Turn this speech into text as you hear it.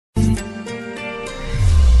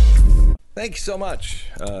Thank you so much,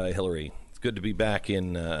 Hillary. It's good to be back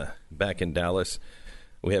in Dallas.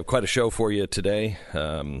 We have quite a show for you today.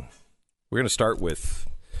 We're going to start with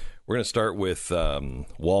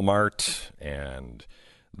Walmart and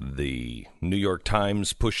the New York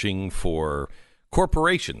Times pushing for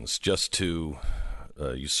corporations just to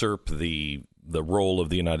usurp the role of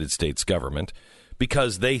the United States government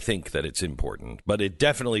because they think that it's important. But it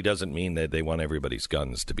definitely doesn't mean that they want everybody's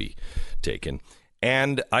guns to be taken.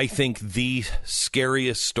 And I think the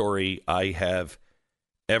scariest story I have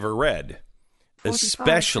ever read,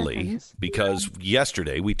 especially because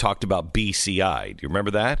yesterday we talked about BCI. Do you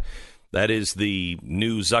remember that? That is the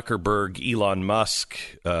new Zuckerberg, Elon Musk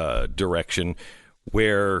direction,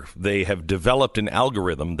 where they have developed an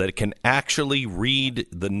algorithm that can actually read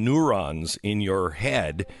the neurons in your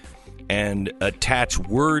head and attach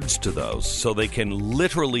words to those so they can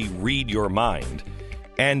literally read your mind.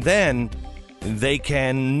 And then they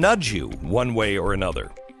can nudge you one way or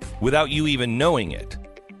another without you even knowing it.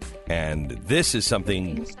 And this is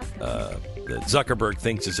something that Zuckerberg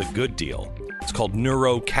thinks is a good deal. It's called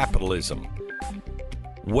neurocapitalism.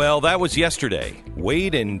 Well, that was yesterday.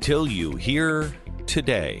 Wait until you hear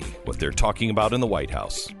today what they're talking about in the White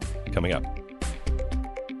House. Coming up.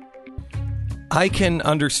 I can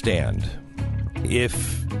understand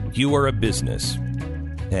if you are a business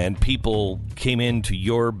and people came into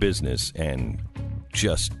your business and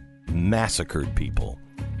just massacred people,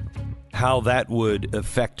 how that would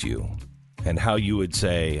affect you and how you would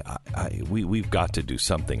say, we've got to do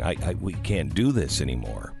something. We can't do this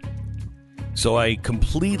anymore. So I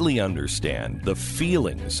completely understand the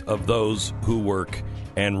feelings of those who work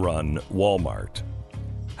and run Walmart.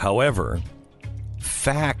 However,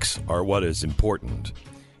 facts are what is important.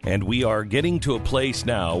 And we are getting to a place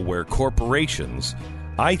now where corporations,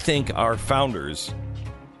 I think our founders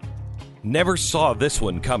never saw this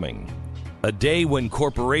one coming. A day when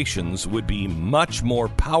corporations would be much more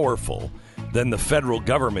powerful than the federal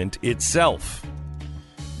government itself.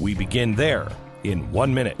 We begin there in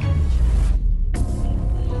 1 minute.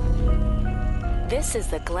 This is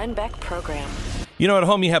the Glenn Beck Program. You know, at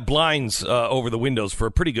home you have blinds over the windows for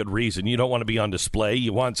a pretty good reason. You don't want to be on display.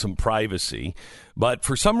 You want some privacy. But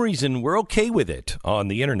for some reason, we're okay with it on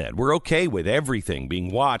the internet. We're okay with everything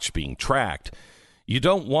being watched, being tracked. You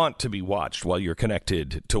don't want to be watched while you're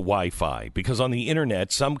connected to Wi-Fi because on the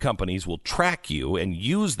internet, some companies will track you and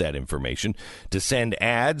use that information to send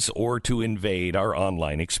ads or to invade our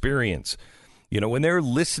online experience. You know, when they're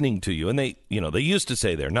listening to you, and they used to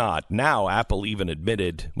say they're not. Now, Apple even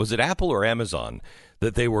admitted, was it Apple or Amazon,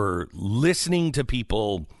 that they were listening to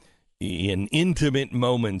people in intimate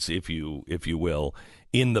moments, if you will,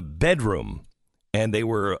 in the bedroom, and they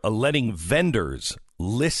were letting vendors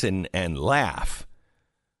listen and laugh.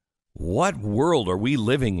 What world are we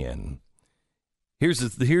living in? Here's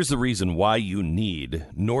the reason why you need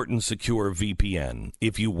Norton Secure VPN.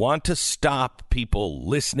 If you want to stop people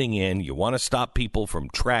listening in, you want to stop people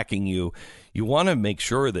from tracking you, you want to make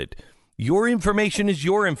sure that your information is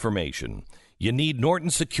your information. You need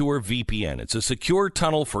Norton Secure VPN. It's a secure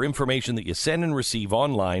tunnel for information that you send and receive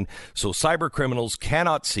online so cyber criminals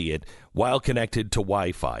cannot see it while connected to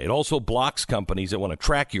Wi-Fi. It also blocks companies that want to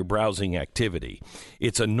track your browsing activity.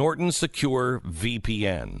 It's a Norton Secure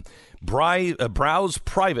VPN. Browse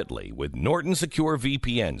privately with Norton Secure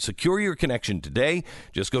VPN. Secure your connection today.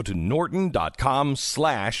 Just go to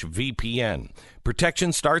norton.com/VPN.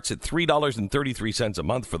 Protection starts at $3.33 a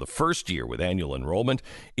month for the first year with annual enrollment.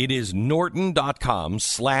 It is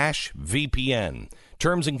norton.com/VPN.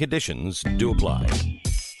 Terms and conditions do apply.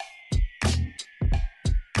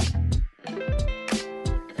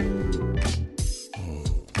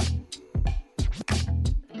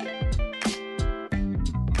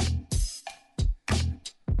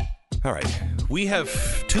 All right, we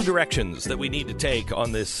have two directions that we need to take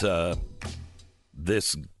on the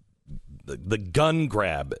gun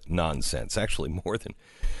grab nonsense. Actually, more than,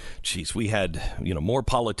 we had more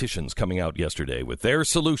politicians coming out yesterday with their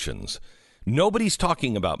solutions. Nobody's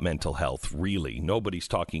talking about mental health, really. Nobody's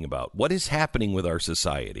talking about what is happening with our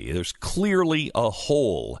society. There's clearly a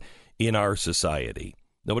hole in our society.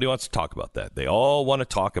 Nobody wants to talk about that. They all want to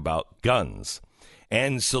talk about guns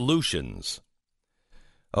and solutions.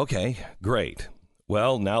 Okay, great.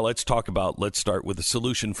 Well, now let's start with the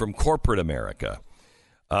solution from corporate America.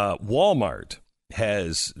 Walmart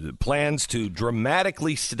has plans to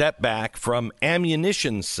dramatically step back from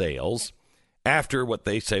ammunition sales after what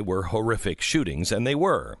they say were horrific shootings, and they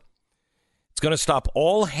were. It's going to stop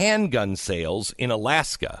all handgun sales in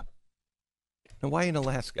Alaska. Now, why in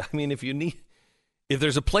Alaska? I mean, if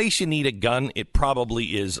there's a place you need a gun, it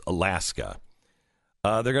probably is Alaska.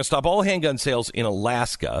 They're going to stop all handgun sales in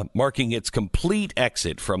Alaska, marking its complete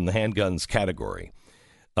exit from the handguns category.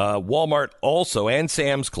 Walmart also and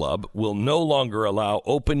Sam's Club will no longer allow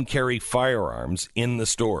open carry firearms in the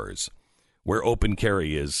stores where open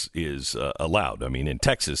carry is allowed. I mean, in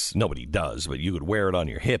Texas, nobody does, but you could wear it on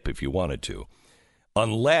your hip if you wanted to,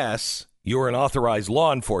 unless you're an authorized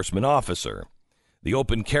law enforcement officer. The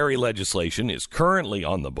open carry legislation is currently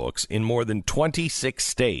on the books in more than 26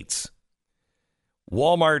 states.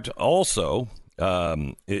 Walmart also,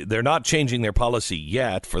 they're not changing their policy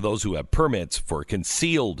yet for those who have permits for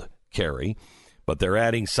concealed carry, but they're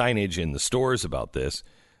adding signage in the stores about this.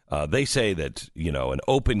 They say that, an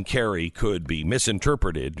open carry could be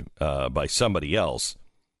misinterpreted by somebody else.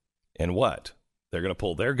 And what? They're going to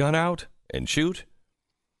pull their gun out and shoot?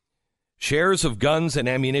 Shares of guns and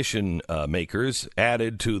ammunition makers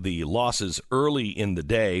added to the losses early in the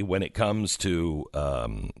day when it comes to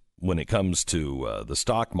the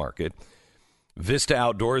stock market. Vista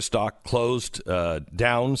Outdoor stock closed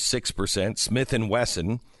down 6%. Smith &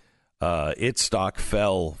 Wesson, its stock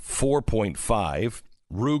fell 4.5%.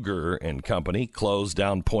 Ruger and Company closed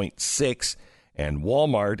down 0.6%, and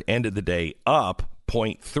Walmart ended the day up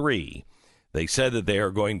 0.3%. They said that they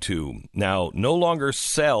are going to now no longer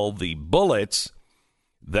sell the bullets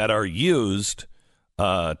that are used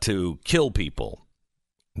to kill people.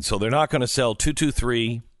 And so they're not going to sell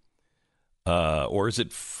 223, or is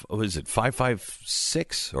it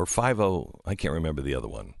 556 or 50? I can't remember the other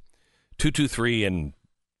one. 223 and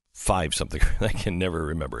 5 something. I can never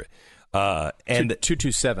remember it. And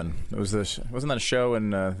 227. Wasn't that a show in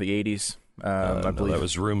the 80s? I believe that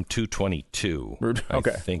was Room 222.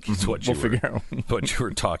 Okay. I think it's what you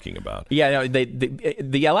were talking about. Yeah, no,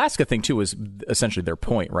 the Alaska thing too was essentially their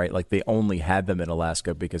point, right? Like they only had them in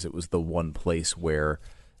Alaska because it was the one place where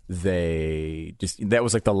that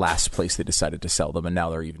was like the last place they decided to sell them, and now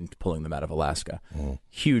they're even pulling them out of Alaska.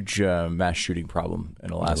 Huge mass shooting problem in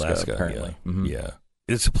Alaska apparently. Yeah.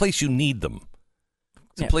 Yeah, it's a place you need them.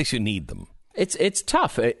 It's a place you need them. It's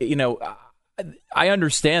tough, I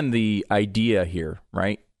understand the idea here,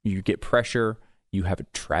 right? You get pressure, you have a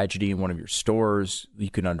tragedy in one of your stores,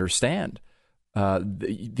 you can understand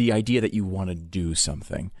the idea that you want to do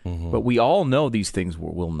something. But we all know these things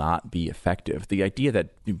will not be effective. The idea that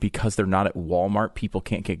because they're not at Walmart, people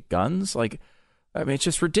can't get guns, it's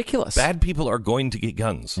just ridiculous. Bad people are going to get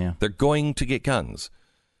guns. Yeah. They're going to get guns.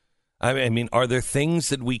 I mean, are there things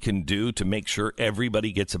that we can do to make sure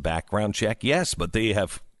everybody gets a background check? Yes, but they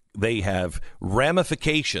have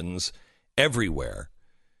ramifications everywhere.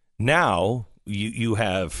 Now you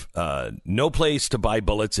have no place to buy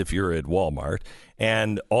bullets if you're at Walmart,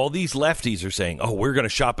 and all these lefties are saying, "Oh, we're going to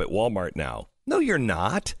shop at Walmart now." No, you're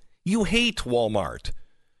not. You hate Walmart.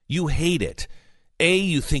 You hate it. A,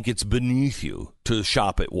 you think it's beneath you to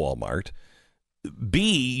shop at Walmart.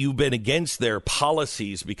 B, you've been against their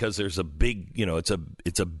policies because there's a big,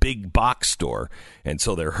 it's a big box store, and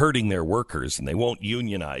so they're hurting their workers and they won't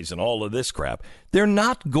unionize and all of this crap. They're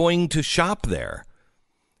not going to shop there.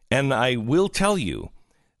 And I will tell you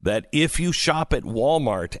that if you shop at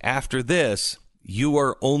Walmart after this, you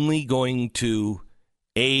are only going to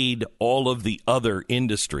aid all of the other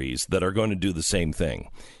industries that are going to do the same thing.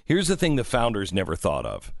 Here's the thing the founders never thought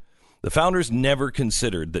of. The founders never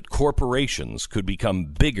considered that corporations could become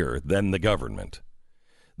bigger than the government.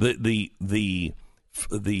 The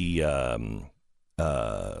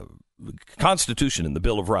Constitution and the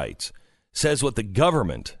Bill of Rights says what the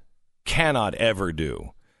government cannot ever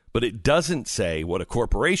do, but it doesn't say what a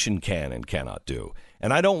corporation can and cannot do.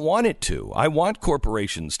 And I don't want it to. I want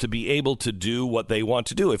corporations to be able to do what they want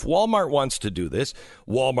to do. If Walmart wants to do this,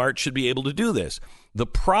 Walmart should be able to do this. The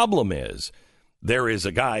problem is, there is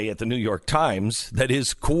a guy at the New York Times that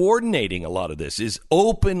is coordinating a lot of this, is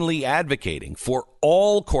openly advocating for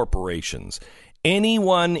all corporations,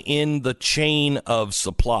 anyone in the chain of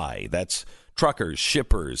supply. That's truckers,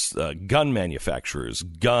 shippers, gun manufacturers,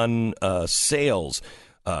 gun sales,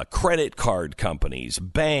 credit card companies,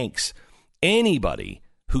 banks, anybody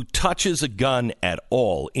who touches a gun at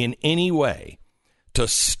all in any way to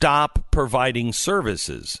stop providing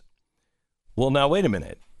services. Well, now, wait a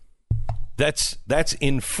minute. That's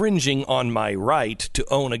infringing on my right to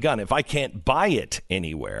own a gun. If I can't buy it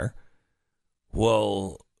anywhere,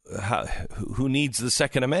 well, who needs the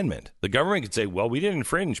Second Amendment? The government could say, well, we didn't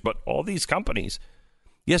infringe, but all these companies.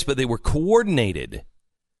 Yes, but they were coordinated.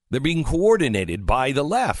 They're being coordinated by the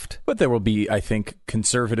left. But there will be, I think,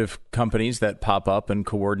 conservative companies that pop up and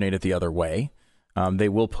coordinate it the other way. They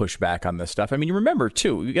will push back on this stuff. I mean, you remember,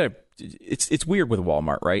 too, it's weird with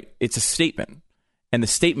Walmart, right? It's a statement. And the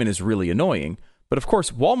statement is really annoying. But of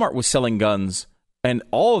course, Walmart was selling guns and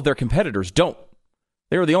all of their competitors don't.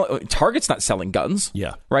 They were the only. Target's not selling guns.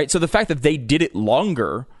 Yeah. Right. So the fact that they did it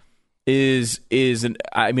longer is an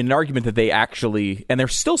argument that they actually, and they're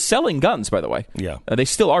still selling guns, by the way. Yeah. They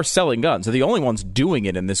still are selling guns. They're the only ones doing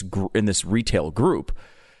it in this retail group.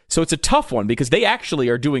 So it's a tough one because they actually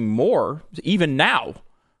are doing more even now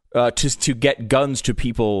to get guns to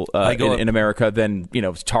people in America than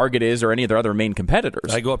Target is or any of their other main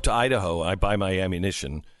competitors. I go up to Idaho. I buy my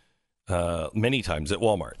ammunition many times at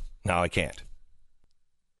Walmart. Now I can't.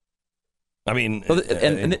 I mean,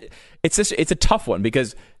 it's a tough one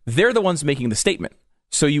because they're the ones making the statement.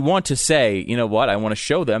 So you want to say, you know what, I want to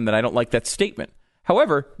show them that I don't like that statement.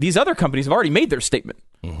 However, these other companies have already made their statement.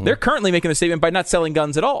 Mm-hmm. They're currently making the statement by not selling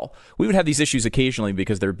guns at all. We would have these issues occasionally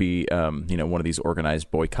because there'd be, one of these organized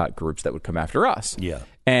boycott groups that would come after us. Yeah.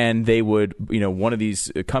 And they would, one of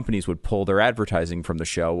these companies would pull their advertising from the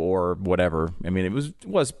show or whatever. I mean, it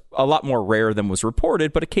was a lot more rare than was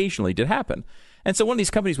reported, but occasionally did happen. And so one of these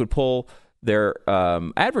companies would pull their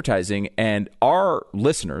advertising, and our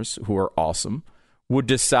listeners, who are awesome, would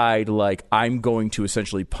decide, like, I'm going to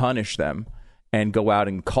essentially punish them and go out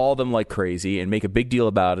and call them like crazy and make a big deal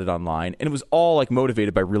about it online. And it was all like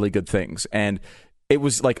motivated by really good things. And it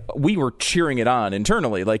was like we were cheering it on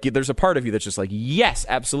internally. Like there's a part of you that's just like, yes,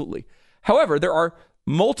 absolutely. However, there are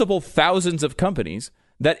multiple thousands of companies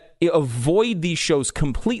that avoid these shows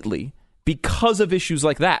completely because of issues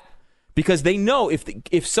like that. Because they know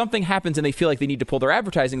if something happens and they feel like they need to pull their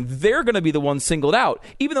advertising, they're going to be the ones singled out,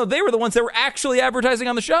 even though they were the ones that were actually advertising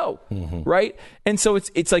on the show, right? And so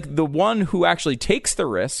it's like the one who actually takes the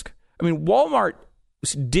risk. I mean, Walmart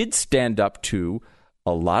did stand up to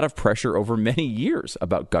a lot of pressure over many years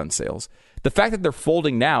about gun sales. The fact that they're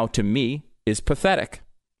folding now, to me, is pathetic,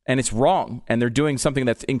 and it's wrong, and they're doing something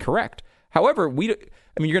that's incorrect. However, you're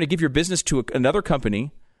going to give your business to another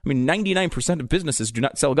company. I mean, 99% of businesses do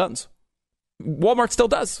not sell guns. Walmart still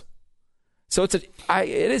does. So it's a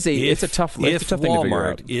tough thing to figure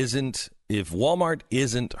out. If Walmart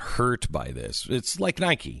isn't hurt by this, it's like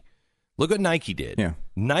Nike. Look what Nike did. Yeah.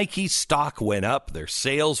 Nike's stock went up, their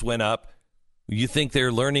sales went up. You think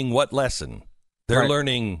they're learning what lesson? They're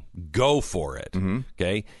learning go for it. Mm-hmm.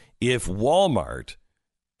 Okay? If Walmart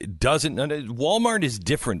is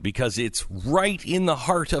different because it's right in the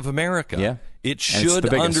heart of America. Yeah. It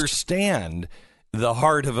should understand the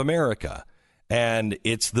heart of America. And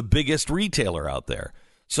it's the biggest retailer out there.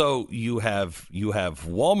 So you have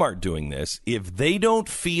Walmart doing this. If they don't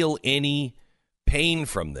feel any pain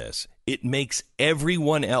from this, it makes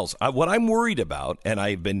everyone else. What I'm worried about, and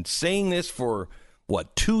I've been saying this for,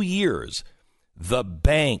 2 years, the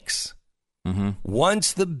banks. Mm-hmm.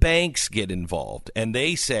 Once the banks get involved and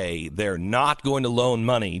they say they're not going to loan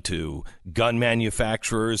money to gun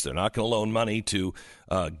manufacturers, they're not going to loan money to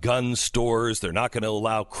gun stores, they're not going to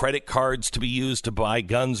allow credit cards to be used to buy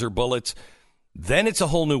guns or bullets, then it's a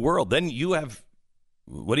whole new world. Then you have,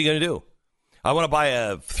 what are you going to do? I want to buy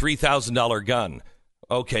a $3,000 gun.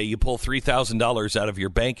 Okay, you pull $3,000 out of your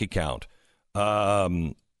bank account.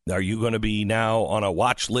 Are you going to be now on a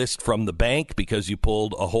watch list from the bank because you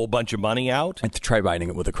pulled a whole bunch of money out? And to try buying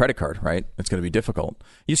it with a credit card, right? It's going to be difficult.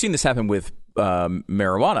 You've seen this happen with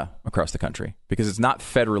marijuana across the country because it's not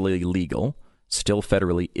federally legal, still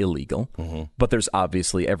federally illegal. Mm-hmm. But there's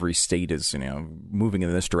obviously every state is moving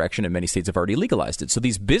in this direction, and many states have already legalized it. So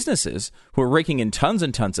these businesses who are raking in tons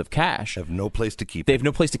and tons of cash have no place to keep it. They have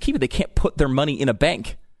no place to keep it. They can't put their money in a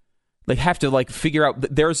bank. They have to figure out.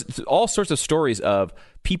 There's all sorts of stories of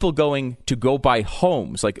people going to go buy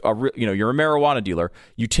homes. Like you're a marijuana dealer.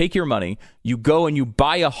 You take your money, you go and you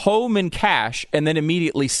buy a home in cash, and then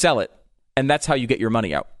immediately sell it, and that's how you get your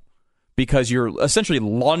money out because you're essentially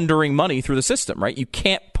laundering money through the system, right? You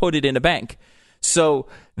can't put it in a bank. So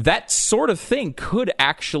that sort of thing could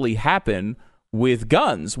actually happen with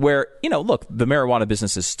guns where, look, the marijuana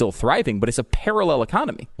business is still thriving, but it's a parallel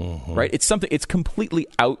economy, right? It's completely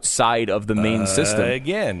outside of the main system.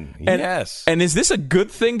 Yes. And is this a good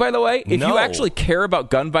thing, by the way? If you actually care about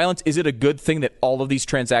gun violence, is it a good thing that all of these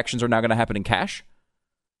transactions are now going to happen in cash?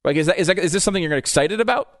 Like, is this something you're excited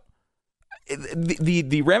about?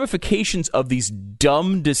 The ramifications of these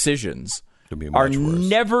dumb decisions are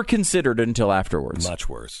never considered until afterwards. Much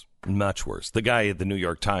worse. The guy at the New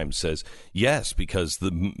York Times says, yes, because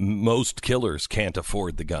the most killers can't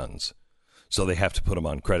afford the guns. So they have to put them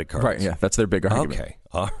on credit cards. Right, yeah, that's their big argument. Okay,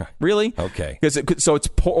 all right. Really? Okay. So it's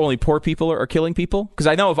only poor people are killing people? Because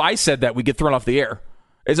I know if I said that, we'd get thrown off the air.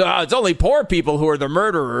 It's only poor people who are the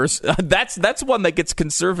murderers. That's one that gets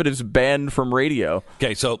conservatives banned from radio.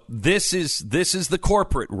 Okay, so this is the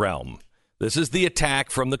corporate realm. This is the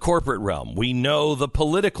attack from the corporate realm. We know the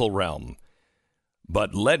political realm.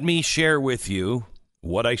 But let me share with you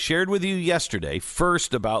what I shared with you yesterday,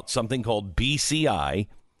 first about something called BCI,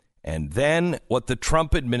 and then what the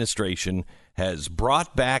Trump administration has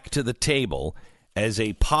brought back to the table as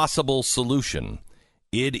a possible solution.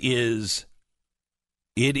 It is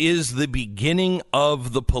the beginning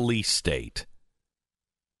of the police state.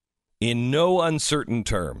 In no uncertain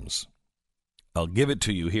terms. I'll give it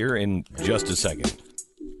to you here in just a second.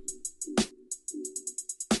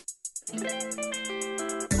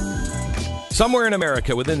 Somewhere in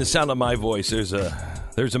America, within the sound of my voice, there's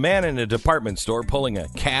a man in a department store pulling a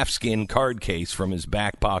calfskin card case from his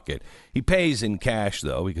back pocket. He pays in cash,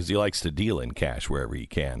 though, because he likes to deal in cash wherever he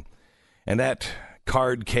can. And that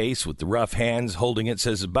card case with the rough hands holding it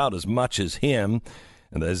says about as much as him,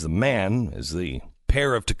 and as the man, as the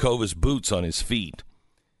pair of Tecovas boots on his feet.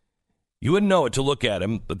 You wouldn't know it to look at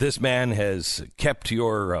him, but this man has kept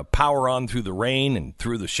your power on through the rain and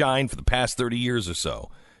through the shine for the past 30 years or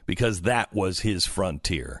so, because that was his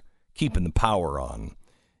frontier, keeping the power on.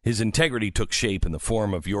 His integrity took shape in the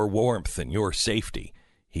form of your warmth and your safety.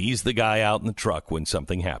 He's the guy out in the truck when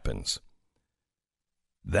something happens.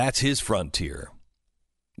 That's his frontier.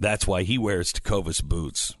 That's why he wears Tecovas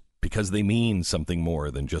boots, because they mean something more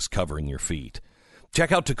than just covering your feet.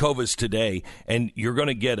 Check out Tecovas today, and you're going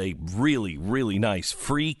to get a really, really nice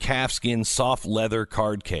free calfskin soft leather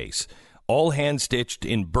card case, all hand-stitched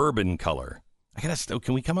in bourbon color.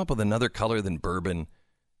 Can we come up with another color than bourbon?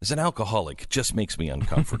 As an alcoholic, it just makes me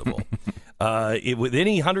uncomfortable. With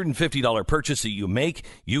any $150 purchase that you make,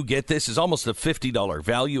 you get this. It's almost a $50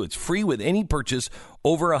 value. It's free with any purchase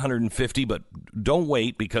over $150, but don't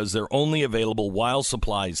wait because they're only available while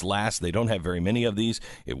supplies last. They don't have very many of these.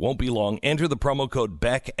 It won't be long. Enter the promo code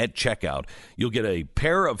BECK at checkout. You'll get a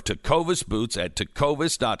pair of Tecovas boots at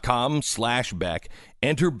tecovas.com/Beck.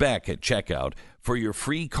 Enter BECK at checkout for your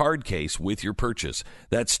free card case with your purchase.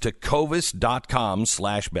 That's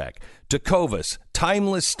tecovas.com/Beck. Tecovas,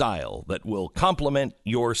 timeless style that will complement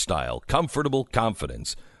your style. Comfortable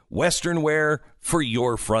confidence. Western wear for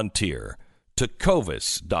your frontier.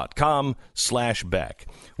 Tecovas.com/Beck.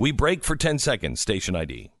 We break for 10 seconds. Station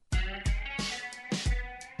ID.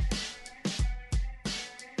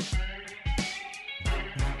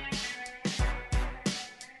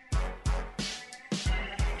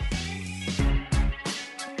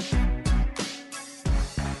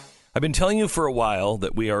 I've been telling you for a while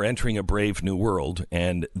that we are entering a brave new world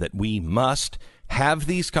and that we must have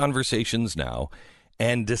these conversations now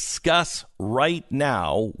and discuss right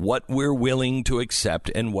now what we're willing to accept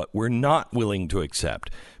and what we're not willing to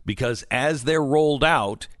accept. Because as they're rolled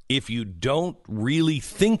out, if you don't really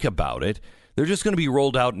think about it, they're just going to be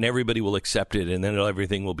rolled out and everybody will accept it and then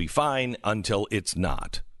everything will be fine until it's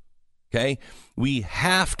not. Okay? We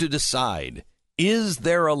have to decide, is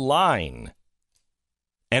there a line?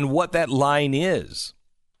 And what that line is.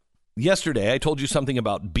 Yesterday, I told you something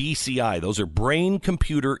about BCI. Those are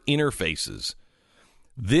brain-computer interfaces.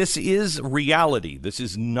 This is reality. This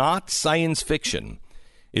is not science fiction.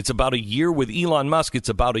 It's about a year with Elon Musk. It's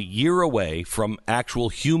about a year away from actual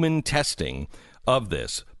human testing of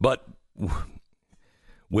this. But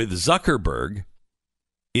with Zuckerberg,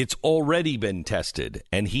 it's already been tested,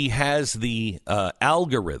 and he has the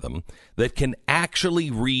algorithm that can actually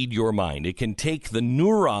read your mind. It can take the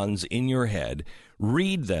neurons in your head,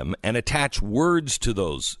 read them, and attach words to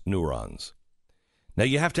those neurons. Now,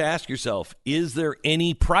 you have to ask yourself, is there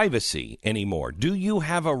any privacy anymore? Do you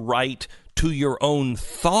have a right to your own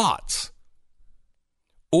thoughts?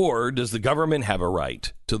 Or does the government have a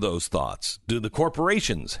right to those thoughts? Do the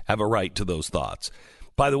corporations have a right to those thoughts?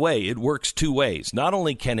 By the way, it works two ways. Not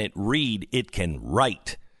only can it read, it can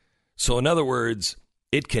write. So in other words,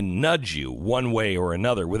 it can nudge you one way or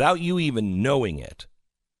another without you even knowing it.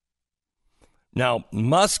 Now,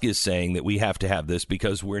 Musk is saying that we have to have this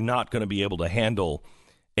because we're not going to be able to handle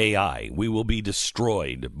AI. We will be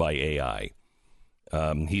destroyed by AI.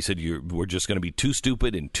 He said we're just going to be too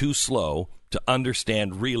stupid and too slow to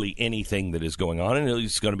understand really anything that is going on, and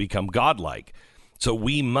it's going to become godlike. So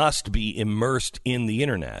we must be immersed in the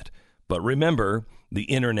internet. But remember, the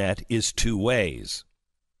internet is two ways.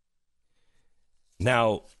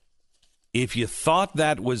 Now, if you thought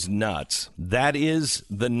that was nuts, that is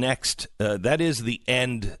the next, that is the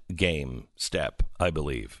end game step, I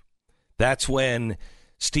believe. That's when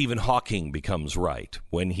Stephen Hawking becomes right,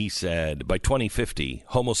 when he said by 2050,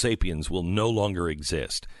 Homo sapiens will no longer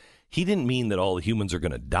exist. He didn't mean that all humans are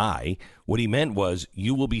going to die. What he meant was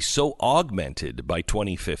you will be so augmented by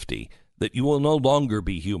 2050 that you will no longer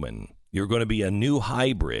be human. You're going to be a new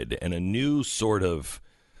hybrid and a new sort of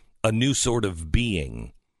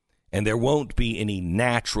being. And there won't be any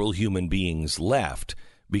natural human beings left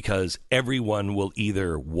because everyone will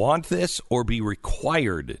either want this or be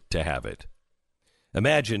required to have it.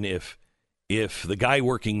 Imagine if the guy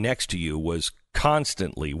working next to you was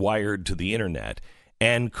constantly wired to the internet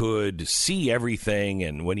and could see everything,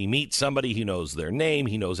 and when he meets somebody, he knows their name,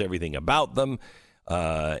 he knows everything about them,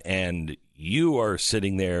 and you are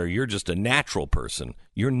sitting there, you're just a natural person.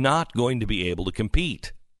 You're not going to be able to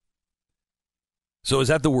compete. So is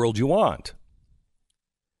that the world you want?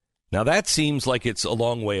 Now, that seems like it's a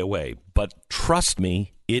long way away, but trust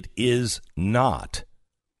me, it is not.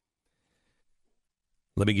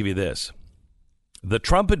 Let me give you this. The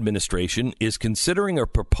Trump administration is considering a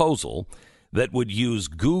proposal that would use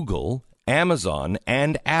Google, Amazon,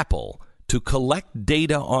 and Apple to collect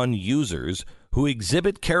data on users who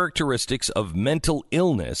exhibit characteristics of mental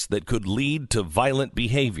illness that could lead to violent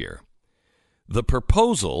behavior. The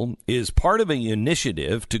proposal is part of an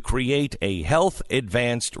initiative to create a Health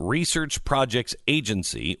Advanced Research Projects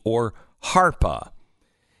Agency, or HARPA.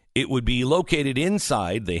 It would be located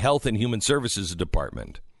inside the Health and Human Services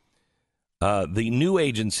Department. The new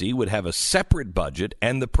agency would have a separate budget,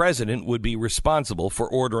 and the president would be responsible for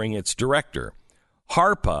ordering its director.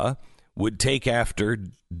 HARPA would take after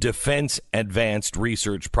Defense Advanced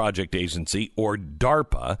Research Project Agency, or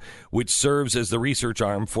DARPA, which serves as the research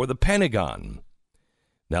arm for the Pentagon.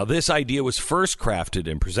 Now, this idea was first crafted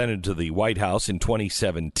and presented to the White House in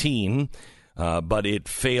 2017, but it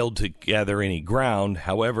failed to gather any ground.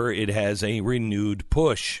 However, it has a renewed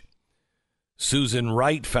push. Susan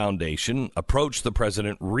Wright Foundation approached the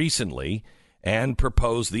president recently and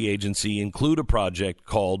proposed the agency include a project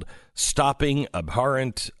called Stopping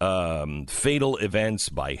Abhorrent Fatal Events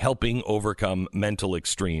by Helping Overcome Mental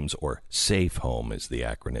Extremes, or Safe Home is the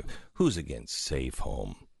acronym. Who's against Safe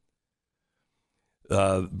Home?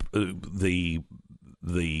 The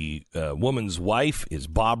woman's wife is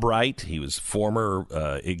Bob Wright. He was former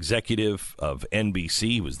executive of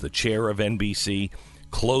NBC. He was the chair of NBC.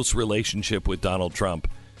 Close relationship with Donald Trump.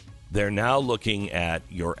 They're now looking at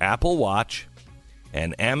your Apple Watch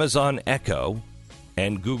and Amazon Echo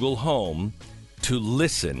and Google Home to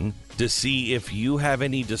listen to see if you have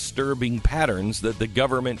any disturbing patterns that the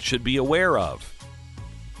government should be aware of.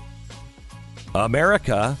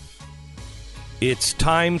 America, it's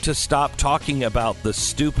time to stop talking about the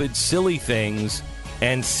stupid, silly things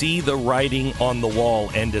and see the writing on the wall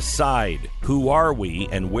and decide who are we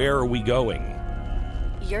and where are we going.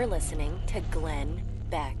 You're listening to Glenn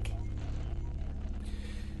Beck.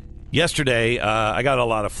 Yesterday, I got a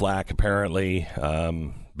lot of flack, apparently,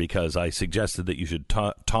 because I suggested that you should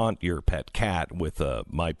taunt your pet cat with a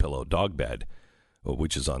MyPillow dog bed,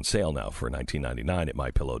 which is on sale now for $19.99 at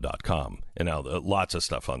MyPillow.com. And now lots of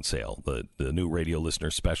stuff on sale. The new radio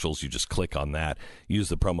listener specials, you just click on that, use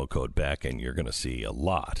the promo code Beck, and you're going to see a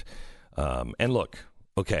lot. And look,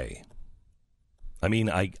 okay, I mean,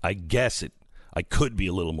 I guess I could be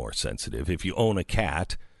a little more sensitive. If you own a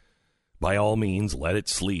cat, by all means, let it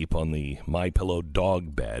sleep on the MyPillow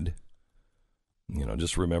dog bed. You know,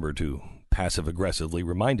 just remember to passive-aggressively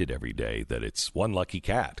remind it every day that it's one lucky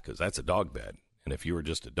cat, because that's a dog bed. And if you were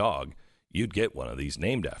just a dog, you'd get one of these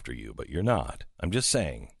named after you, but you're not. I'm just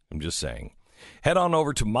saying. Head on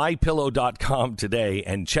over to MyPillow.com today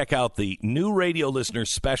and check out the new radio listener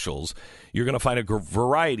specials. You're going to find a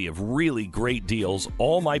variety of really great deals.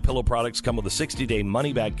 All MyPillow products come with a 60-day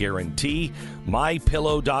money-back guarantee.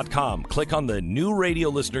 MyPillow.com. Click on the new radio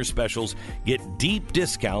listener specials. Get deep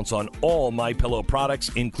discounts on all MyPillow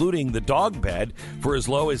products, including the dog bed, for as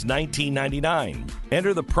low as $19.99.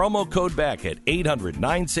 Enter the promo code BECK at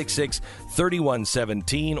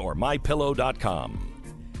 800-966-3117 or MyPillow.com.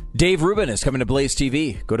 Dave Rubin is coming to Blaze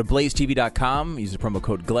TV. Go to blazetv.com, use the promo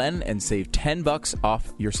code Glenn, and save $10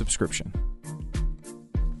 off your subscription.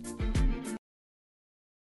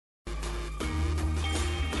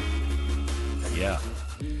 Yeah.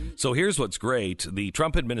 So here's what's great. The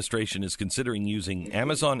Trump administration is considering using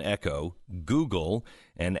Amazon Echo, Google,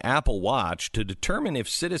 and Apple Watch to determine if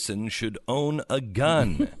citizens should own a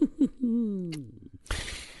gun.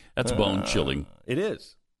 That's bone-chilling. It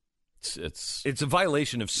is. It's a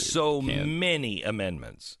violation of so many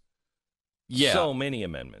amendments. Yeah. So many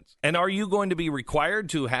amendments. And are you going to be required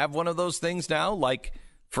to have one of those things now? Like,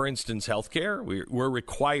 for instance, healthcare. We're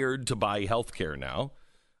required to buy healthcare now.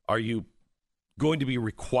 Are you going to be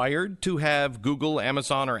required to have Google,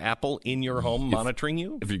 Amazon, or Apple in your home monitoring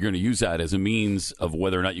you? If you're going to use that as a means of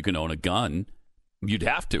whether or not you can own a gun, you'd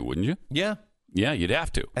have to, wouldn't you? Yeah. Yeah, you'd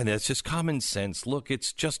have to. And that's just common sense. Look,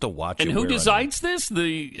 it's just a watch. And who decides this?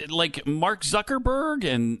 Mark Zuckerberg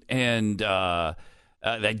and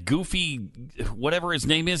that goofy, whatever his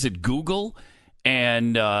name is at Google,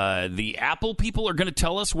 and the Apple people are going to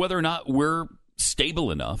tell us whether or not we're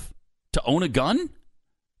stable enough to own a gun?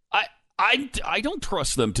 I don't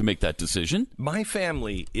trust them to make that decision. My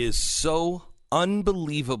family is so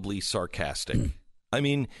unbelievably sarcastic. I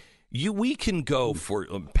mean, we can go for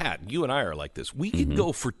Pat. You and I are like this. We can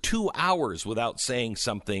go for 2 hours without saying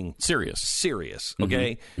something serious.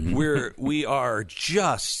 Okay, we are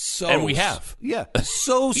just so, and we have,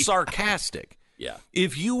 so sarcastic. Yeah.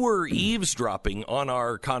 If you were eavesdropping on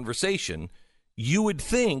our conversation, you would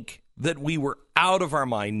think that we were out of our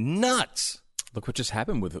mind nuts. Look what just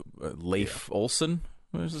happened with Leif Olson.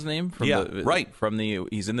 What was his name? Right.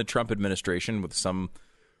 He's in the Trump administration with some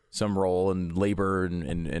role in labor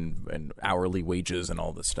and hourly wages and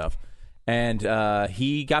all this stuff. And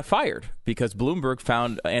he got fired because Bloomberg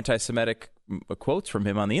found anti-Semitic quotes from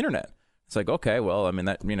him on the internet. It's like, okay, well, I mean,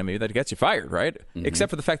 that maybe that gets you fired, right? Except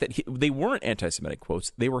for the fact that they weren't anti-Semitic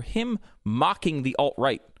quotes. They were him mocking the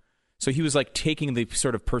alt-right. So he was like taking the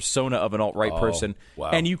sort of persona of an alt-right person,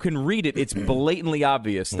 and you can read it. It's blatantly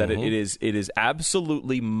obvious that it is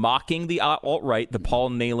absolutely mocking the alt-right, the Paul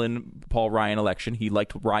Ryan election. He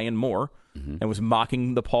liked Ryan more and was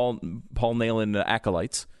mocking the Paul Nehlen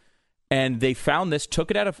acolytes. And they found this, took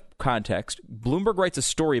it out of context. Bloomberg writes a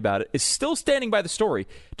story about it, is still standing by the story,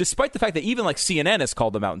 despite the fact that even like CNN has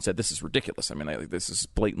called them out and said, this is ridiculous. I mean, this is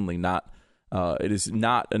blatantly not... it is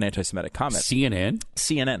not an anti-Semitic comment.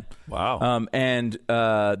 CNN. Wow. And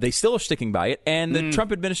they still are sticking by it. And the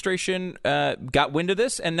Trump administration got wind of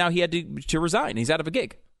this, and now he had to resign. He's out of a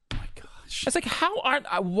gig. Oh my gosh. It's like,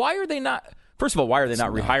 why are they not? First of all, why are they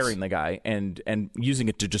not rehiring the guy and using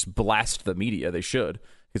it to just blast the media? They should.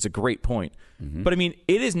 It's a great point. But I mean,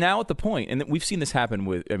 it is now at the point, and we've seen this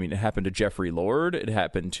happen it happened to Jeffrey Lord. It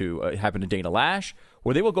happened to Dana Lash,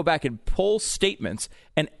 where they will go back and pull statements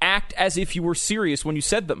and act as if you were serious when you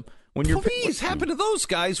said them. Please, happened to those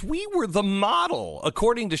guys. We were the model.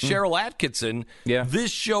 According to Cheryl Atkinson,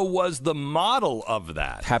 this show was the model of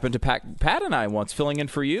that. Happened to Pat and I once, filling in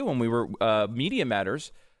for you when we were Media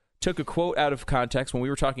Matters, took a quote out of context when we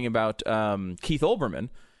were talking about Keith Olbermann.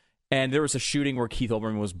 And there was a shooting where Keith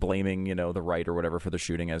Olbermann was blaming, the right or whatever for the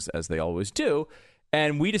shooting, as they always do.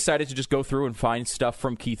 And we decided to just go through and find stuff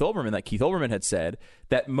from Keith Olbermann that Keith Olbermann had said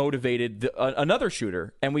that motivated another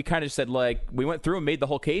shooter. And we kind of said, we went through and made the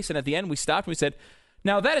whole case. And at the end, we stopped and we said,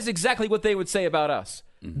 now that is exactly what they would say about us.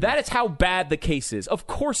 That is how bad the case is. Of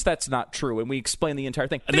course that's not true. And we explained the entire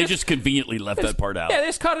thing. And they just conveniently left that part out. Yeah, they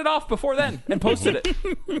just cut it off before then and posted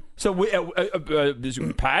it. So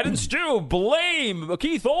Pat and Stu blame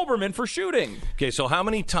Keith Olbermann for shooting. Okay, so how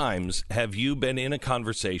many times have you been in a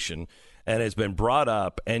conversation and it's been brought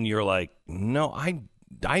up and you're like, no,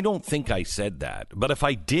 I don't think I said that. But if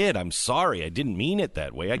I did, I'm sorry. I didn't mean it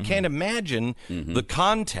that way. I can't imagine the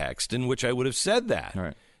context in which I would have said that. All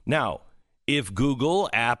right. Now, if Google,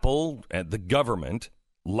 Apple, and the government,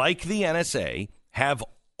 like the NSA, have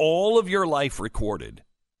all of your life recorded,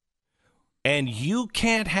 and you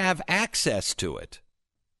can't have access to it,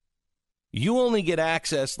 you only get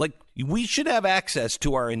access, we should have access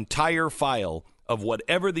to our entire file of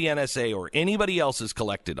whatever the NSA or anybody else has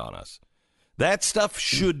collected on us. That stuff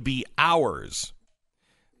should be ours.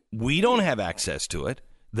 We don't have access to it.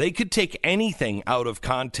 They could take anything out of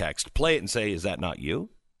context, play it and say, is that not you?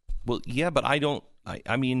 Well, yeah, but I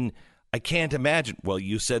can't imagine. Well,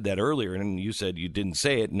 you said that earlier, and you said you didn't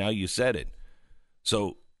say it. Now you said it.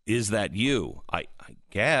 So is that you? I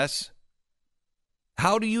guess.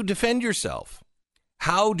 How do you defend yourself?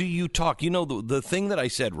 How do you talk? The thing that I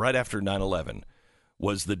said right after 9/11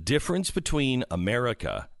 was the difference between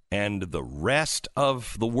America and the rest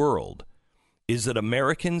of the world is that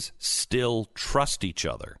Americans still trust each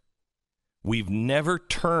other. We've never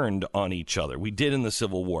turned on each other. We did in the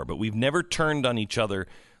Civil War, but we've never turned on each other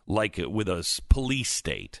like with a police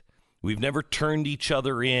state. We've never turned each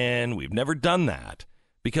other in. We've never done that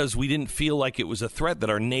because we didn't feel like it was a threat, that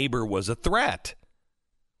our neighbor was a threat.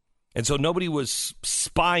 And so nobody was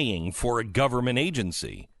spying for a government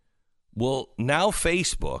agency. Well, now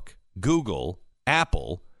Facebook, Google,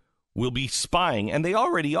 Apple will be spying, and they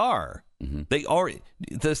already are. They already,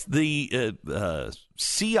 the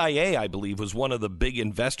CIA, I believe, was one of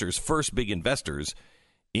the first big investors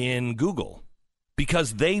in Google,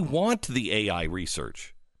 because they want the AI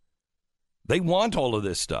research. They want all of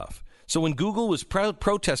this stuff. So when Google was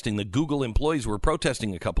protesting, the Google employees were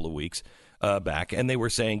protesting a couple of weeks back, and they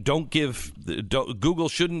were saying, Google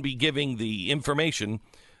shouldn't be giving the information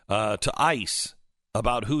to ICE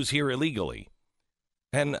about who's here illegally.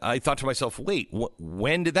 And I thought to myself, wait,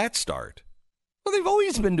 when did that start? Well, they've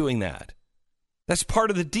always been doing that. That's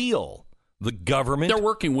part of the deal. The government. They're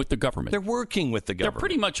working with the government. They're working with the government. They're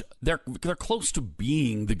pretty much they're close to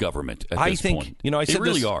being the government at I this think, point. I they said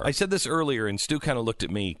really this, are. I said this earlier, and Stu kind of looked at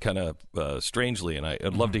me kind of strangely, and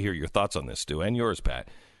I'd love to hear your thoughts on this, Stu, and yours, Pat.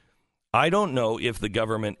 I don't know if the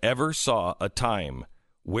government ever saw a time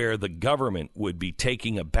where the government would be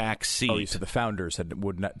taking a back seat. Oh, you said the founders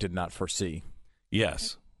did not foresee.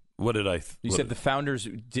 Yes. What did I? You said the founders.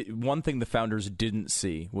 One thing the founders didn't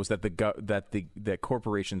see was that that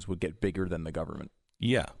corporations would get bigger than the government.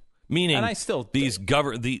 Yeah, meaning, and I still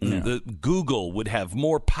the Google would have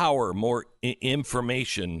more power, more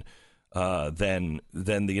information than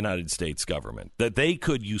the United States government. That they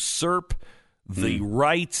could usurp the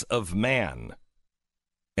rights of man,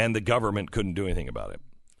 and the government couldn't do anything about it.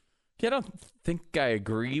 Yeah, I don't think I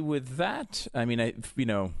agree with that. I mean,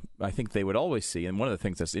 I think they would always see, and one of the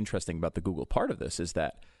things that's interesting about the Google part of this is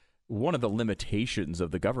that one of the limitations of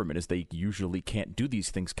the government is they usually can't do these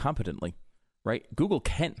things competently, right? Google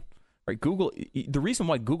can, right? The reason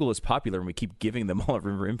why Google is popular and we keep giving them all of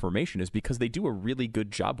our information is because they do a really good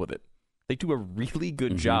job with it. They do a really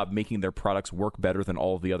good job making their products work better than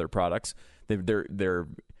all of the other products. They're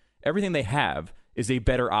everything they have is a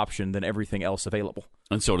better option than everything else available.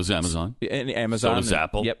 And so does Amazon. And Amazon. So does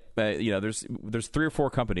Apple. Yep. There's 3 or 4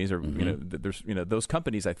 companies, or there's those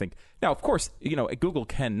companies. I think now, of course, Google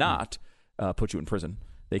cannot put you in prison.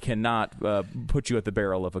 They cannot put you at the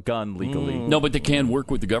barrel of a gun legally. No, but they can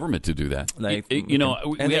work with the government to do that.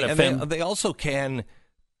 They also can.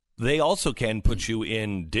 They also can put you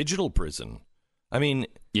in digital prison. I mean,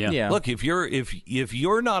 look, if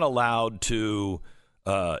you're not allowed to.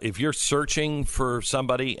 If you're searching for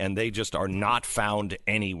somebody and they just are not found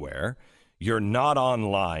anywhere, you're not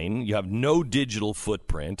online, you have no digital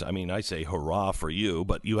footprint. I mean, I say hurrah for you,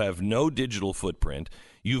 but you have no digital footprint.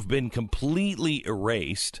 You've been completely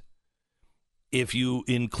erased. If you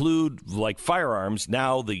include like firearms,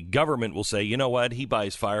 now the government will say, you know what, he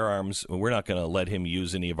buys firearms. We're not going to let him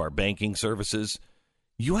use any of our banking services.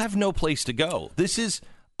 You have no place to go. This is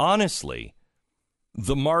honestly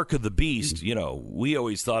the mark of the beast. We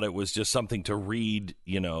always thought it was just something to read,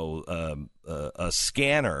 a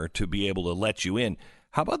scanner to be able to let you in.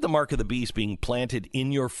 How about the mark of the beast being planted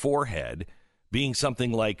in your forehead, being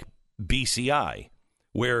something like BCI,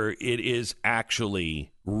 where it is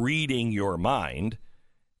actually reading your mind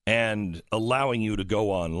and allowing you to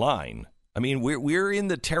go online? I mean, we're in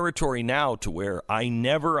the territory now to where I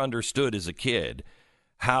never understood as a kid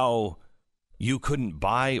how you couldn't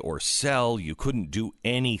buy or sell. You couldn't do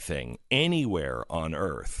anything anywhere on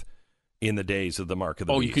Earth in the days of the mark of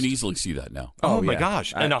the beast. You can easily see that now. Oh my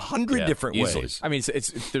gosh. In 100 different ways. I mean,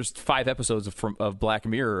 there's 5 episodes of Black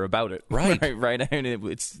Mirror about it. Right. Right. I mean,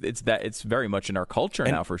 it's very much in our culture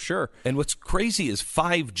now, for sure. And what's crazy is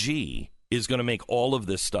 5G is going to make all of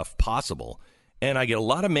this stuff possible. And I get a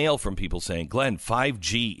lot of mail from people saying, Glenn,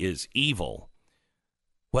 5G is evil.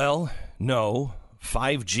 Well, no.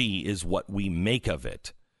 5G is what we make of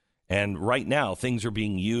it. And right now, things are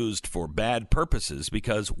being used for bad purposes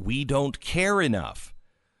because we don't care enough.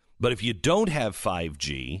 But if you don't have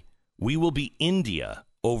 5G, we will be India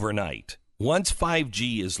overnight. Once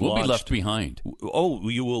 5G is launched, we'll be left behind. Oh,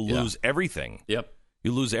 you will lose everything. Yep.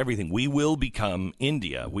 You lose everything. We will become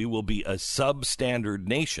India. We will be a substandard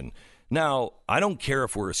nation. Now, I don't care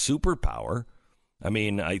if we're a superpower. I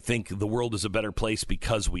mean, I think the world is a better place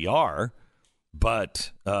because we are.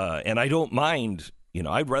 But, and I don't mind,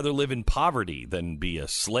 I'd rather live in poverty than be a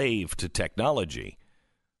slave to technology.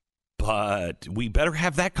 But we better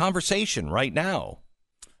have that conversation right now.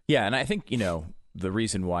 Yeah, and I think, the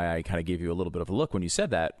reason why I kind of gave you a little bit of a look when you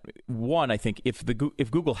said that, one, I think if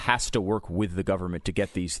Google has to work with the government to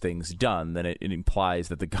get these things done, then it implies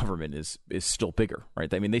that the government is still bigger,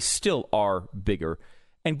 right? I mean, they still are bigger.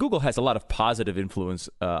 And Google has a lot of positive influence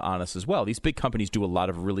on us as well. These big companies do a lot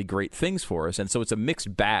of really great things for us. And so it's a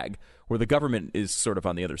mixed bag where the government is sort of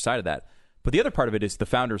on the other side of that. But the other part of it is the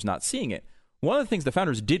founders not seeing it. One of the things the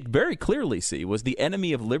founders did very clearly see was the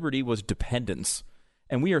enemy of liberty was dependence.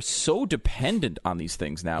 And we are so dependent on these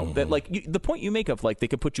things now that, the point you make of, they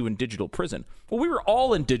could put you in digital prison. Well, we were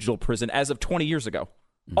all in digital prison as of 20 years ago.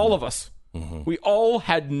 All of us. We all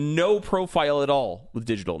had no profile at all with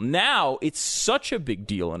digital. Now it's such a big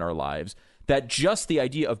deal in our lives that just the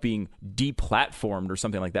idea of being deplatformed or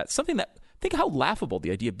something like that, think how laughable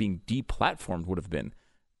the idea of being deplatformed would have been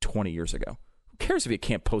 20 years ago. Who cares if you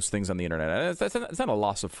can't post things on the internet? It's not a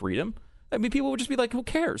loss of freedom. I mean, people would just be like, who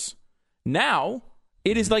cares? Now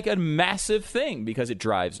it is like a massive thing because it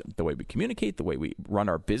drives the way we communicate, the way we run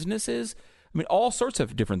our businesses. I mean, all sorts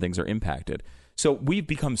of different things are impacted. So we've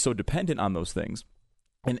become so dependent on those things.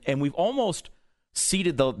 And we've almost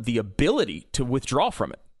ceded the ability to withdraw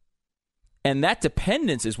from it. And that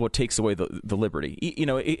dependence is what takes away the liberty.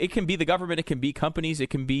 It can be the government, it can be companies, it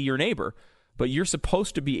can be your neighbor. But you're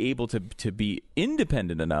supposed to be able to be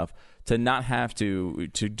independent enough to not have to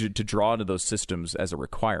draw into those systems as a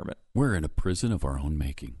requirement. We're in a prison of our own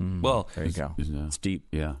making. Well, there you go. It's deep.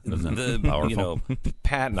 Yeah, powerful.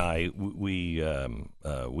 Pat and I, we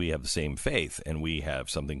have the same faith, and we have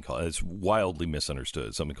something called, it's wildly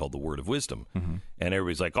misunderstood, something called the word of wisdom. Mm-hmm. And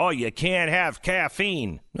everybody's like, "Oh, you can't have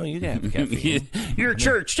caffeine." No, you can have caffeine. Your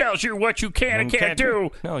church tells you what you can and can't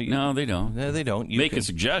do. No, they don't. No, they don't. You make a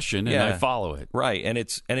suggestion, and I follow it. Right, and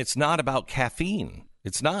it's not about caffeine.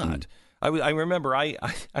 It's not. I remember I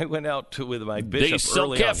went out with my bishop. They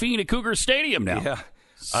sell caffeine at Cougar Stadium now. Yeah,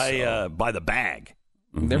 I by the bag.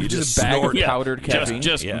 There was just a bag of powdered caffeine.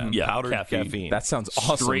 Powdered caffeine. That sounds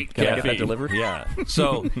awesome. Straight Can caffeine. I get that delivered? Yeah.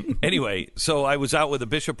 So anyway, I was out with a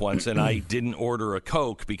bishop once, and I didn't order a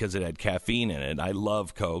Coke because it had caffeine in it. I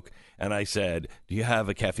love Coke, and I said, "Do you have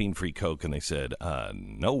a caffeine-free Coke?" And they said,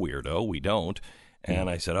 "No, weirdo, we don't."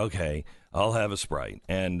 And I said, "Okay, I'll have a Sprite."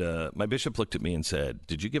 And my bishop looked at me and said,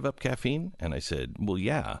 "Did you give up caffeine?" And I said, "Well,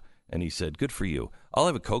 yeah." And he said, "Good for you. I'll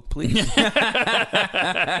have a Coke, please."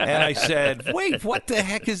 And I said, "Wait, what the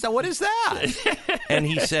heck is that? What is that?" And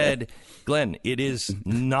he said, "Glenn, it is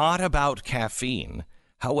not about caffeine.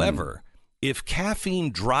 However, if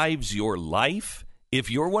caffeine drives your life, if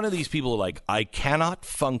you're one of these people like, I cannot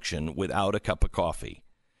function without a cup of coffee,"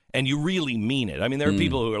 and you really mean it. I mean, there are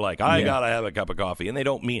people who are like, I got to have a cup of coffee, and they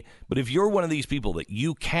don't mean it. But if you're one of these people that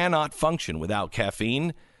you cannot function without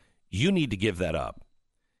caffeine, you need to give that up.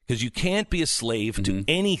 Because you can't be a slave to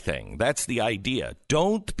anything. That's the idea.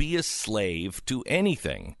 Don't be a slave to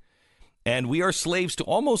anything. And we are slaves to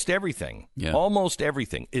almost everything. Yeah. Almost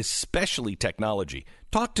everything, especially technology.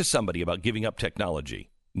 Talk to somebody about giving up technology.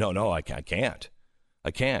 No, I can't.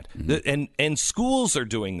 I can't. And schools are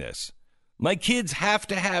doing this. My kids have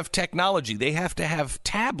to have technology. They have to have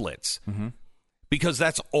tablets because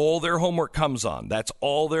that's all their homework comes on. That's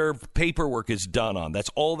all their paperwork is done on. That's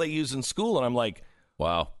all they use in school. And I'm like,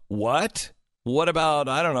 wow, what? What about,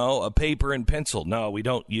 I don't know, a paper and pencil? No, we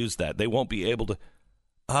don't use that. They won't be able to.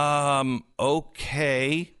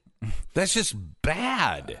 Okay. That's just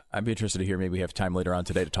bad. I'd be interested to hear, maybe we have time later on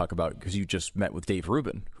today to talk about, because you just met with Dave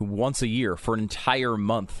Rubin, who once a year for an entire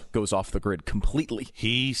month goes off the grid completely.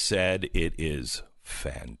 He said it is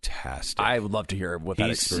fantastic. I would love to hear what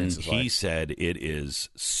that experience is like. He said it is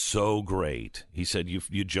so great. He said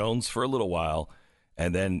you Jones for a little while,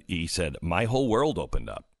 and then he said my whole world opened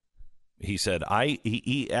up. He said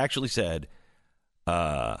he actually said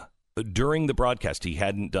during the broadcast he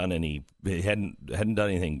hadn't done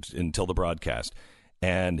anything until the broadcast,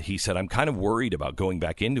 and he said I'm kind of worried about going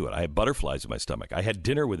back into it. I have butterflies in my stomach. I had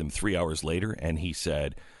dinner with him 3 hours later, and he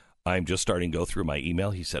said I'm just starting to go through my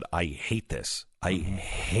email. He said I hate this. I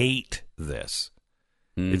hate this.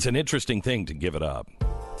 It's an interesting thing to give it up.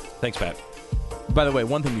 Thanks, Pat. By the way,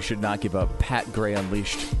 one thing you should not give up: Pat Gray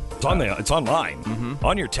Unleashed. It's online,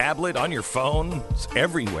 on your tablet, on your phone. It's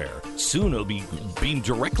everywhere. Soon it'll be beamed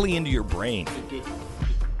directly into your brain.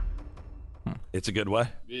 It's a good what?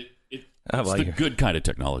 It's the good kind of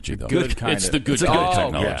technology, though. It's the good kind of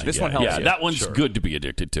technology. Yeah, this one helps. Yeah, that one's good to be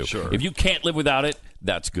addicted to. Sure. If you can't live without it,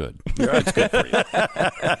 that's good. It's good for you.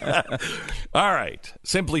 All right.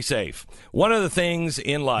 Simply Safe. One of the things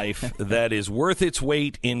in life that is worth its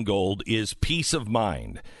weight in gold is peace of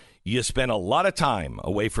mind. You spend a lot of time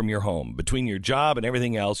away from your home. Between your job and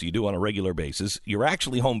everything else you do on a regular basis, you're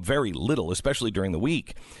actually home very little, especially during the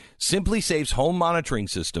week. Simply Safe's home monitoring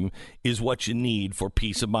system is what you need for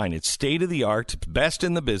peace of mind. It's state-of-the-art, best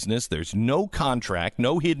in the business. There's no contract,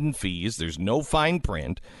 no hidden fees. There's no fine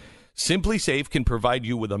print. Simply Safe can provide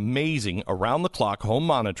you with amazing around-the-clock home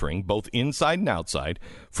monitoring, both inside and outside,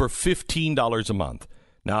 for $15 a month.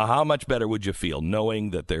 Now, how much better would you feel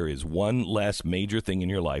knowing that there is one less major thing in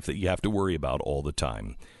your life that you have to worry about all the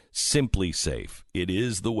time? Simply Safe. It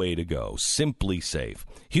is the way to go. Simply Safe.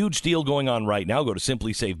 Huge deal going on right now. Go to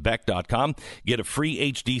simplysafebeck.com. Get a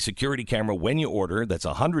free HD security camera when you order. That's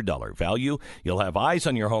a $100 value. You'll have eyes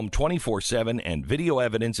on your home 24/7 and video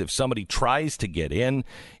evidence if somebody tries to get in.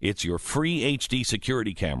 It's your free HD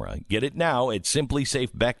security camera. Get it now at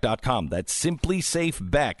simplysafebeck.com. That's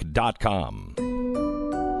simplysafebeck.com.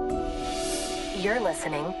 You're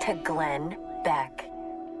listening to Glenn Beck.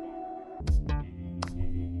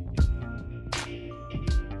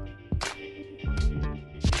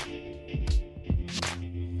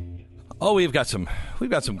 Oh, we've got some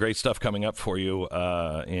great stuff coming up for you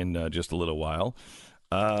in just a little while.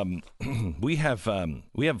 We have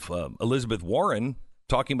Elizabeth Warren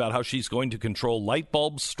talking about how she's going to control light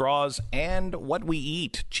bulbs, straws, and what we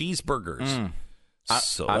eat, cheeseburgers.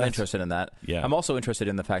 I'm interested in that. Yeah. I'm also interested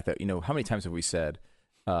in the fact that, how many times have we said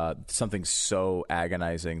something so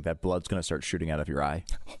agonizing that blood's going to start shooting out of your eye?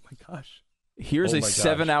 Oh, my gosh. Here's a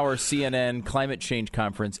 7-hour CNN climate change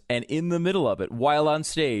conference, and in the middle of it, while on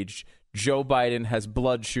stage, Joe Biden has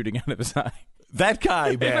blood shooting out of his eye. That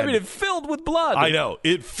guy, man. I mean, it filled with blood. I know.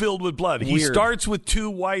 It filled with blood. He starts with 2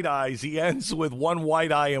 white eyes. He ends with 1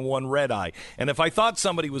 white eye and 1 red eye. And if I thought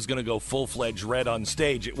somebody was going to go full-fledged red on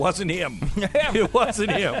stage, it wasn't him. It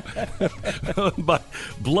wasn't him. But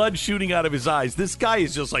blood shooting out of his eyes. This guy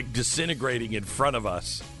is just like disintegrating in front of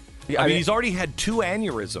us. I mean, he's already had 2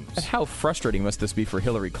 aneurysms. And how frustrating must this be for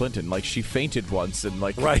Hillary Clinton? Like, she fainted once, and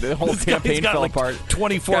the whole This campaign got fell like apart.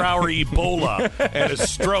 24-hour Ebola and a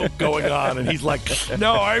stroke going on, and he's like,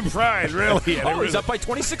 "No, I'm fine, really." And he's up by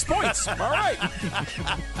 26 points. All right.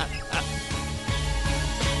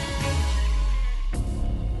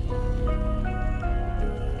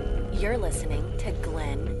 You're listening to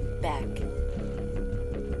Glenn Beck.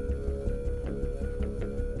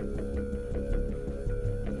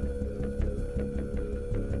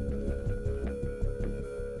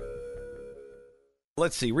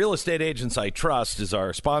 Let's see. Real Estate Agents I Trust is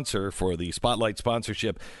our sponsor for the Spotlight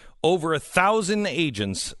sponsorship. Over 1,000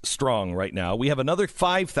 agents strong right now. We have another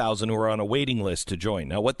 5,000 who are on a waiting list to join.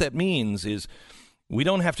 Now, what that means is we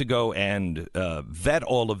don't have to go and vet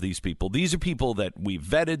all of these people. These are people that we've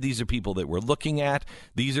vetted. These are people that we're looking at.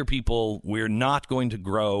 These are people we're not going to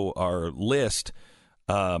grow our list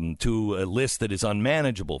to a list that is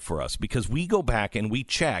unmanageable for us, because we go back and we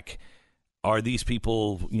check. Are these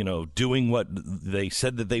people, doing what they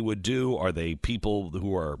said that they would do? Are they people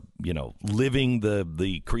who are, living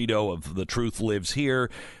the credo of the truth lives here?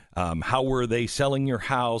 How were they selling your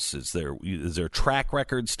house? Is their track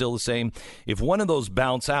record still the same? If one of those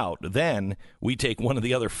bounce out, then we take one of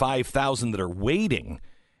the other 5,000 that are waiting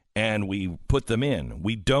and we put them in.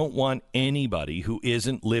 We don't want anybody who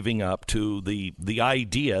isn't living up to the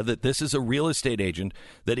idea that this is a real estate agent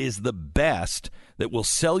that is the best, that will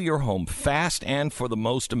sell your home fast and for the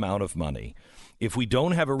most amount of money. If we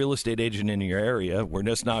don't have a real estate agent in your area, we're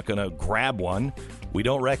just not going to grab one. We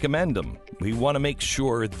don't recommend them. We want to make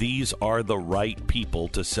sure these are the right people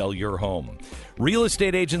to sell your home.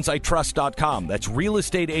 RealestateAgentsITrust.com. That's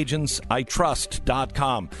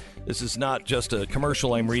RealestateAgentsITrust.com. This is not just a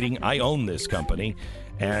commercial I'm reading. I own this company,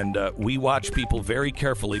 and we watch people very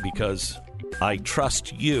carefully because I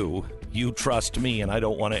trust you, you trust me, and I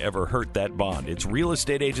don't want to ever hurt that bond. It's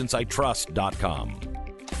RealestateAgentsITrust.com.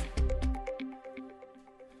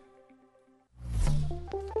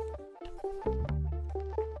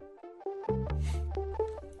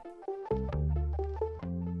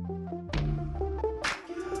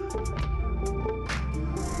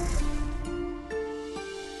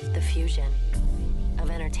 Fusion of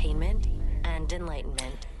entertainment and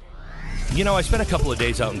enlightenment. I spent a couple of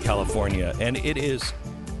days out in California, and it is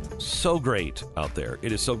so great out there.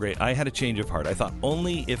 It is so great. I had a change of heart. I thought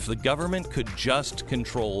only if the government could just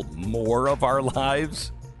control more of our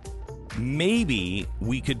lives, maybe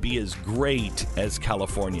we could be as great as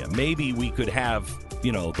California. Maybe we could have,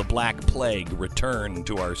 the Black Plague return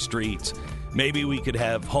to our streets. Maybe we could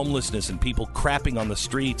have homelessness and people crapping on the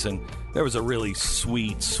streets. And there was a really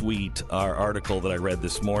sweet article that I read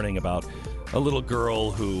this morning about a little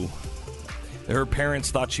girl who her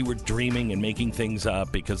parents thought she were dreaming and making things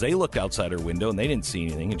up because they looked outside her window and they didn't see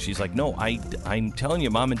anything. And she's like, no, I'm telling you,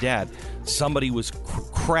 Mom and Dad, somebody was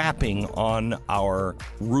crapping on our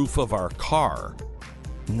roof of our car.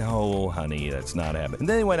 No, honey, that's not happening. And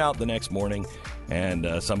then they went out the next morning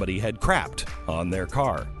and somebody had crapped on their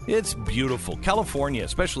car. It's beautiful. California,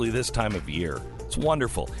 especially this time of year. It's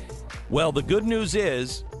wonderful. Well, the good news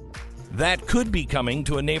is that could be coming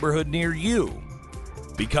to a neighborhood near you.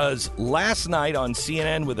 Because last night on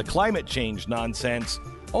CNN with the climate change nonsense,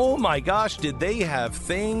 oh my gosh, did they have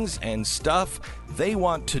things and stuff they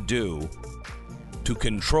want to do to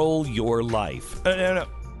control your life. No.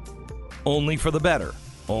 Only for the better.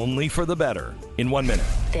 Only for the better. In 1 minute.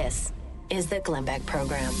 This is the Glenn Beck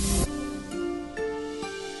Program.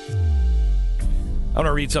 I want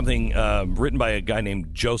to read something written by a guy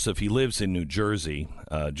named Joseph. He lives in New Jersey.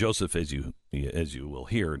 Joseph, as you will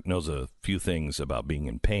hear, knows a few things about being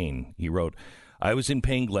in pain. He wrote, I was in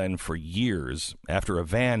pain, Glenn, for years after a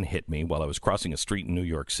van hit me while I was crossing a street in New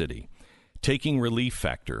York City. Taking Relief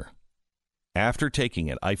Factor. After taking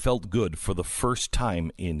it, I felt good for the first time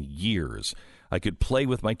in years. I could play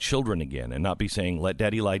with my children again and not be saying, let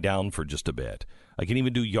Daddy lie down for just a bit. I can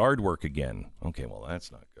even do yard work again. Okay, well, that's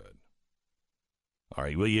not good. All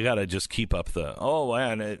right. Well, you got to just keep up the,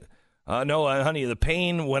 no, honey, the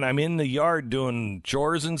pain when I'm in the yard doing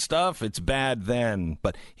chores and stuff, it's bad then.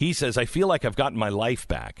 But he says, I feel like I've gotten my life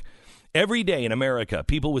back. Every day in America,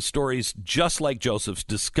 people with stories just like Joseph's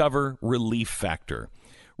discover Relief Factor.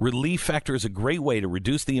 Relief Factor is a great way to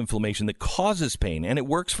reduce the inflammation that causes pain, and it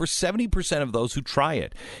works for 70% of those who try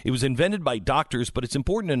it. It was invented by doctors, but it's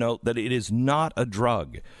important to note that it is not a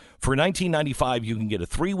drug. For $19.95, you can get a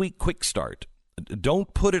 3-week quick start.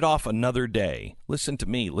 Don't put it off another day. Listen to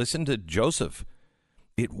me. Listen to Joseph.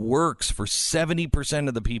 It works for 70%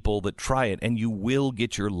 of the people that try it, and you will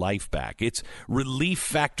get your life back. It's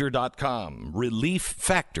ReliefFactor.com.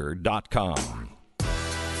 ReliefFactor.com.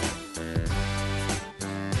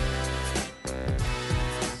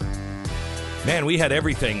 Man, we had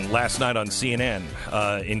everything last night on CNN,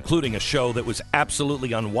 including a show that was absolutely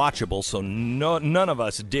unwatchable, so none of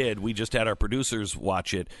us did. We just had our producers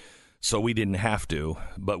watch it, so we didn't have to.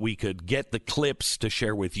 But we could get the clips to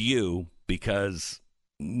share with you because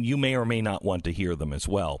you may or may not want to hear them as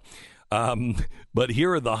well. But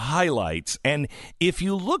here are the highlights. And if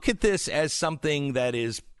you look at this as something that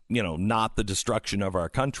is, not the destruction of our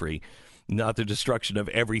country, not the destruction of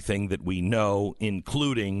everything that we know,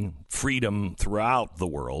 including freedom throughout the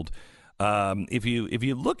world. If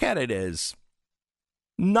you look at it as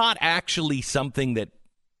not actually something that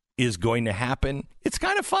is going to happen, it's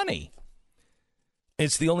kind of funny.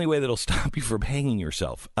 It's the only way that'll stop you from hanging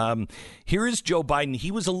yourself. Here is Joe Biden.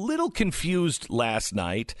 He was a little confused last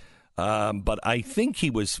night, but I think he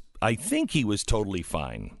was totally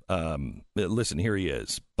fine. Listen, here he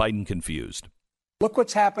is. Biden confused. Look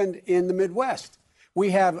what's happened in the Midwest.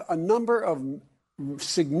 We have a number of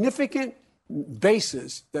significant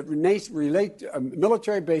bases that relate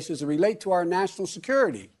military bases that relate to our national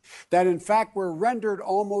security that, in fact, were rendered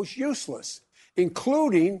almost useless,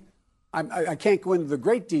 including, I can't go into the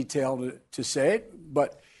great detail to say it,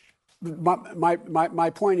 but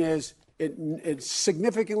my point is it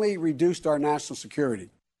significantly reduced our national security.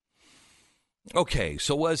 Okay,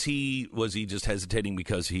 so was he just hesitating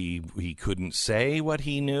because he couldn't say what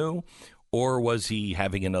he knew, or was he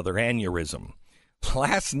having another aneurysm?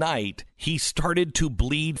 Last night, he started to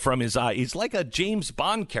bleed from his eye. He's like a James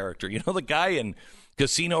Bond character. You know the guy in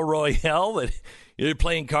Casino Royale that you're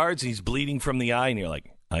playing cards, he's bleeding from the eye, and you're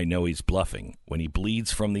like, I know he's bluffing. When he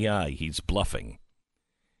bleeds from the eye, he's bluffing.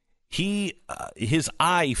 His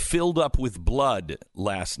eye filled up with blood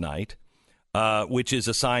last night. Which is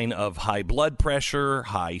a sign of high blood pressure,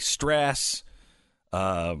 high stress,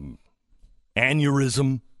 aneurysm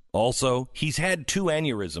also. He's had 2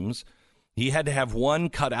 aneurysms. He had to have one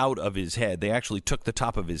cut out of his head. They actually took the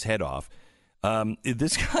top of his head off.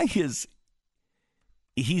 This guy he's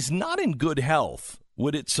not in good health.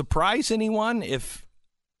 Would it surprise anyone if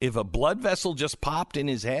a blood vessel just popped in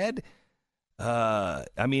his head?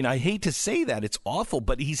 I hate to say that. It's awful,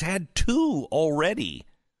 but he's had 2 already.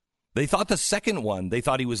 They thought the second one, they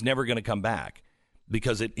thought he was never going to come back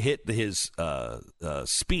because it hit his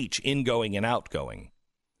speech, ingoing and outgoing.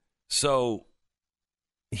 So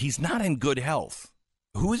he's not in good health.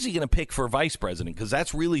 Who is he going to pick for vice president? Because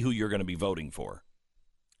that's really who you're going to be voting for.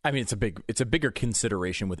 I mean, it's a bigger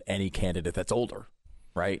consideration with any candidate that's older,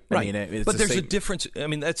 right? Right. I mean, but there's a difference. I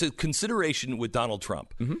mean, that's a consideration with Donald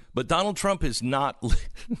Trump. Mm-hmm. But Donald Trump is not,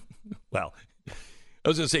 well, I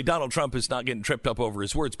was going to say Donald Trump is not getting tripped up over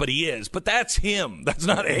his words, but he is. But that's him. That's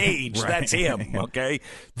not age. Right. That's him, okay?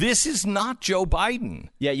 This is not Joe Biden.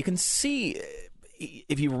 Yeah, you can see,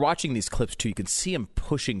 if you're watching these clips, too, you can see him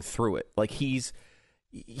pushing through it. Like he's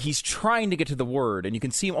trying to get to the word, and you can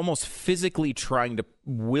see him almost physically trying to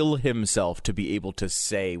will himself to be able to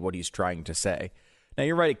say what he's trying to say. Now,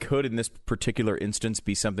 you're right, it could, in this particular instance,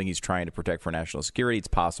 be something he's trying to protect for national security. It's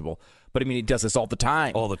possible. But, I mean, he does this all the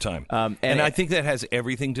time. All the time. And I think that has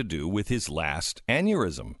everything to do with his last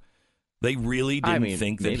aneurysm. They really didn't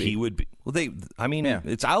think that he would be. Well,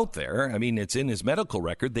 It's out there. I mean, it's in his medical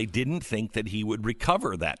record. They didn't think that he would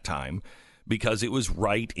recover that time because it was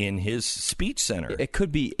right in his speech center. It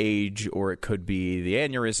could be age, or it could be the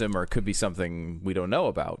aneurysm, or it could be something we don't know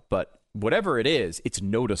about. But whatever it is, it's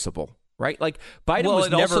noticeable. Right? Like, Biden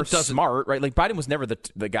was never smart, right? Like, Biden was never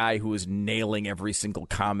the guy who was nailing every single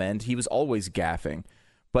comment. He was always gaffing.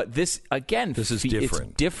 But this, again, is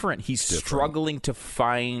different. It's different. He's struggling to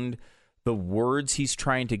find the words he's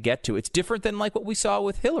trying to get to. It's different than, like, what we saw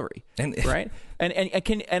with Hillary, right?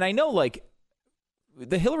 And I know, like,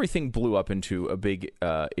 the Hillary thing blew up into a big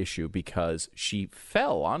issue because she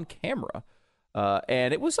fell on camera.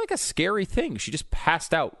 And it was, like, a scary thing. She just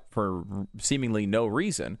passed out for seemingly no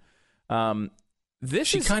reason.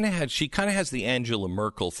 She kind of has the Angela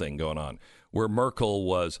Merkel thing going on, where Merkel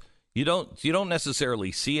was. You don't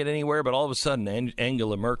necessarily see it anywhere, but all of a sudden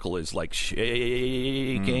Angela Merkel is like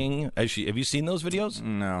shaking. Have you seen those videos?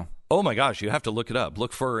 No. Oh my gosh, you have to look it up.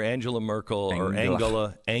 Look for Angela Merkel or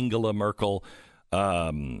Angela Merkel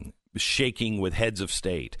shaking with heads of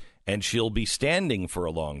state, and she'll be standing for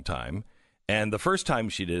a long time. And the first time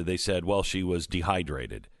she did it, they said, well, she was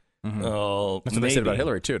dehydrated. Mm-hmm. That's what they said about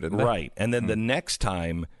Hillary too, didn't they? Right. And then the next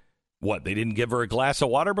time, they didn't give her a glass of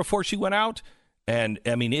water before she went out? And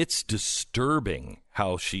I mean, it's disturbing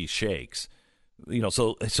how she shakes.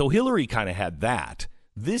 So Hillary kind of had that.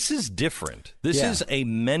 This is different. This is a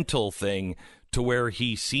mental thing to where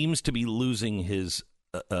he seems to be losing his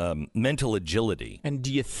mental agility. And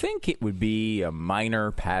do you think it would be a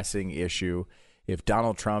minor passing issue if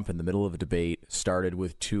Donald Trump in the middle of a debate started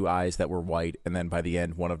with two eyes that were white and then by the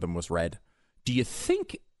end one of them was red? Do you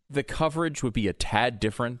think the coverage would be a tad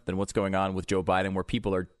different than what's going on with Joe Biden, where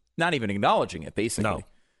people are not even acknowledging it, basically? No.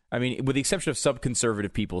 I mean, with the exception of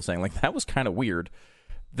sub-conservative people saying, like, that was kind of weird.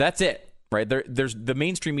 That's it, right? There's the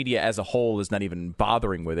mainstream media as a whole is not even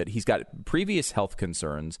bothering with it. He's got previous health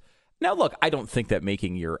concerns. Now, look, I don't think that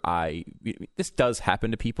making your eye, this does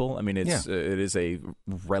happen to people. I mean, it is a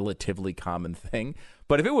relatively common thing.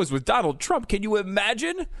 But if it was with Donald Trump, can you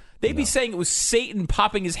imagine? They'd be saying it was Satan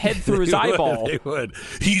popping his head through his eyeball. They would.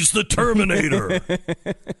 He's the Terminator.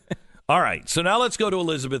 All right, so now let's go to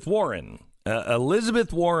Elizabeth Warren.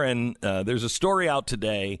 Elizabeth Warren, there's a story out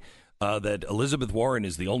today that Elizabeth Warren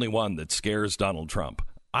is the only one that scares Donald Trump.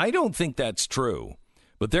 I don't think that's true,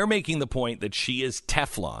 but they're making the point that she is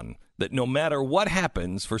Teflon, that no matter what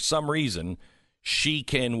happens, for some reason, she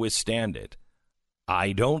can withstand it.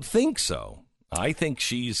 I don't think so. I think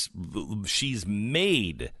she's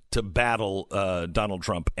made to battle Donald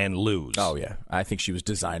Trump and lose. Oh, yeah. I think she was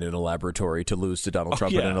designed in a laboratory to lose to Donald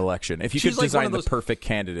Trump in an election. If you She's could design like the perfect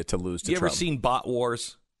candidate to lose to Trump. You ever seen Bot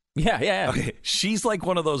Wars? Yeah. Okay. She's like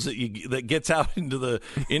one of those that gets out into the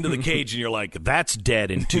cage and you're like, that's dead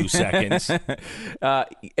in 2 seconds.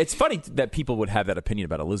 It's funny that people would have that opinion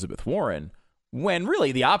about Elizabeth Warren when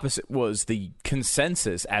really the opposite was the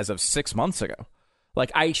consensus as of 6 months ago.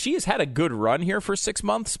 Like, she has had a good run here for 6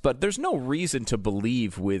 months, but there's no reason to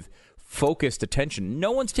believe with focused attention.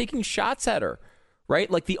 No one's taking shots at her, right?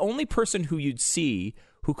 Like, the only person who you'd see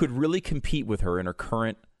who could really compete with her in her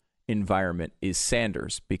current environment is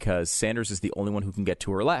Sanders, because Sanders is the only one who can get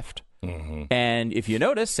to her left. Mm-hmm. And if you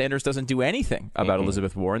notice, Sanders doesn't do anything about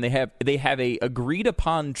Elizabeth Warren. They have a agreed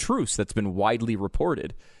upon truce that's been widely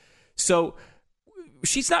reported. So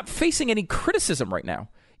she's not facing any criticism right now.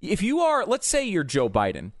 If you are, let's say you're Joe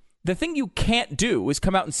Biden, the thing you can't do is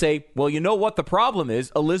come out and say, well, you know what the problem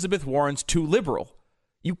is? Elizabeth Warren's too liberal.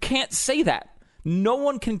 You can't say that. No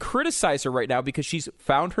one can criticize her right now because she's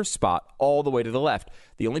found her spot all the way to the left.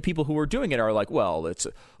 The only people who are doing it are like, well,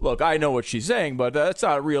 look, I know what she's saying, but that's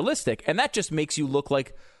not realistic. And that just makes you look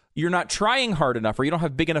like you're not trying hard enough or you don't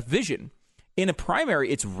have big enough vision. In a primary,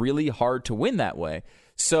 it's really hard to win that way.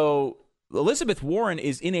 So Elizabeth Warren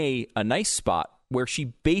is in a nice spot where she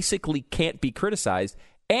basically can't be criticized,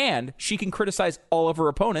 and she can criticize all of her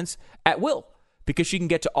opponents at will because she can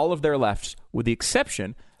get to all of their lefts with the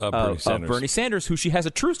exception of Bernie Sanders, who she has a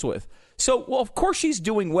truce with. So, well, of course she's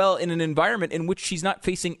doing well in an environment in which she's not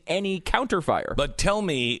facing any counterfire. But tell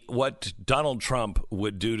me what Donald Trump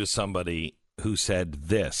would do to somebody who said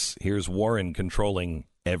this. Here's Warren controlling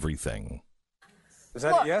everything. Is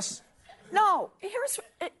that a yes? No.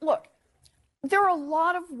 Look, there are a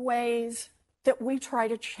lot of ways that we try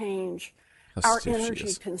to change our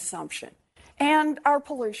energy consumption and our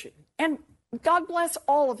pollution. And God bless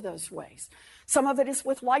all of those ways. Some of it is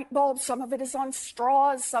with light bulbs, some of it is on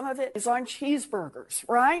straws, some of it is on cheeseburgers,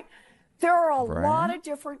 right? There are a lot of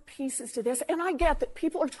different pieces to this, and I get that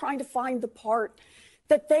people are trying to find the part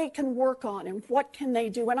that they can work on and what can they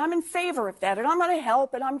do, and I'm in favor of that, and I'm going to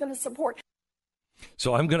help and I'm going to support.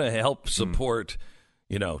 So I'm going to help support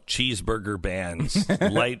cheeseburger bans,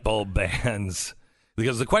 light bulb bans,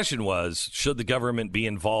 because the question was, should the government be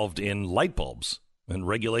involved in light bulbs and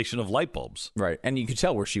regulation of light bulbs? Right. And you could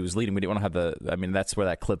tell where she was leading. We didn't want to have that's where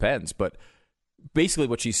that clip ends. But basically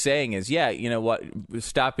what she's saying is, yeah, you know what,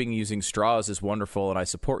 stopping using straws is wonderful and I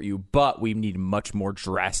support you, but we need much more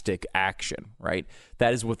drastic action, right?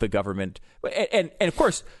 That is what the government, and of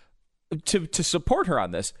course, to support her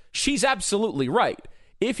on this, she's absolutely right.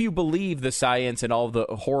 If you believe the science and all the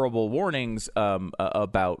horrible warnings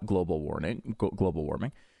about global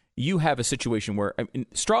warming, you have a situation where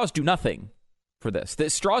straws do nothing for this.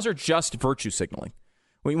 The straws are just virtue signaling.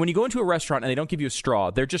 When you go into a restaurant and they don't give you a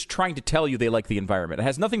straw, they're just trying to tell you they like the environment. It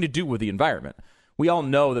has nothing to do with the environment. We all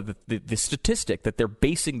know that the statistic that they're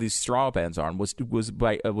basing these straw bans on was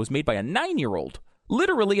made by a 9-year-old,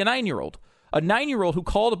 literally a 9-year-old, who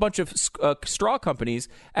called a bunch of straw companies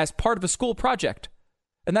as part of a school project,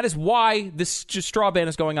 and that is why this straw ban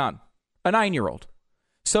is going on. A 9-year-old.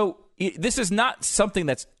 So this is not something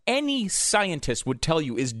that any scientist would tell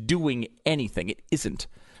you is doing anything. It isn't.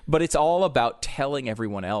 But it's all about telling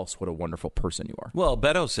everyone else what a wonderful person you are. Well,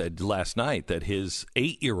 Beto said last night that his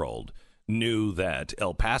 8-year-old knew that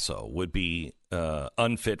El Paso would be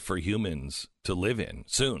unfit for humans to live in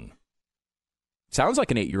soon. Sounds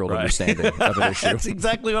like an 8-year-old understanding of an issue. That's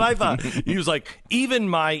exactly what I thought. He was like, even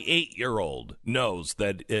my 8-year-old knows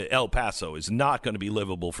that El Paso is not going to be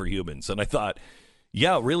livable for humans. And I thought,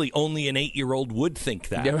 yeah, really, only an 8-year-old would think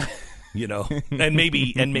that. Yeah. You know, and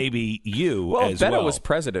maybe you as well. Beto was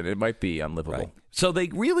president. It might be unlivable. Right. So they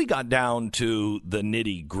really got down to the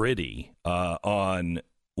nitty gritty on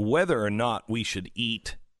whether or not we should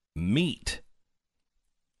eat meat.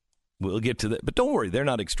 We'll get to that. But don't worry, they're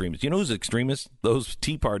not extremists. You know who's extremists? Those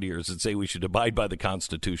Tea Partiers that say we should abide by the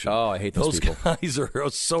Constitution. Oh, I hate those people. Those guys are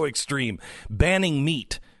so extreme. Banning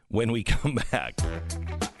meat when we come back.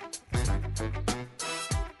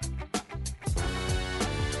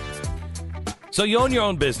 So you own your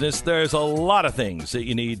own business. There's a lot of things that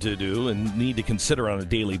you need to do and need to consider on a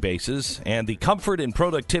daily basis, and the comfort and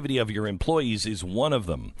productivity of your employees is one of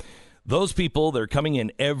them. Those people, they're coming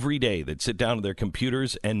in every day that sit down to their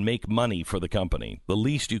computers and make money for the company. The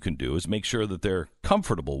least you can do is make sure that they're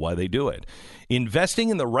comfortable while they do it. Investing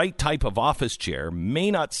in the right type of office chair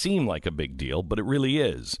may not seem like a big deal, but it really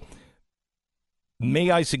is.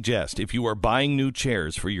 May I suggest, if you are buying new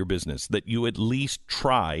chairs for your business, that you at least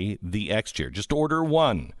try the X chair. Just order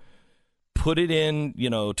one. Put it in,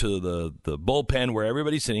 to the bullpen where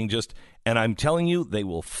everybody's sitting. And I'm telling you, they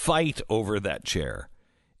will fight over that chair.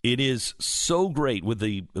 It is so great with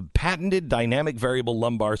the patented dynamic variable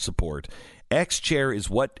lumbar support. X Chair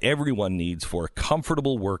is what everyone needs for a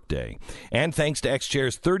comfortable workday. And thanks to X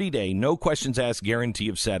Chair's 30-day, no questions asked guarantee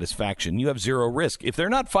of satisfaction, you have zero risk. If they're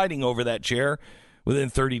not fighting over that chair within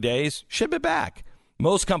 30 days, ship it back.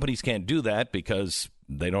 Most companies can't do that because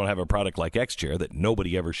they don't have a product like X-Chair that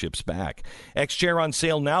nobody ever ships back. X-Chair on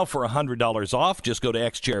sale now for $100 off. Just go to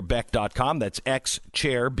xchairbeck.com. That's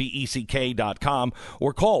xchairbeck.com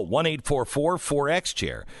or call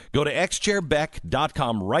 1-844-4XChair. Go to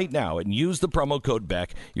xchairbeck.com right now and use the promo code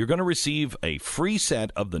BECK. You're going to receive a free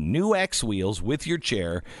set of the new X wheels with your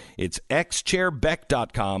chair. It's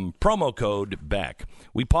xchairbeck.com, promo code BECK.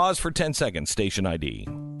 We pause for 10 seconds. Station ID.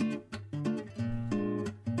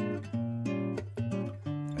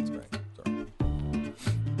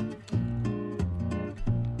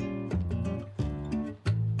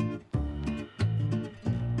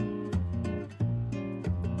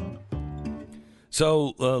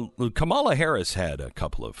 So Kamala Harris had a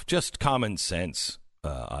couple of just common sense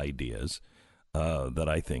ideas that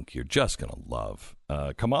I think you're just going to love.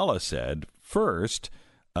 Kamala said, first,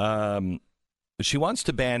 she wants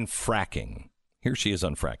to ban fracking. Here she is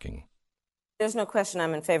on fracking. There's no question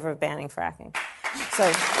I'm in favor of banning fracking. So,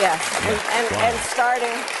 yes, and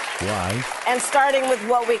starting... Why? And starting with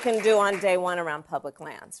what we can do on day one around public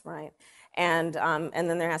lands, right? And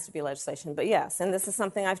then there has to be legislation. But yes, and this is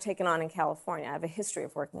something I've taken on in California. I have a history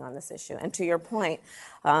of working on this issue. And to your point,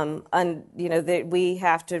 we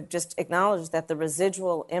have to just acknowledge that the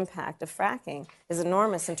residual impact of fracking is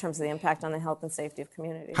enormous in terms of the impact on the health and safety of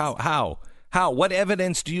communities. How? What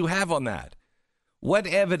evidence do you have on that? What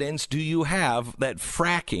evidence do you have that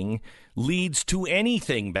fracking leads to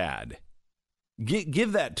anything bad?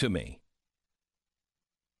 Give that to me.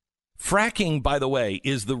 Fracking, by the way,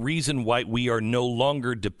 is the reason why we are no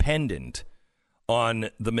longer dependent on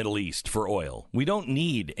the Middle East for oil. We don't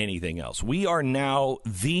need anything else. We are now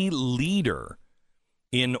the leader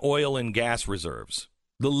in oil and gas reserves.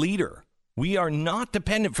 The leader. We are not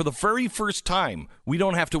dependent. For the very first time, we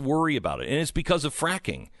don't have to worry about it. And it's because of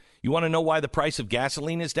fracking. You want to know why the price of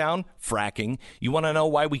gasoline is down? Fracking. You want to know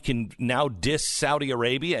why we can now diss Saudi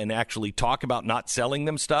Arabia and actually talk about not selling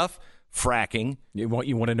them stuff? Fracking. You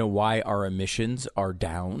want to know why our emissions are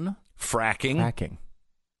down? Fracking.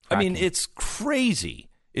 I mean, it's crazy.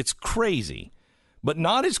 It's crazy. But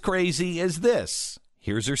not as crazy as this.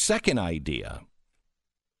 Here's her second idea.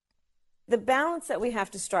 The balance that we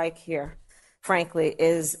have to strike here frankly,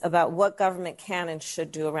 is about what government can and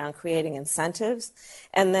should do around creating incentives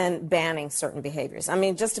and then banning certain behaviors. I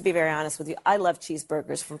mean, just to be very honest with you, I love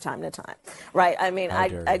cheeseburgers from time to time, right? I mean,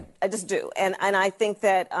 I just do. And I think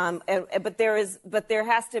that, but there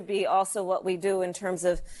has to be also what we do in terms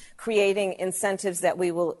of creating incentives that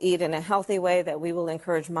we will eat in a healthy way, that we will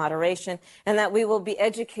encourage moderation, and that we will be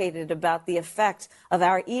educated about the effect of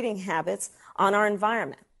our eating habits on our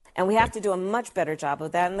environment. And we have to do a much better job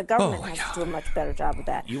of that, and the government has to do a much better job of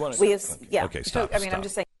that. You want to? Yeah. Okay, stop. So, I mean, stop. I'm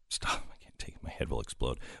just saying. Stop. I can't take it. My head will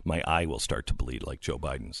explode. My eye will start to bleed like Joe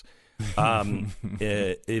Biden's.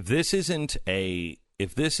 If this isn't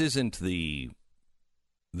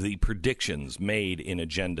the predictions made in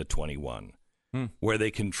Agenda 21, where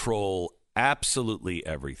they control absolutely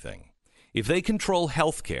everything. If they control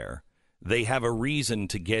healthcare, they have a reason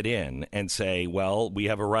to get in and say, well, we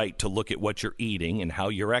have a right to look at what you're eating and how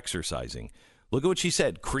you're exercising. Look at what she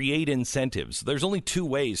said, create incentives. There's only two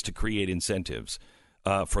ways to create incentives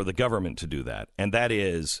for the government to do that, and that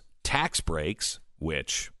is tax breaks,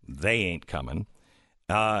 which they ain't coming,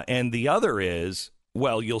 and the other is,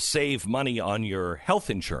 well, you'll save money on your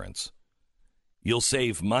health insurance. You'll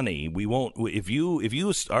save money. We won't. If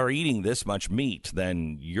you are eating this much meat,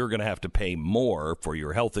 then you're going to have to pay more for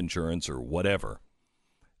your health insurance or whatever.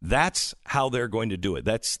 That's how they're going to do it.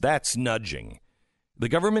 That's nudging. The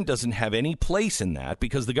government doesn't have any place in that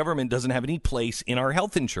because the government doesn't have any place in our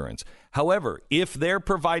health insurance. However, if they're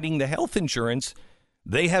providing the health insurance,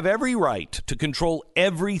 they have every right to control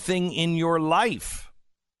everything in your life.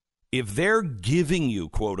 If they're giving you,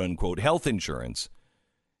 quote unquote, health insurance,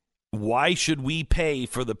 why should we pay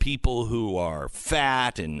for the people who are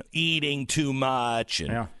fat and eating too much?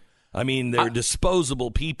 And I mean, they're disposable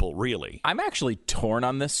people, really. I'm actually torn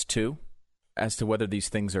on this, too, as to whether these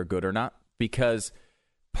things are good or not, because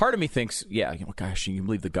part of me thinks, gosh, you can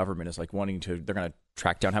believe the government is like wanting to, they're going to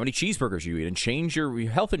track down how many cheeseburgers you eat and change your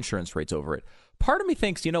health insurance rates over it. Part of me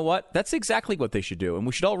thinks, you know what? That's exactly what they should do. And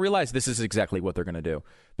we should all realize this is exactly what they're going to do.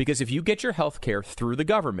 Because if you get your health care through the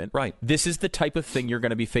government, right, this is the type of thing you're going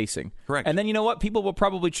to be facing. Correct. And then you know what? People will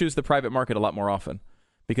probably choose the private market a lot more often.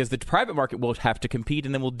 Because the private market will have to compete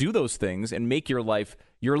and then will do those things and make your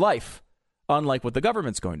life, unlike what the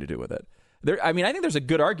government's going to do with it. I think there's a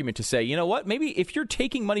good argument to say, you know what? Maybe if you're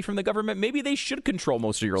taking money from the government, maybe they should control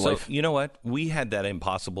most of your life. You know what? We had that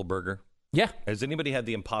Impossible Burger. Yeah. Has anybody had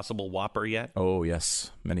the Impossible Whopper yet? Oh,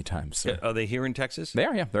 yes. Many times. Sir. Are they here in Texas? They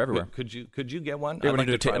are, yeah. They're everywhere. Could you get one? You want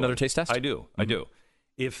to do another taste test? I do. I do.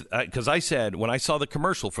 Because I said, when I saw the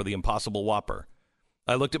commercial for the Impossible Whopper,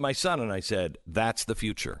 I looked at my son and I said, that's the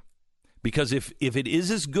future. Because if it is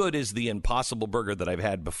as good as the Impossible Burger that I've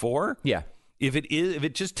had before, if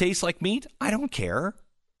it just tastes like meat, I don't care.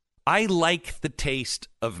 I like the taste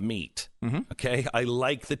of meat. Okay? I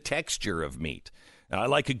like the texture of meat. I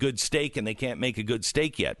like a good steak, and they can't make a good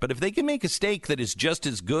steak yet. But if they can make a steak that is just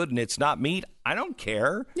as good and it's not meat, I don't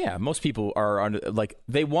care. Yeah, most people are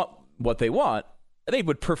they want what they want. They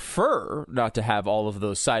would prefer not to have all of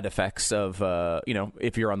those side effects of,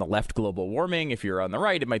 if you're on the left, global warming. If you're on the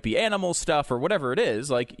right, it might be animal stuff or whatever it is.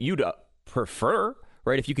 Like, you'd prefer,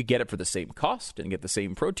 right, if you could get it for the same cost and get the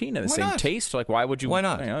same protein and the same taste. Like, why would you? Why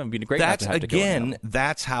not? It'd be great not to have to go in.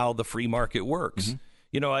 That's how the free market works.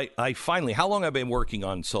 I finally, how long have I been working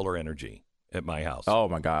on solar energy at my house? Oh,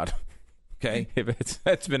 my God. Okay.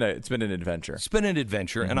 It's been an adventure. It's been an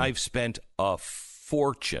adventure, and I've spent a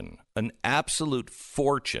fortune, an absolute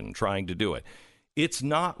fortune trying to do it.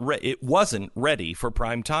 It wasn't ready for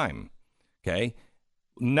prime time. Okay.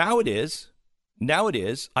 Now it is.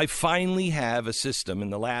 I finally have a system in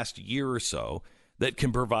the last year or so that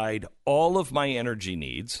can provide all of my energy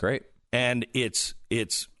needs. Great. And it's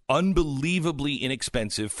unbelievably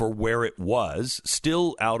inexpensive for where it was,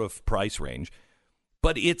 still out of price range,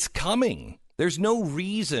 but it's coming. There's no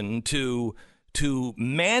reason to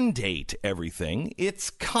mandate everything. It's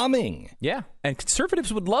coming. Yeah, and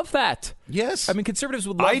conservatives would love that. Yes. I mean, conservatives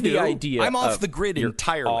would love the idea. I'm off the grid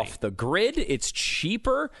entirely. Off the grid. It's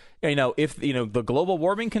cheaper. If the global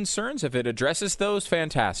warming concerns, if it addresses those,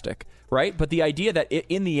 fantastic, right? But the idea that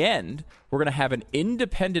in the end, we're going to have an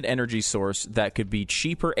independent energy source that could be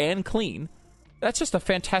cheaper and clean, that's just a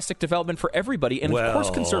fantastic development for everybody. And, of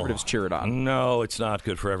course, conservatives cheer it on. No, it's not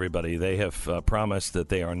good for everybody. They have promised that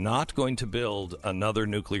they are not going to build another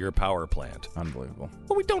nuclear power plant. Unbelievable.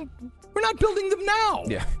 Well, we're not building them now.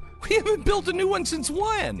 Yeah. We haven't built a new one since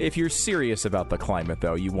when? If you're serious about the climate,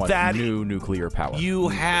 though, you want new nuclear power. You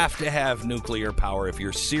have to have nuclear power if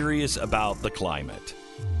you're serious about the climate.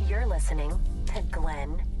 You're listening to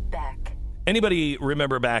Glenn Beck. Anybody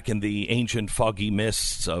remember back in the ancient foggy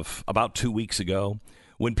mists of about 2 weeks ago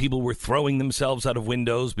when people were throwing themselves out of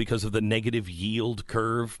windows because of the negative yield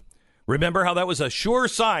curve? Remember how that was a sure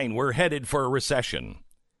sign we're headed for a recession?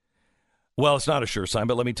 Well, it's not a sure sign,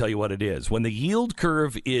 but let me tell you what it is. When the yield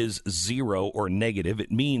curve is zero or negative,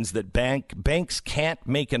 it means that banks can't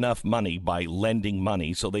make enough money by lending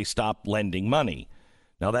money, so they stop lending money.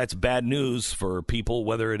 Now, that's bad news for people,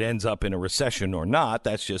 whether it ends up in a recession or not.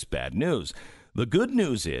 That's just bad news. The good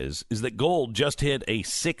news is that gold just hit a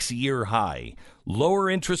 6-year high. Lower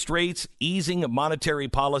interest rates, easing of monetary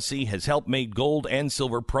policy has helped make gold and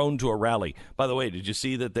silver prone to a rally. By the way, did you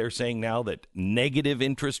see that they're saying now that negative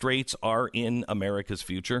interest rates are in America's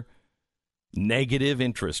future? Negative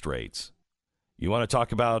interest rates. You want to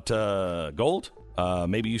talk about gold?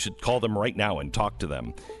 Maybe you should call them right now and talk to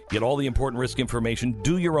them. Get all the important risk information.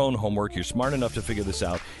 Do your own homework. You're smart enough to figure this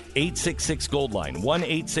out. 866-GOLD-LINE,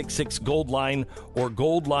 1-866-GOLD-LINE, or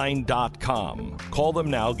goldline.com. Call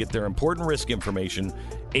them now. Get their important risk information.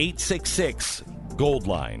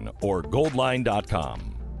 866-GOLD-LINE or goldline.com.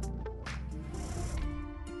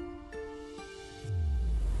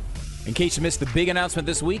 In case you missed the big announcement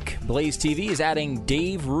this week, Blaze TV is adding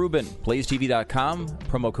Dave Rubin. BlazeTV.com.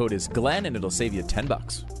 Promo code is Glenn, and it'll save you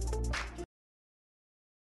 $10.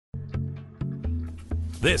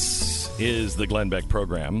 This is the Glenn Beck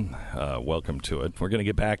program. Welcome to it. We're going to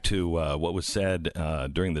get back to what was said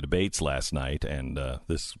during the debates last night and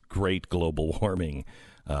this great global warming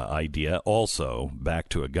idea. Also, back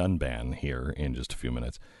to a gun ban here in just a few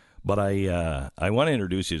minutes. But I want to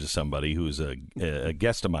introduce you to somebody who's a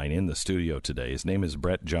guest of mine in the studio today. His name is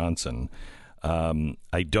Brett Johnson.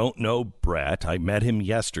 I don't know Brett. I met him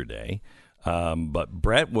yesterday. But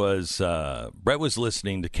Brett was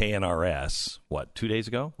listening to KNRS, 2 days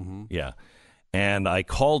ago? Mm-hmm. Yeah. And I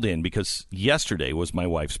called in because yesterday was my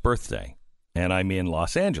wife's birthday, and I'm in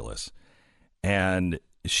Los Angeles. And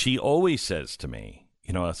she always says to me,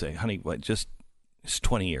 I'll say, honey, it's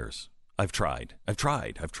 20 years. I've tried.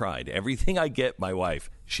 Everything I get my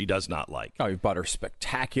wife, she does not like. Oh, you've bought her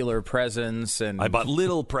spectacular presents. And I bought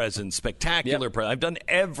little presents, spectacular presents. I've done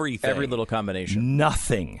everything. Every little combination.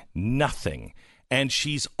 Nothing. And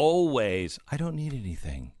she's always, I don't need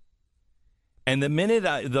anything. And the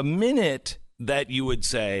minute that you would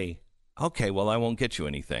say, okay, well, I won't get you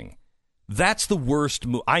anything, that's the worst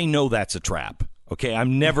move. I know that's a trap. Okay,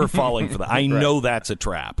 I'm never falling for that. I know that's a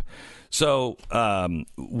trap. So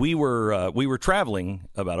we were traveling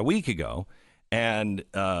about a week ago, and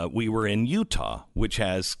we were in Utah, which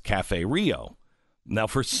has Café Rio. Now,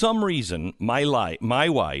 for some reason, my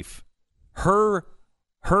wife, her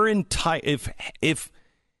entire if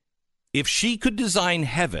she could design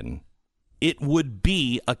heaven, it would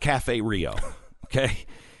be a Café Rio. Okay.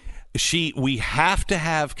 We have to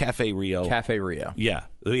have Café Rio. Café Rio. Yeah.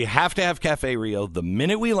 We have to have Café Rio the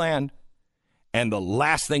minute we land and the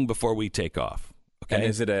last thing before we take off. Okay. And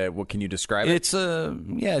is it what can you describe it? It's a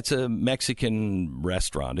Mexican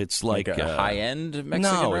restaurant. It's like a high-end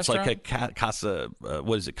Mexican restaurant? It's like a Casa,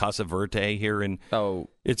 Casa Verde here in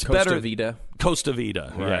it's Costa better Vida. Costa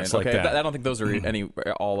Vida. Right. Yeah, it's okay. like that. I don't think those are any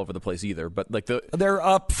all over the place either, but they're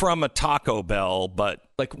up from a Taco Bell, but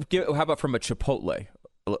how about from a Chipotle?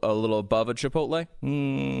 A little above a Chipotle?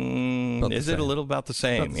 Is it a little about the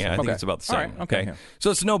same? Yeah, I think it's about the same. Right. Okay. Yeah.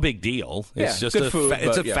 So it's no big deal. It's just good food,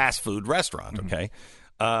 it's a fast food restaurant, okay?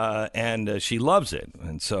 And she loves it.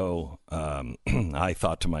 And so I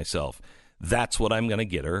thought to myself, that's what I'm going to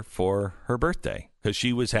get her for her birthday. Because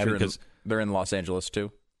she was having... They're in Los Angeles,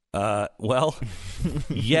 too? Well,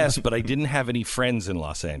 yes, but I didn't have any friends in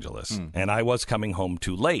Los Angeles. And I was coming home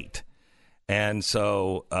too late. And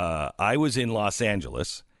so I was in Los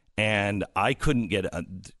Angeles, and I couldn't get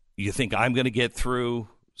you think I'm going to get through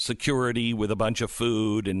security with a bunch of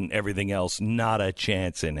food and everything else? Not a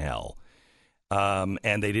chance in hell.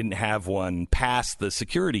 And they didn't have one past the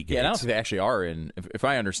security gates. Yeah, I don't think they actually are in. If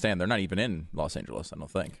I understand, they're not even in Los Angeles. I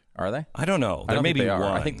don't think. Are they? I don't know. There may be one.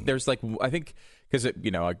 I think there's because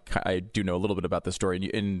I do know a little bit about this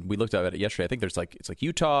story, and we looked at it yesterday. I think there's it's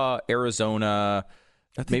Utah, Arizona.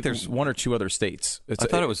 I think maybe there's one or two other states. I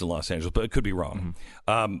thought it was in Los Angeles, but it could be wrong.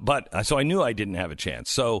 Mm-hmm. So I knew I didn't have a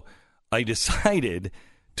chance. So I decided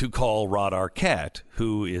to call Rod Arquette,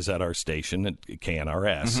 who is at our station at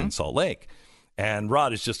KNRS in Salt Lake. And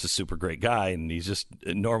Rod is just a super great guy, and he's just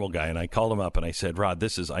a normal guy. And I called him up, and I said, Rod,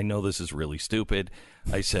 I know this is really stupid.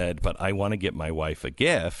 I said, but I want to get my wife a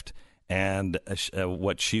gift, and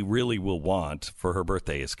what she really will want for her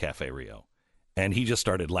birthday is Café Rio. And he just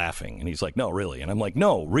started laughing, and he's like, no, really? And I'm like,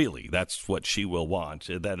 no, really, that's what she will want.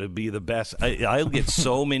 That'd be the best. I'll get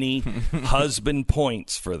so many husband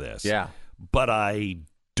points for this. Yeah. But I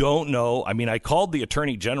don't know. I mean, I called the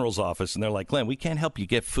Attorney General's office, and they're like, Glenn, we can't help you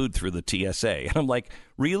get food through the TSA. And I'm like,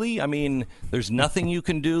 really? I mean, there's nothing you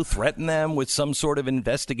can do? Threaten them with some sort of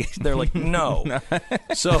investigation? They're like, no.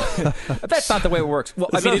 So that's not the way it works. Well,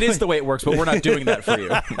 I mean, it is the way it works, but we're not doing that for you.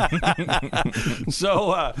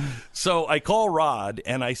 So I call Rod,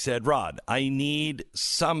 and I said, Rod, I need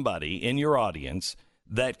somebody in your audience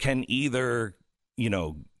that can either,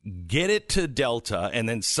 get it to Delta, and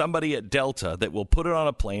then somebody at Delta that will put it on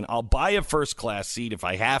a plane. I'll buy a first-class seat if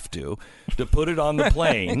I have to put it on the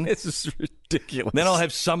plane. This is ridiculous. Then I'll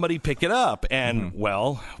have somebody pick it up. And,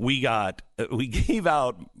 well, we gave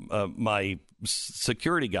out my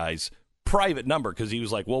security guy's private number because he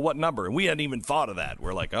was like, well, what number? And we hadn't even thought of that.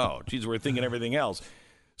 We're like, oh, geez, we're thinking everything else.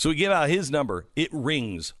 So we give out his number. It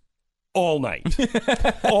rings all night.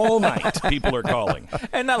 All night, people are calling.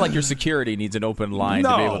 And not like your security needs an open line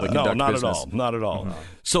to be able to conduct business. Not at all.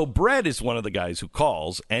 So Brett is one of the guys who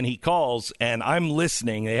calls, and I'm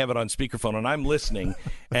listening. They have it on speakerphone, and I'm listening.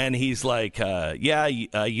 And he's like, I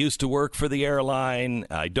used to work for the airline.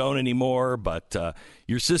 I don't anymore, but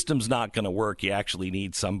your system's not going to work. You actually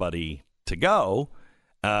need somebody to go.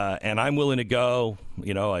 And I'm willing to go.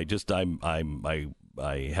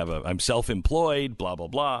 I'm self-employed, blah, blah,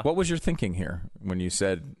 blah. What was your thinking here when you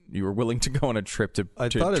said you were willing to go on a trip to I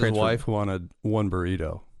thought his wife wanted one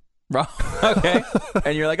burrito. Okay.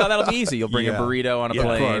 And you're like, oh, that'll be easy. You'll bring a burrito on a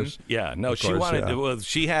plane. Of course. Yeah. No, she wanted to. Well,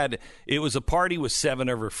 it was a party with 7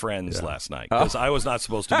 of her friends last night because I was not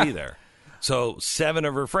supposed to be there. So 7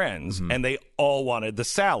 of her friends, and they all wanted the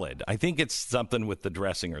salad. I think it's something with the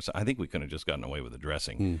dressing or something. I think we could have just gotten away with the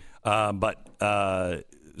dressing.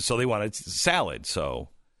 So they wanted salad. So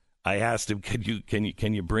I asked him, can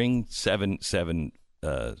you bring seven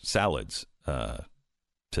salads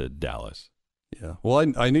to Dallas? Yeah.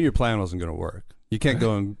 Well, I knew your plan wasn't going to work. You can't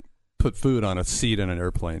go and put food on a seat in an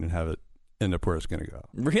airplane and have it end up where it's going to go.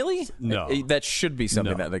 Really? No. That should be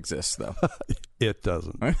something that exists, though. It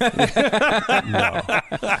doesn't.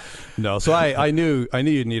 No. So I knew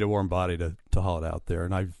you'd need a warm body to haul it out there,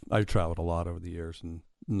 and I've traveled a lot over the years, and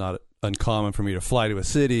not uncommon for me to fly to a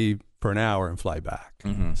city for an hour and fly back.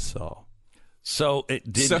 So what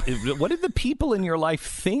did the people in your life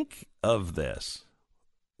think of this?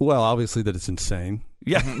 Well, obviously that it's insane.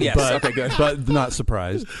 Yeah. Yes. Okay, good. But not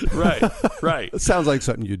surprised. Right. It sounds like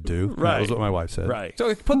something you'd do. Right. That was what my wife said. Right.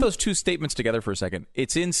 So put those two statements together for a second.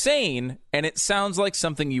 It's insane, and it sounds like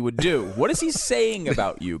something you would do. What is he saying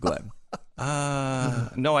about you, Glenn?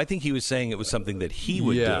 No, I think he was saying it was something that he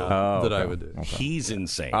would do. That I would do. Okay. He's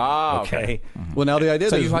insane. Okay. Well, now the idea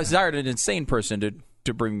So is... you hired an insane person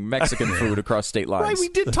to bring Mexican food across state lines. Right, we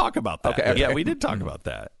did talk about that. Okay. Yeah, we did talk about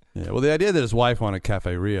that. Yeah, well, the idea that his wife wanted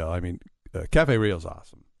Café Rio, I mean, Café Rio's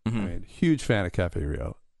awesome. I mean, huge fan of Café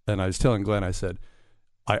Rio. And I was telling Glenn, I said,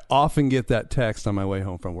 I often get that text on my way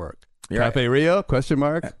home from work. Café Rio? Question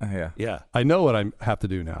mark? Yeah. I know what I have to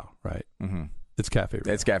do now, right? It's Café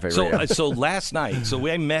Rio. It's Café Rio. So last night,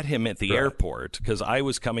 I met him at the airport because I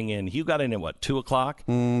was coming in. He got in at 2 o'clock?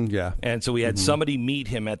 Yeah. And so we had somebody meet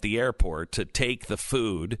him at the airport to take the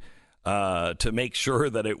food to make sure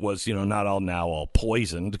that it was, not all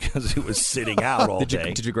poisoned because it was sitting out all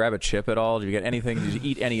day. Did you grab a chip at all? Did you get anything? Did you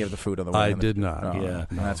eat any of the food on the way? I did not. Oh, yeah.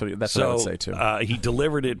 No. That's what I would say, too. He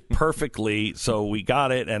delivered it perfectly, so we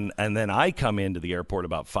got it, and then I come into the airport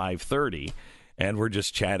about 5:30, and we're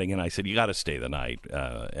just chatting, and I said, you got to stay the night,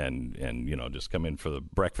 and just come in for the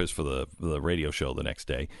breakfast for the radio show the next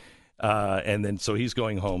day. And then so he's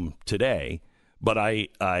going home today, but I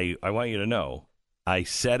want you to know, I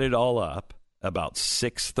set it all up about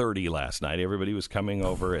 6:30 last night. Everybody was coming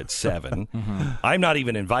over at 7. I'm not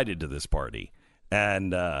even invited to this party.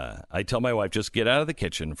 And I tell my wife, just get out of the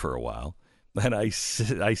kitchen for a while. And I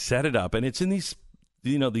set it up, and it's in these,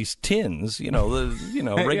 these tins,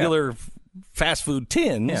 regular fast food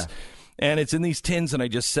tins. Yeah. And it's in these tins, and I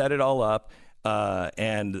just set it all up.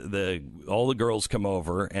 And all the girls come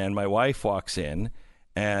over, and my wife walks in,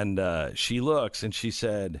 and she looks, and she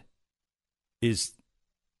said, Is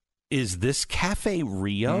this Café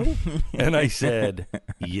Rio? And I said,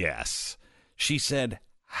 yes. She said,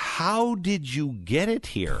 how did you get it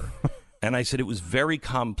here? And I said, it was very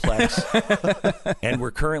complex, and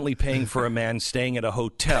we're currently paying for a man staying at a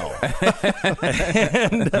hotel.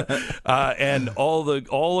 And all of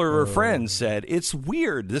her friends said, it's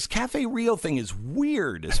weird. This Café Rio thing is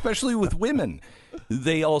weird, especially with women.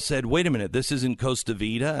 They all said, wait a minute, this isn't Costa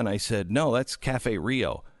Vida? And I said, no, that's Café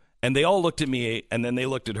Rio. And they all looked at me, and then they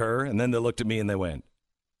looked at her, and then they looked at me, and they went,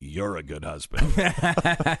 you're a good husband.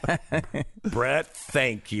 Brett,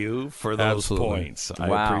 thank you for those points.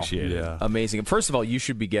 I appreciate it. Amazing. First of all, you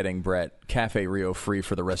should be getting Brett Café Rio free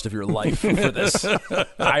for the rest of your life for this.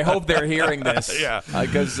 I hope they're hearing this.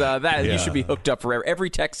 Because you should be hooked up forever. Every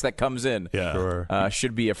text that comes in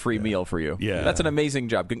should be a free meal for you. Yeah. That's an amazing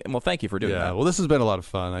job. Well, thank you for doing that. Well, this has been a lot of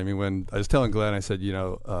fun. I mean, when I was telling Glenn, I said,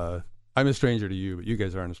 I'm a stranger to you, but you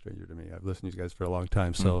guys aren't a stranger to me. I've listened to you guys for a long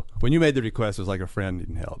time. So when you made the request, it was like a friend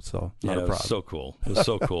needing help. So not a problem. It was so cool. It was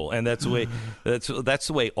so cool. And that's the way that's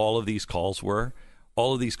the way all of these calls were.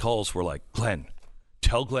 All of these calls were like, Glenn,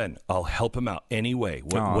 tell Glenn I'll help him out anyway.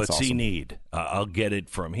 What's awesome. He need? I'll get it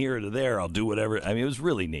from here to there. I'll do whatever. I mean, it was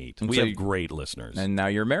really neat. We have great listeners. And now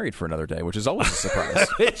you're married for another day, which is always a surprise.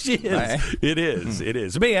 It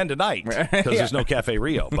is. Me and tonight, because there's no Café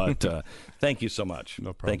Rio. But thank you so much.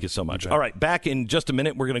 No problem. Thank you so much. All right, back in just a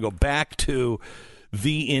minute, we're going to go back to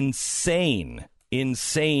the insane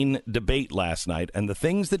debate last night and the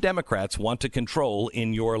things the Democrats want to control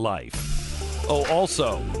in your life. Oh,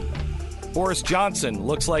 also, Boris Johnson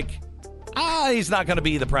looks like he's not going to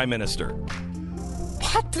be the prime minister.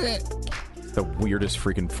 What the weirdest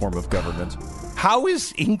freaking form of government. How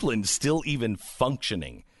is England still even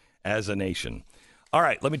functioning as a nation? All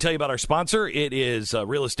right, let me tell you about our sponsor. It is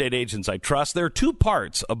Real Estate Agents I Trust. There are two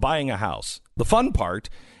parts of buying a house. The fun part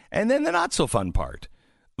and then the not so fun part.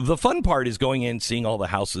 The fun part is going in, seeing all the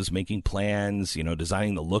houses, making plans,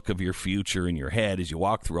 designing the look of your future in your head as you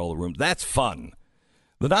walk through all the rooms. That's fun.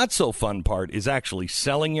 The not so fun part is actually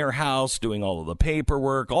selling your house, doing all of the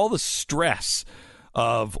paperwork, all the stress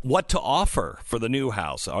of what to offer for the new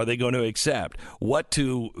house. Are they going to accept? What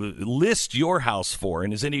to list your house for,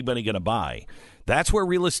 and is anybody going to buy? That's where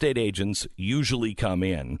real estate agents usually come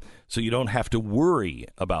in, so you don't have to worry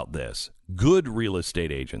about this. Good real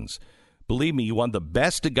estate agents. Believe me, you want the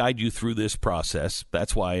best to guide you through this process.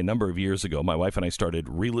 That's why a number of years ago, my wife and I started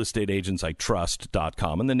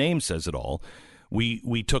realestateagentsitrust.com, and the name says it all.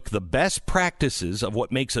 We took the best practices of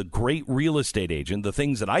what makes a great real estate agent, the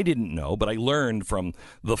things that I didn't know, but I learned from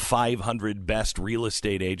the 500 best real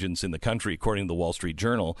estate agents in the country, according to the Wall Street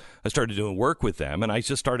Journal. I started doing work with them, and I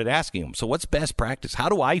just started asking them, so what's best practice? How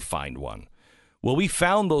do I find one? Well, we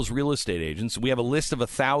found those real estate agents. We have a list of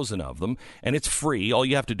 1,000 of them, and it's free. All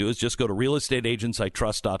you have to do is just go to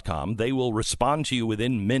realestateagentsitrust.com. They will respond to you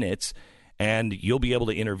within minutes, and you'll be able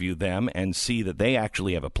to interview them and see that they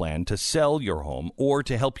actually have a plan to sell your home or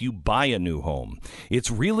to help you buy a new home. It's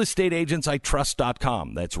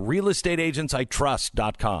realestateagentsitrust.com. That's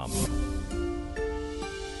realestateagentsitrust.com.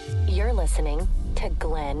 You're listening to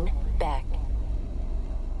Glenn Beck.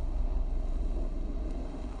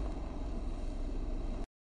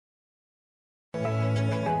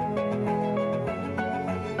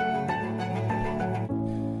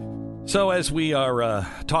 So as we are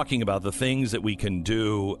talking about the things that we can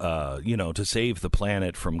do, to save the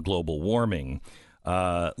planet from global warming,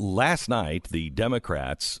 last night the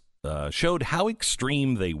Democrats showed how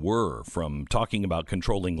extreme they were, from talking about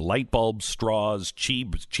controlling light bulbs, straws,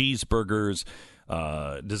 cheeseburgers,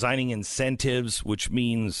 designing incentives, which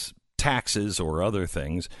means taxes or other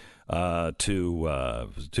things,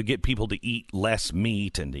 to get people to eat less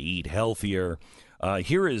meat and to eat healthier.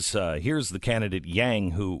 Here's the candidate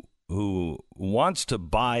Yang who wants to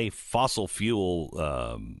buy fossil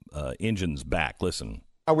fuel engines back. Listen.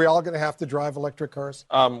 Are we all going to have to drive electric cars?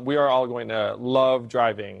 We are all going to love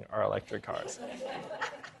driving our electric cars.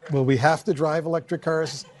 Will we have to drive electric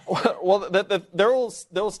cars? Well, there will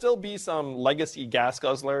still be some legacy gas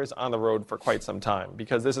guzzlers on the road for quite some time,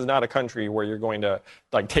 because this is not a country where you're going to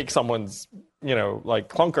take someone's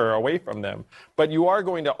clunker away from them. But you are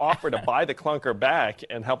going to offer to buy the clunker back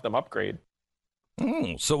and help them upgrade.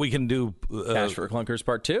 So we can do Cash for Clunkers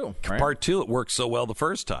Part 2. Right? Part 2, it worked so well the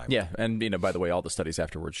first time. Yeah, and by the way, all the studies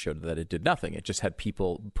afterwards showed that it did nothing. It just had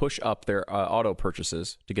people push up their auto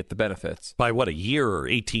purchases to get the benefits. By what, a year or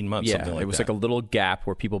 18 months? Yeah, something like it was that. like a little gap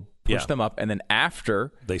where people pushed them up, and then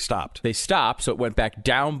after they stopped, so it went back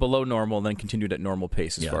down below normal, and then continued at normal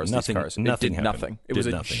pace as far as these cars. It did nothing. It was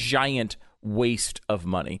a giant waste of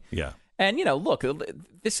money. Yeah, and look,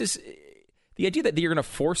 this is the idea that you're going to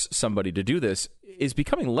force somebody to do this is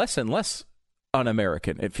becoming less and less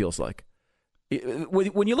un-American, it feels like.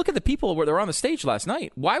 When you look at the people where they're on the stage last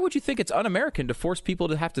night, why would you think it's un-American to force people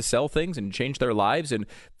to have to sell things and change their lives and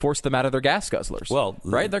force them out of their gas guzzlers? Well,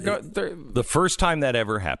 right? The first time that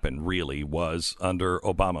ever happened really was under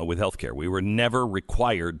Obama with healthcare. We were never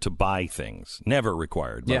required to buy things, never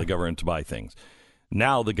required by the government to buy things.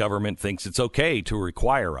 Now the government thinks it's okay to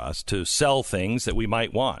require us to sell things that we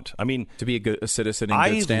might want. I mean, to be a citizen in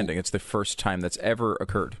good standing. It's the first time that's ever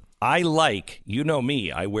occurred. I like, you know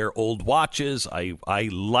me, I wear old watches. I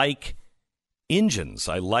like engines.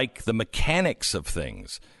 I like the mechanics of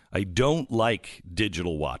things. I don't like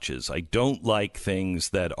digital watches. I don't like things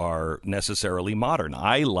that are necessarily modern.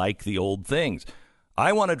 I like the old things.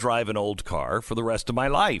 I want to drive an old car for the rest of my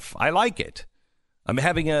life. I like it. I'm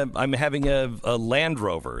having a Land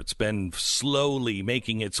Rover. It's been slowly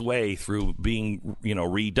making its way through being,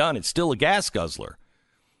 redone. It's still a gas guzzler.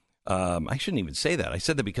 I shouldn't even say that. I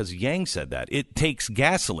said that because Yang said that. It takes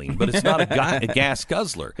gasoline, but it's not a gas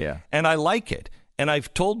guzzler. Yeah. And I like it. And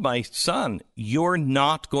I've told my son, you're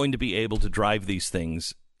not going to be able to drive these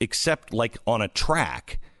things except like on a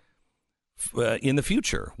track in the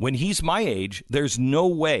future. When he's my age, there's no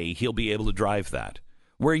way he'll be able to drive that.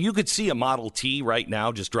 Where you could see a Model T right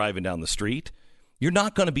now just driving down the street, you're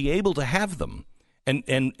not going to be able to have them. And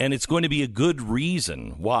it's going to be a good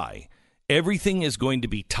reason why. Everything is going to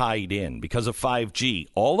be tied in because of 5G.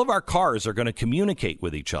 All of our cars are going to communicate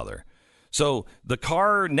with each other. So the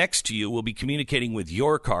car next to you will be communicating with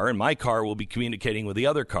your car, and my car will be communicating with the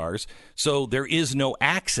other cars. So there is no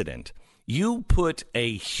accident. You put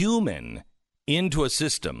a human into a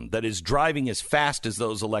system that is driving as fast as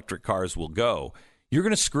those electric cars will go, you're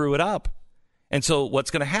going to screw it up. And so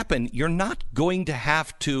what's going to happen, you're not going to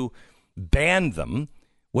have to ban them.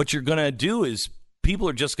 What you're going to do is people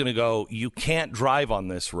are just going to go, you can't drive on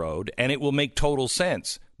this road, and it will make total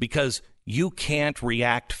sense because you can't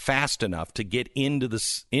react fast enough to get into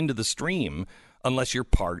the stream unless you're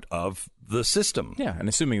part of the system. Yeah, and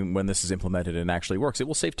assuming when this is implemented and actually works, it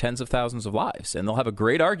will save tens of thousands of lives, and they'll have a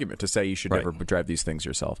great argument to say you should never drive these things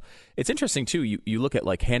yourself. It's interesting, too, you look at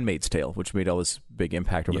like Handmaid's Tale, which made all this big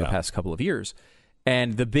impact over the past couple of years,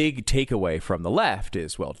 and the big takeaway from the left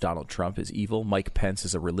is, well, Donald Trump is evil, Mike Pence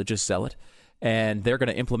is a religious zealot, and they're going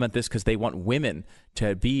to implement this because they want women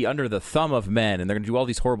to be under the thumb of men, and they're going to do all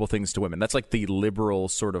these horrible things to women. That's like the liberal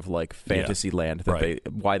sort of like fantasy land that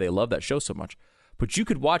why they love that show so much. But you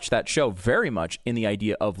could watch that show very much in the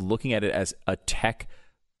idea of looking at it as a tech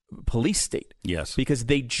police state. Yes. Because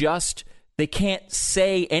they can't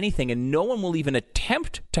say anything, and no one will even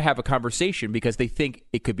attempt to have a conversation because they think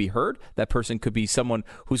it could be heard. That person could be someone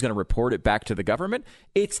who's going to report it back to the government.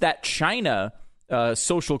 It's that China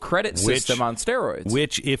social credit system on steroids.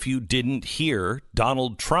 Which, if you didn't hear,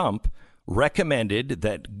 Donald Trump recommended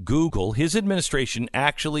that Google, his administration,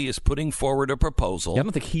 actually is putting forward a proposal. Yeah, I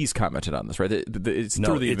don't think he's commented on this, right? It's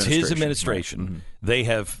his administration. Right.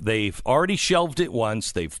 Mm-hmm. They've already shelved it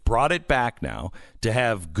once. They've brought it back now to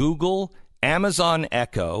have Google, Amazon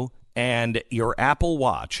Echo, and your Apple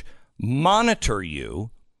Watch monitor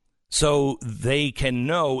you so they can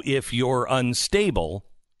know if you're unstable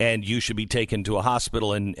and you should be taken to a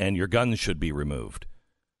hospital and your guns should be removed.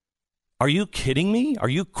 Are you kidding me? Are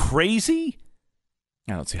you crazy?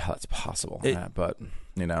 I don't see how that's possible. But,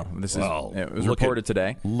 this it was reported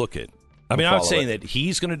today. I'm not saying that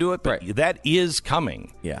he's going to do it, but that is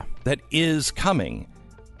coming. Yeah. That is coming.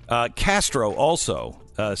 Castro also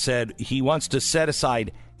said he wants to set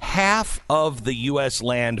aside half of the U.S.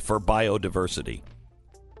 land for biodiversity.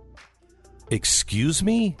 Excuse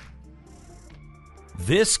me?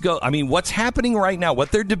 What's happening right now,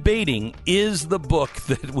 what they're debating is the book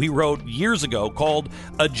that we wrote years ago called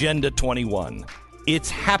Agenda 21. It's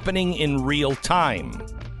happening in real time.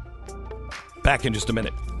 Back in just a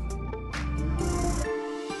minute.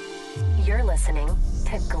 You're listening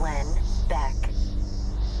to Glenn Beck.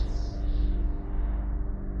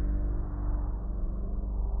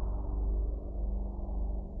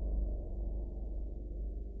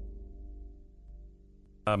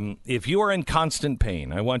 If you are in constant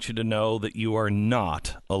pain, I want you to know that you are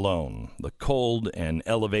not alone. The cold and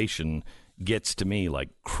elevation gets to me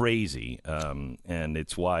like crazy, and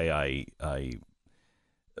it's why I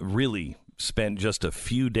really spent just a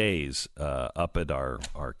few days up at our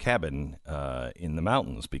cabin in the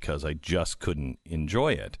mountains because I just couldn't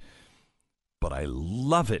enjoy it. But I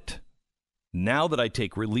love it. Now that I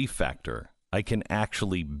take Relief Factor, I can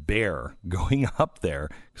actually bear going up there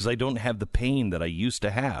because I don't have the pain that I used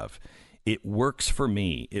to have. It works for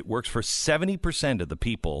me. It works for 70% of the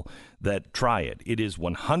people that try it. It is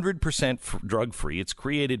 100% drug-free. It's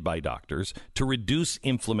created by doctors to reduce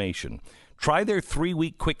inflammation. Try their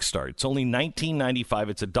 3-week quick start. It's only $19.95.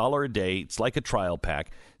 It's $1 a day. It's like a trial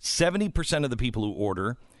pack. 70% of the people who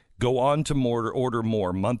order go on to order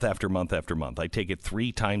more month after month after month. I take it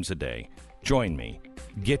 3 times a day. Join me.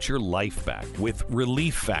 Get your life back with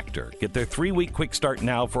Relief Factor. Get their 3-week quick start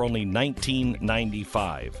now for only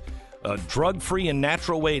 $19.95. A drug-free and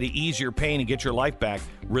natural way to ease your pain and get your life back.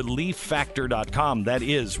 ReliefFactor.com. That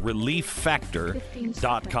is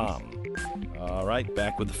ReliefFactor.com. All right,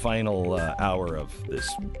 back with the final hour of this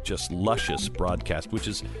just luscious broadcast, which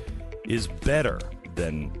is better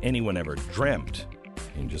than anyone ever dreamt.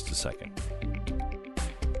 In just a second.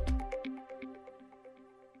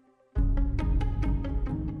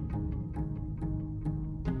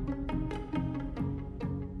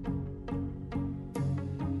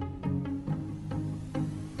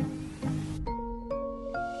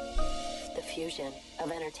 The fusion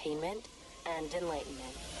of entertainment and enlightenment.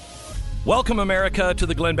 Welcome, America, to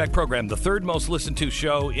the Glenn Beck program, the third most listened to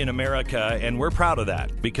show in America, and we're proud of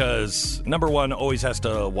that because number one always has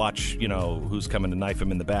to watch, who's coming to knife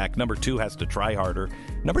him in the back. Number two has to try harder.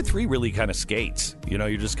 Number three really kind of skates.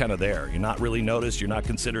 You're just kind of there. You're not really noticed. You're not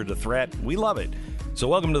considered a threat. We love it. So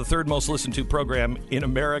welcome to the third most listened to program in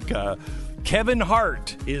America. Kevin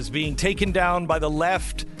Hart is being taken down by the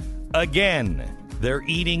left again. They're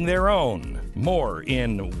eating their own. More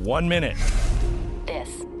in 1 minute. This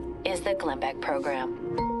is the Glenn Beck program.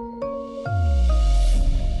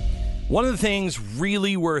 One of the things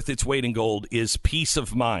really worth its weight in gold is peace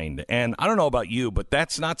of mind. And I don't know about you, but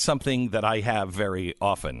that's not something that I have very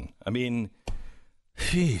often. I mean,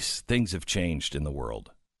 things have changed in the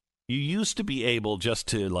world. You used to be able just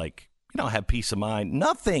to, have peace of mind.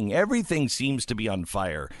 Nothing. Everything seems to be on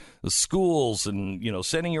fire. The schools and,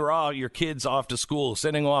 sending your kids off to school,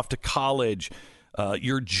 sending them off to college,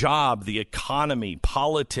 your job, the economy,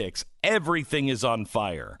 politics, everything is on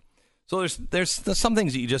fire. So there's some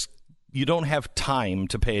things that you don't have time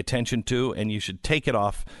to pay attention to, and you should take it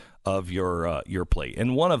off of your plate.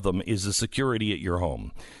 And one of them is the security at your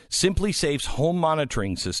home. Simply Safe's home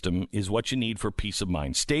monitoring system is what you need for peace of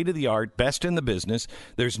mind. State of the art, best in the business.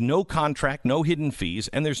 There's no contract, no hidden fees,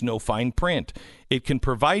 and there's no fine print. It can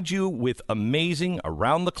provide you with amazing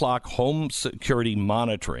around-the-clock home security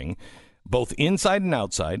monitoring, both inside and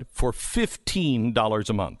outside, for $15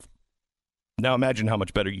 a month. Now imagine how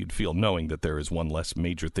much better you'd feel knowing that there is one less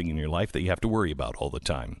major thing in your life that you have to worry about all the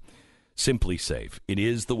time. Simply Safe. It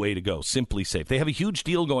is the way to go. Simply Safe. They have a huge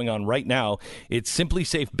deal going on right now. It's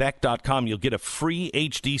simplysafebeck.com. You'll get a free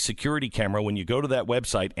HD security camera when you go to that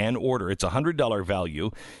website and order. It's a $100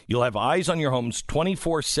 value. You'll have eyes on your homes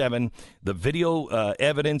 24/7. The video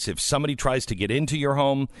evidence, if somebody tries to get into your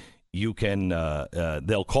home, you can.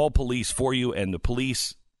 They'll call police for you, and the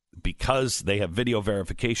police, because they have video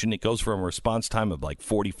verification, it goes from a response time of like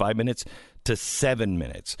 45 minutes to 7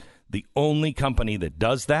 minutes. The only company that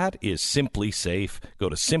does that is Simply Safe. Go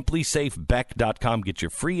to simplysafebeck.com. Get your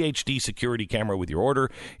free HD security camera with your order.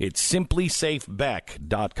 It's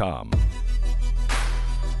simplysafebeck.com.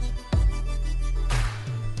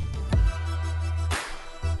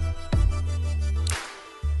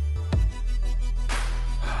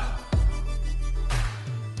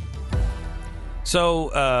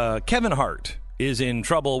 So Kevin Hart is in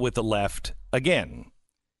trouble with the left again.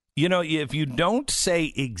 If you don't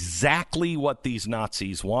say exactly what these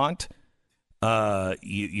Nazis want,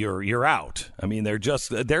 you're out. I mean, they're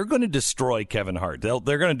going to destroy Kevin Hart. They're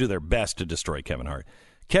going to do their best to destroy Kevin Hart.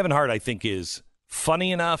 Kevin Hart, I think, is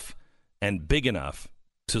funny enough and big enough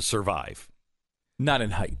to survive. Not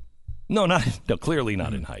in height. No, clearly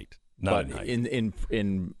not in height. Not but in height.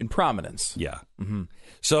 in prominence. Yeah. Mm-hmm.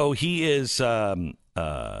 So he is.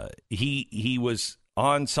 He was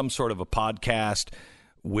on some sort of a podcast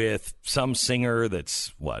with some singer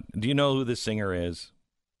that's what? Do you know who this singer is?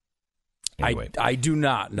 Anyway. I do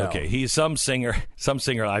not know. Okay, he's some singer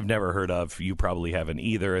I've never heard of. You probably haven't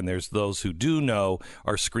either. And there's those who do know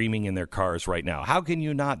are screaming in their cars right now. How can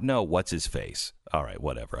you not know? What's his face? All right,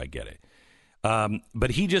 whatever. I get it.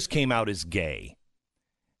 But he just came out as gay.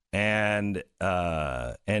 And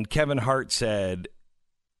Kevin Hart said,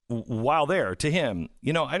 while there, to him,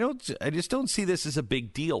 I just don't see this as a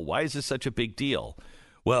big deal. Why is this such a big deal?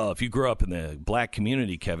 Well, if you grew up in the black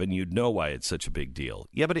community, Kevin, you'd know why it's such a big deal.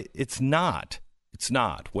 Yeah, but it's not. It's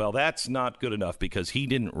not. Well, that's not good enough because he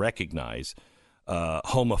didn't recognize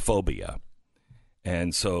homophobia.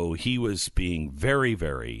 And so he was being very,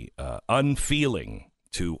 very unfeeling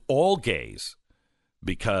to all gays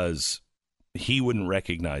because he wouldn't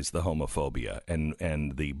recognize the homophobia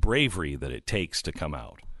and the bravery that it takes to come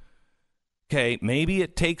out. Okay, maybe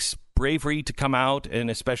it takes bravery to come out, and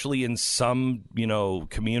especially in some,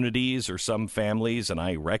 communities or some families, and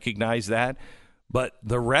I recognize that. But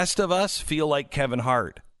the rest of us feel like Kevin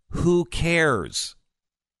Hart. Who cares?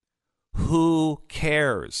 Who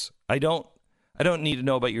cares? I don't need to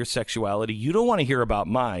know about your sexuality. You don't want to hear about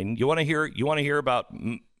mine. You want to hear about,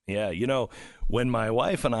 when my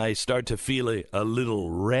wife and I start to feel a little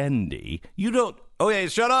randy, you don't, Okay,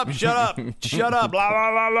 shut up, shut up, shut up, blah,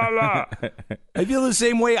 blah, blah, blah, blah. I feel the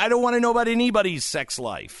same way. I don't want to know about anybody's sex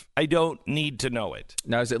life. I don't need to know it.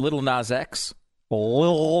 Now, is it Little Nas X?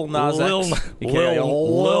 Lil Nas X.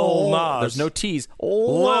 Lil Nas. There's no T's.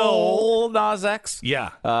 Lil Nas X.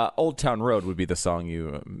 Yeah. Old Town Road would be the song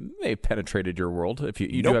you may have penetrated your world if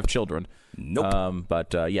you do have children. Nope.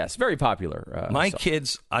 But yes, very popular. My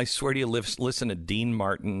kids, I swear to you, listen to Dean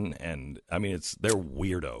Martin, and I mean, they're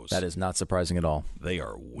weirdos. That is not surprising at all. They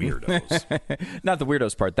are weirdos. Not the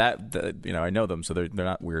weirdos part. I know them, so they're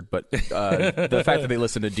not weird. But the fact that they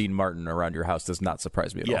listen to Dean Martin around your house does not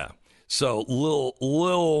surprise me at all. Yeah. So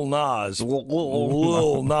Lil Nas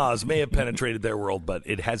may have penetrated their world, but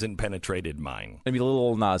it hasn't penetrated mine. Maybe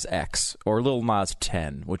Lil Nas X or Lil Nas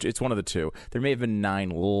 10, which it's one of the two. There may have been 9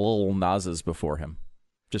 Lil Nases before him,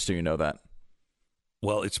 just so you know that.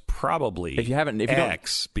 Well, it's probably if you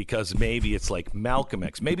X, because maybe it's like Malcolm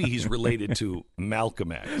X. Maybe he's related to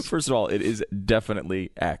Malcolm X. First of all, it is definitely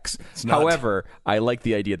X. However, I like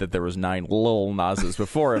the idea that there was 9 Lil Nases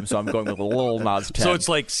before him, so I'm going with Lil Nas 10. So it's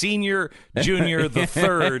like senior, junior, the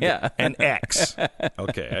third, and X.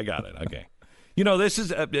 Okay, I got it. Okay. You know, this is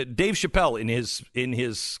Dave Chappelle in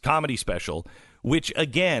his comedy special, which,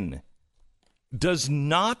 again, does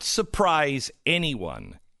not surprise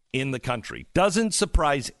anyone in the country. Doesn't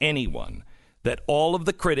surprise anyone that all of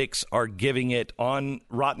the critics are giving it on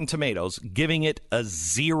Rotten Tomatoes, giving it a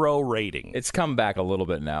 0 rating. It's come back a little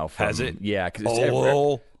bit now. Has it? Yeah. Because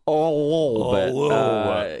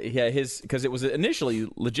it was initially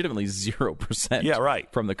legitimately 0%. Yeah,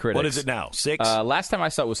 right. From the critics. What is it now? 6? Last time I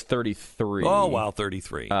saw it was 33. Oh, wow,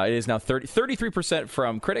 33. It is now 33%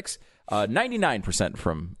 from critics, 99%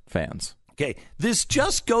 from fans. Okay, this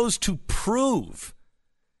just goes to prove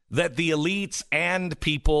that the elites and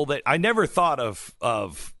people that I never thought of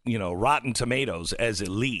Rotten Tomatoes as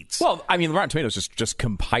elites. Well, I mean, Rotten Tomatoes is just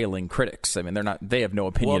compiling critics. I mean, they have no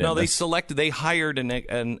opinion. Well, no, they hired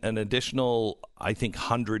an additional, I think,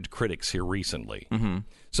 100 critics here recently. Mm-hmm.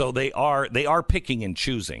 So they are picking and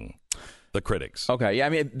choosing the critics. Okay, yeah, I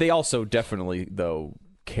mean, they also definitely though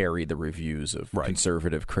carry the reviews of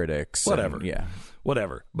conservative critics. Whatever.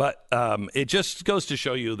 But it just goes to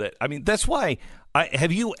show you that, I mean, that's why.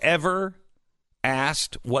 Have you ever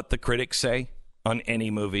asked what the critics say on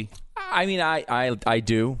any movie? I mean, I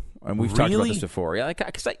do. And we've talked about this before. Yeah,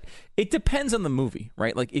 because it depends on the movie,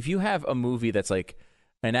 right? Like, if you have a movie that's like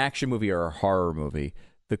an action movie or a horror movie,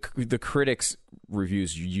 the critics'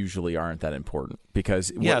 reviews usually aren't that important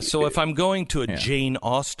because so if I'm going to a Jane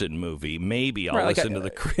Austen movie, maybe I'll listen to the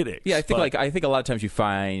critics. Yeah, I think a lot of times you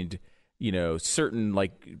find certain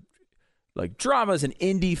like dramas and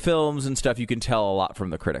indie films and stuff, you can tell a lot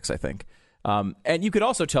from the critics, I think. And you could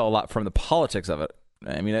also tell a lot from the politics of it.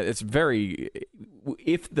 I mean, if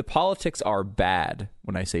the politics are bad,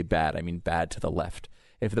 when I say bad, I mean bad to the left.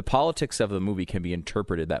 If the politics of the movie can be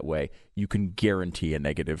interpreted that way, you can guarantee a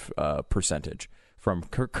negative percentage from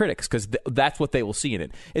critics because that's what they will see in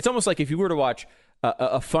it. It's almost like if you were to watch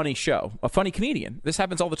a funny show, a funny comedian. This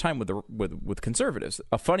happens all the time with conservatives.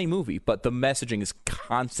 A funny movie, but the messaging is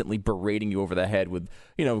constantly berating you over the head with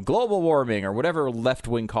global warming or whatever left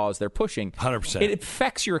wing cause they're pushing. 100%. It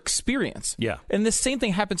affects your experience. Yeah, and the same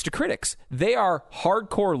thing happens to critics. They are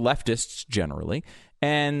hardcore leftists generally,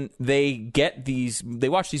 and they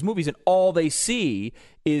watch these movies, and all they see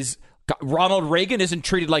is Ronald Reagan isn't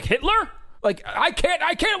treated like Hitler. Like, I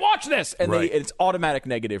can't watch this, and it's automatic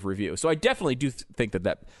negative review. So I definitely do think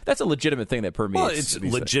that's a legitimate thing that permeates. Well, it's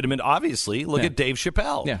legitimate, obviously. Look at Dave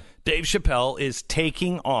Chappelle. Yeah. Dave Chappelle is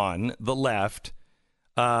taking on the left,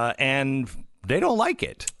 and they don't like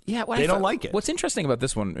it. Yeah, they don't like it. What's interesting about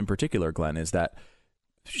this one in particular, Glenn, is that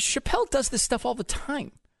Chappelle does this stuff all the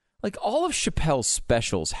time. Like, all of Chappelle's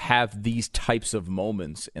specials have these types of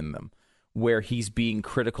moments in them where he's being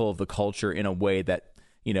critical of the culture in a way that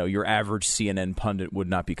your average CNN pundit would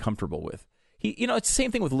not be comfortable with. It's the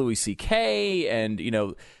same thing with Louis C.K. and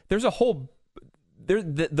there's a whole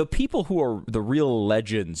the people who are the real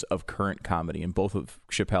legends of current comedy, and both of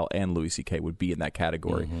Chappelle and Louis C.K. would be in that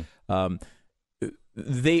category. Mm-hmm.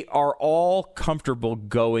 They are all comfortable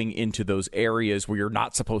going into those areas where you're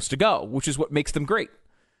not supposed to go, which is what makes them great.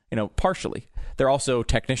 Partially. They're also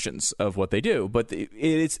technicians of what they do, but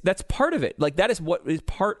that's part of it. Like, that is what is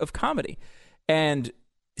part of comedy. And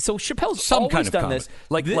so Chappelle's always done this,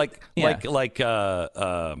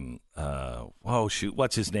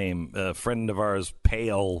 what's his name? A friend of ours,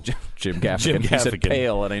 Pale Jim Gaffigan. He said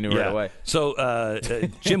Pale, and I knew right away. So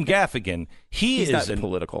Jim Gaffigan, he's not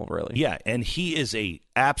political, really. Yeah, and he is a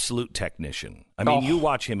absolute technician. I mean, you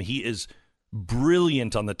watch him; he is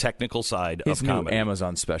brilliant on the technical side His of new comedy.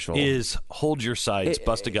 Amazon special is Hold Your Sides,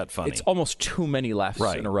 Bust a Gut Funny. It's almost too many laughs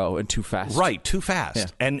in a row and too fast. Right, too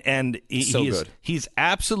fast. Yeah. And Good. He's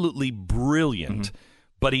absolutely brilliant,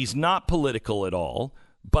 but he's not political at all.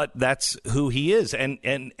 But that's who he is, and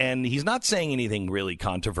he's not saying anything really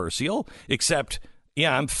controversial, except,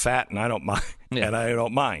 yeah, I'm fat and I don't mind, and I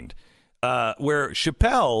don't mind. Where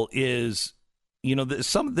Chappelle is,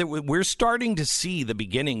 we're starting to see the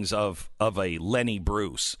beginnings of a Lenny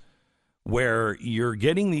Bruce, where you're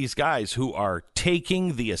getting these guys who are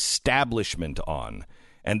taking the establishment on,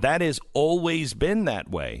 and that has always been that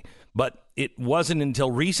way. But it wasn't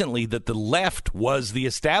until recently that the left was the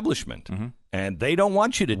establishment, and they don't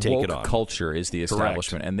want you to take Woke it on. Culture is the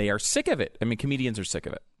establishment, Correct. and they are sick of it. I mean, comedians are sick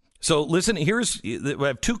of it. So listen, we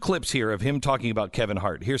have 2 clips here of him talking about Kevin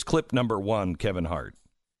Hart. Here's clip number 1, Kevin Hart.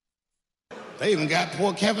 They even got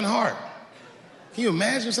poor Kevin Hart. Can you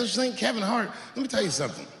imagine such a thing? Kevin Hart, let me tell you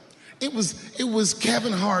something. It was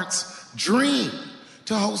Kevin Hart's dream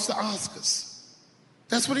to host the Oscars.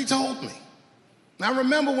 That's what he told me. And I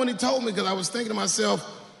remember when he told me, because I was thinking to myself,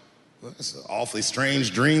 well, that's an awfully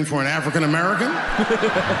strange dream for an African American.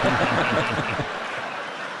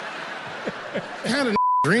 Kind of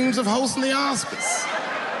dreams of hosting the Oscars.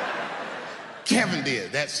 Kevin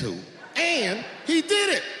did, that's who. And he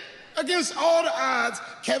did it. Against all the odds,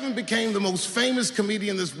 Kevin became the most famous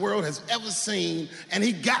comedian this world has ever seen, and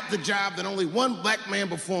he got the job that only one black man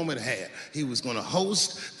before him had. He was going to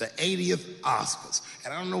host the 80th Oscars.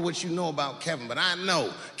 And I don't know what you know about Kevin, but I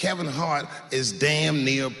know Kevin Hart is damn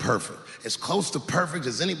near perfect. As close to perfect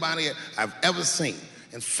as anybody I've ever seen.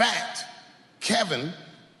 In fact, Kevin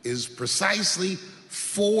is precisely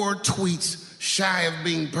 4 tweets shy of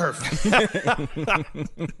being perfect.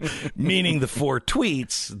 Meaning the 4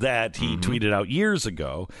 tweets that he tweeted out years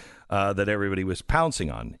ago that everybody was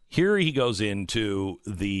pouncing on. Here he goes into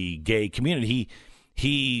the gay community.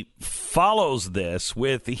 He follows this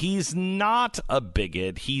with, he's not a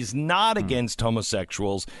bigot. He's not against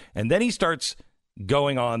homosexuals. And then he starts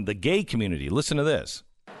going on the gay community. Listen to this.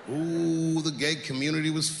 Ooh, the gay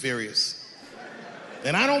community was furious.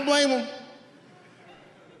 And I don't blame them.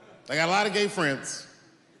 I got a lot of gay friends.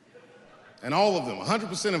 And all of them,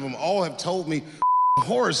 100% of them, all have told me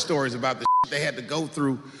horror stories about the they had to go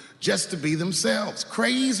through just to be themselves.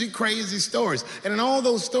 Crazy, crazy stories. And in all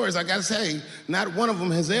those stories, I gotta say, not one of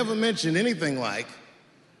them has ever mentioned anything like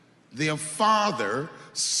their father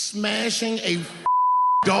smashing a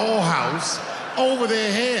dollhouse over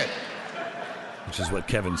their head. Which is what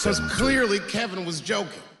Kevin said. Because clearly Kevin was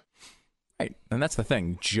joking. Right. And that's the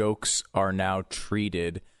thing. Jokes are now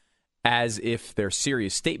treated as if they're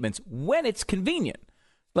serious statements when it's convenient.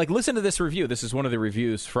 Like, listen to this review. This is one of the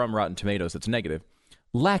reviews from Rotten Tomatoes that's negative.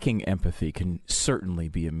 Lacking empathy can certainly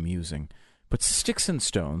be amusing, but Sticks and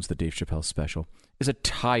Stones, the Dave Chappelle special, is a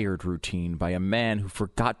tired routine by a man who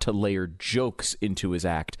forgot to layer jokes into his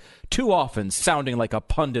act, too often sounding like a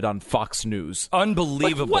pundit on Fox News.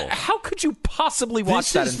 Unbelievable. Like, how could you possibly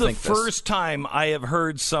watch that and think this? This is the first time I have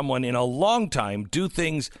heard someone in a long time do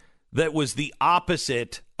things that was the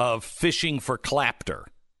opposite of fishing for clapter.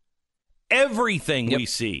 Everything we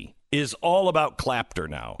see is all about clapter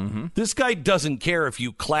now. This guy doesn't care if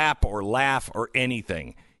you clap or laugh or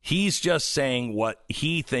anything. He's just saying what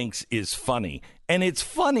he thinks is funny. And it's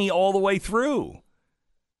funny all the way through.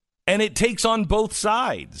 And it takes on both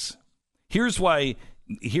sides. Here's why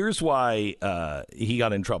he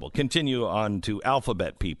got in trouble. Continue on to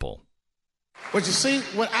alphabet people. But you see,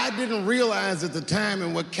 what I didn't realize at the time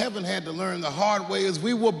and what Kevin had to learn the hard way is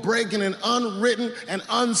we were breaking an unwritten and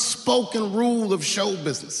unspoken rule of show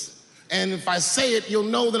business. And if I say it, you'll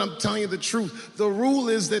know that I'm telling you the truth. The rule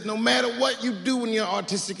is that no matter what you do in your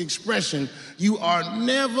artistic expression, you are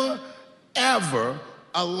never, ever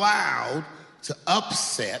allowed to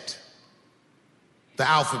upset the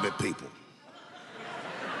alphabet people.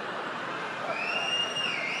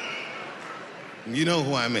 You know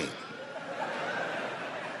who I mean.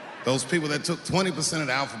 Those people that took 20% of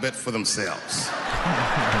the alphabet for themselves.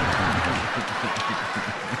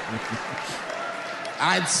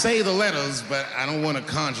 I'd say the letters, but I don't want to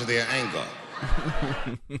conjure their anger.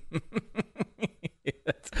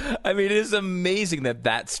 I mean, it is amazing that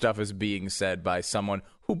that stuff is being said by someone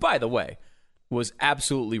who, by the way, was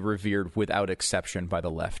absolutely revered without exception by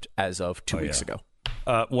the left as of 2 weeks ago.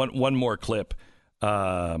 One more clip.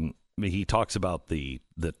 He talks about the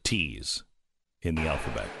T's in the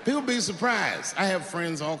alphabet. People be surprised. I have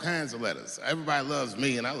friends, all kinds of letters. Everybody loves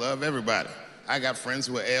me, and I love everybody. I got friends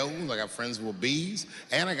who are L's, I got friends who are B's,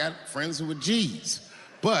 and I got friends who are G's.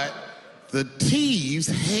 But the T's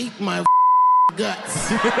hate my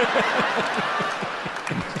guts.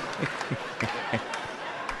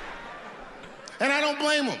 And I don't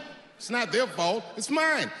blame them. It's not their fault. It's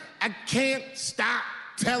mine. I can't stop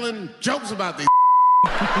telling jokes about these.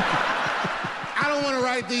 I don't want to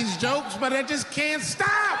write these jokes, but I just can't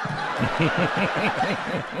stop.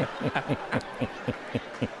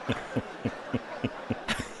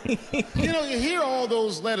 You know, you hear all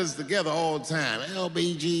those letters together all the time.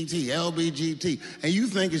 LBGT, LBGT. And you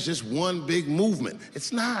think it's just one big movement.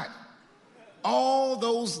 It's not. All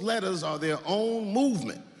those letters are their own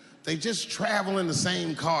movement. They just travel in the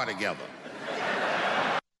same car together.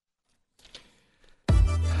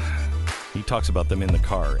 He talks about them in the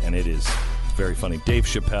car, and it is very funny. Dave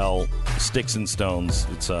Chappelle, Sticks and Stones.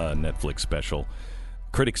 It's a Netflix special.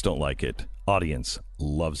 Critics don't like it. Audience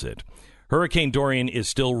loves it. Hurricane Dorian is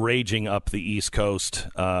still raging up the East Coast,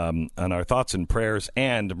 and our thoughts and prayers.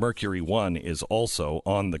 And Mercury One is also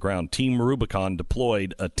on the ground. Team Rubicon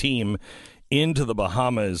deployed a team into the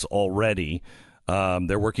Bahamas already.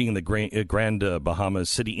 They're working in the Grand Bahamas.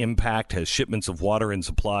 City Impact has shipments of water and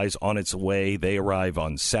supplies on its way. They arrive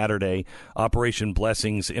on Saturday. Operation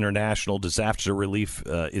Blessings International Disaster Relief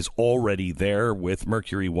is already there with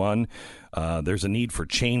Mercury One. There's a need for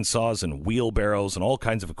chainsaws and wheelbarrows and all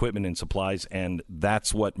kinds of equipment and supplies, and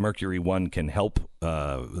that's what Mercury One can help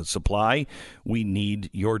supply. We need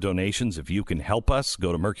your donations. If you can help us,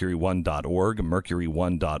 go to mercury1.org,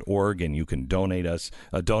 mercury1.org, and you can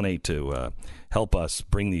donate to help us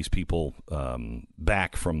bring these people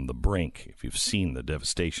back from the brink. If you've seen the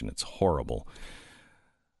devastation, it's horrible.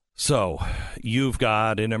 So you've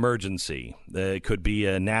got an emergency. It could be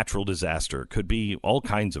a natural disaster. It could be all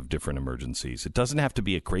kinds of different emergencies. It doesn't have to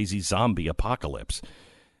be a crazy zombie apocalypse.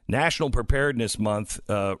 National Preparedness Month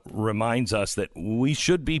reminds us that we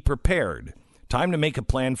should be prepared. Time to make a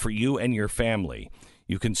plan for you and your family.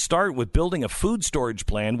 You can start with building a food storage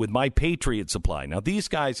plan with My Patriot Supply. Now, these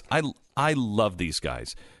guys, I love these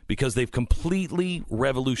guys because they've completely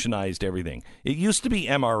revolutionized everything. It used to be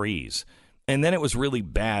MREs. And then it was really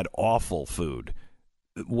bad, awful food.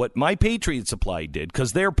 What My Patriot Supply did,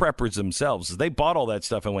 because they're preppers themselves, is they bought all that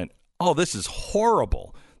stuff and went, oh, this is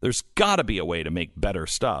horrible. There's got to be a way to make better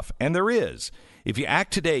stuff. And there is. If you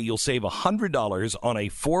act today, you'll save $100 on a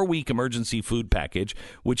 4-week emergency food package,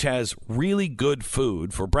 which has really good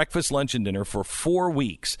food for breakfast, lunch, and dinner for 4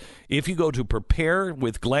 weeks. If you go to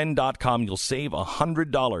preparewithglenn.com, you'll save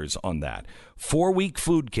 $100 on that. 4-week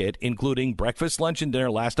food kit, including breakfast, lunch, and dinner,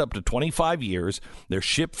 last up to 25 years. They're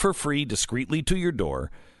shipped for free discreetly to your door.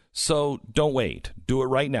 So don't wait. Do it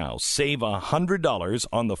right now. Save $100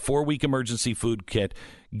 on the 4-week emergency food kit.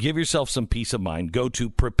 Give yourself some peace of mind. Go to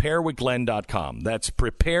preparewithglenn.com. That's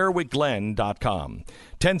preparewithglenn.com.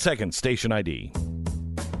 10 seconds, station ID.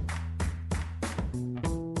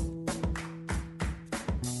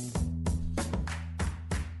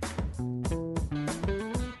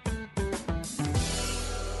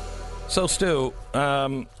 So, Stu,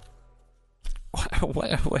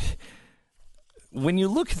 when you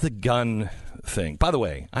look at the gun thing, by the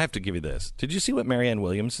way, I have to give you this. Did you see what Marianne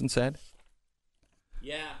Williamson said?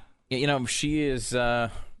 Yeah. You know, she is the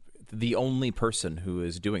only person who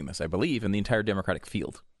is doing this, I believe, in the entire Democratic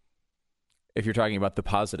field. If you're talking about the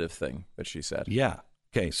positive thing that she said. Yeah.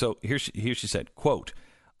 Okay, so here she said, quote,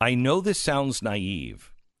 I know this sounds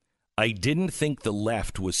naive. I didn't think the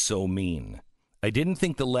left was so mean. I didn't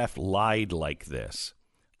think the left lied like this.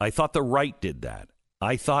 I thought the right did that.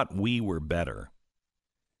 I thought we were better.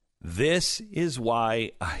 This is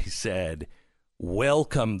why I said,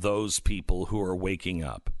 welcome those people who are waking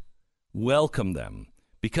up. Welcome them,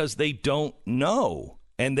 because they don't know,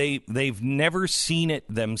 and they've never seen it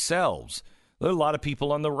themselves. There are a lot of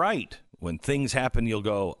people on the right. When things happen, you'll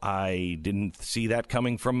go, I didn't see that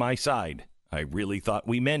coming from my side. I really thought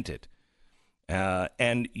we meant it.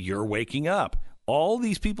 And you're waking up. All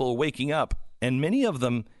these people are waking up, and many of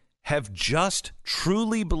them have just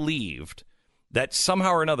truly believed that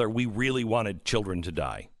somehow or another we really wanted children to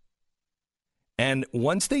die. And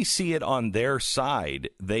once they see it on their side,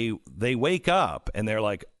 they wake up and they're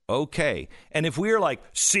like, okay. And if we're like,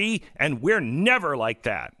 see, and we're never like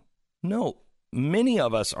that. No, many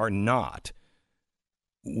of us are not.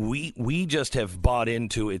 We just have bought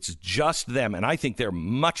into it's just them. And I think they're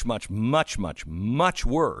much, much, much, much, much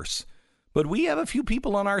worse. But we have a few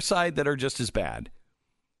people on our side that are just as bad.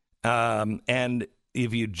 And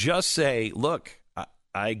if you just say, look,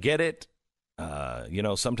 I get it.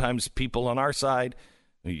 Sometimes people on our side,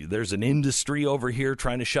 there's an industry over here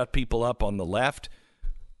trying to shut people up on the left,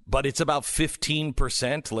 but it's about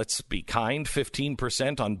 15%. Let's be kind,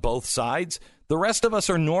 15% on both sides. The rest of us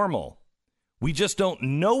are normal. We just don't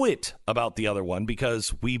know it about the other one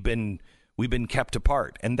because we've been kept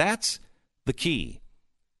apart. And that's the key.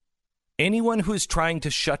 Anyone who is trying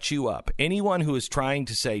to shut you up, anyone who is trying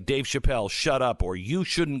to say, Dave Chappelle, shut up, or you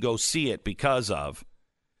shouldn't go see it because of,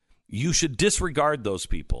 you should disregard those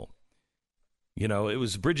people. You know, it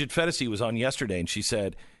was Bridget Fetisi was on yesterday, and she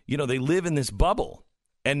said, you know, they live in this bubble,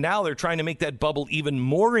 and now they're trying to make that bubble even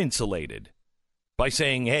more insulated by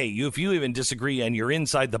saying, hey, if you even disagree and you're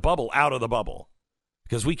inside the bubble, out of the bubble,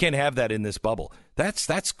 because we can't have that in this bubble.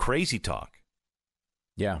 That's crazy talk.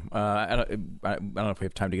 Yeah, I don't know if we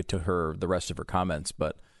have time to get to the rest of her comments,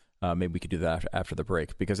 but maybe we could do that after the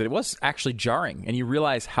break, because it was actually jarring, and you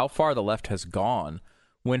realize how far the left has gone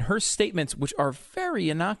when her statements, which are very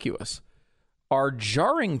innocuous, are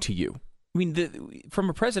jarring to you. I mean, from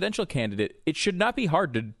a presidential candidate, it should not be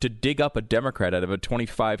hard to dig up a Democrat out of a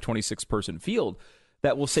 25, 26-person field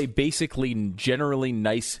that will say basically generally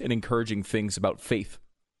nice and encouraging things about faith.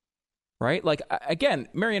 Right? Like, again,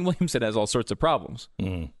 Marianne Williamson has all sorts of problems.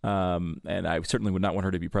 And I certainly would not want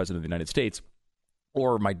her to be president of the United States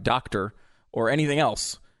or my doctor or anything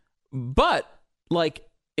else. But, like,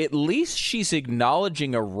 at least she's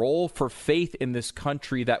acknowledging a role for faith in this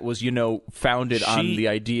country that was, founded on the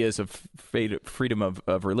ideas of freedom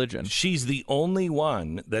of religion. She's the only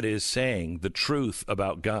one that is saying the truth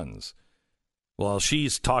about guns. Well,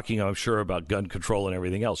 she's talking, I'm sure, about gun control and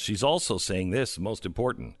everything else. She's also saying this, most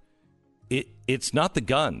important. It's not the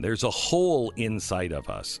gun. There's a hole inside of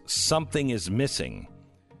us. Something is missing.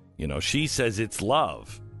 You know, she says it's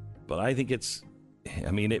love, but I think it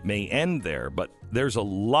may end there, but there's a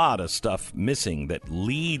lot of stuff missing that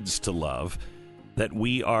leads to love that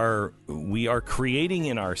we are creating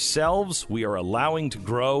in ourselves, we are allowing to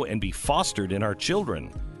grow and be fostered in our children.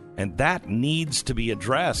 And that needs to be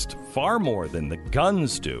addressed far more than the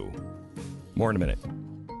guns do. More in a minute.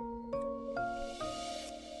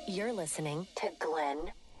 You're listening to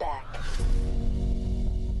Glenn Beck.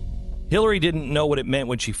 Hillary didn't know what it meant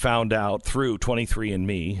when she found out through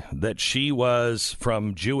 23andMe that she was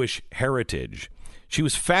from Jewish heritage. She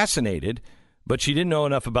was fascinated, but she didn't know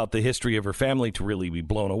enough about the history of her family to really be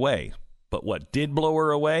blown away. But what did blow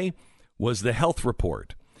her away was the health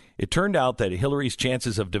report. It turned out that Hillary's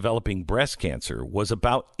chances of developing breast cancer was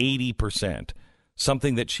about 80%,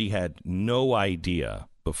 something that she had no idea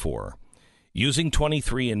before. Using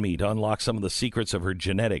 23andMe to unlock some of the secrets of her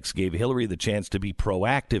genetics gave Hillary the chance to be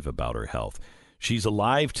proactive about her health. She's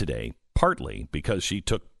alive today, partly because she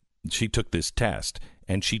took this test,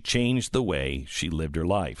 and she changed the way she lived her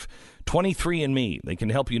life. 23andMe, they can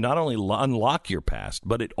help you not only unlock your past,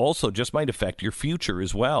 but it also just might affect your future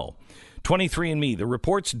as well. 23andMe, the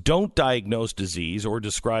reports don't diagnose disease or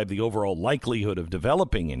describe the overall likelihood of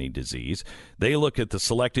developing any disease. They look at the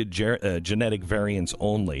selected genetic variants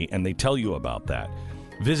only, and they tell you about that.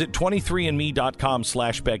 Visit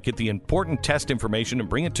 23andme.com/Beck. Get the important test information and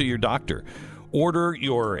bring it to your doctor. Order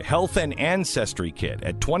your health and ancestry kit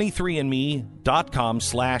at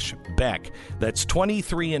 23andme.com/Beck. That's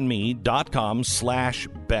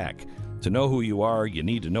 23andme.com/Beck. To know who you are, you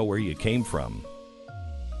need to know where you came from.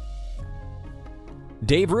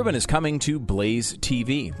 Dave Rubin is coming to Blaze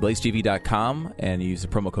TV. BlazeTV.com, and use the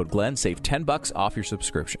promo code Glenn. Save $10 off your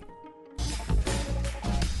subscription.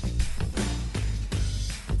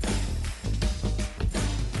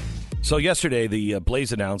 So yesterday, the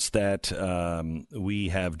Blaze announced that we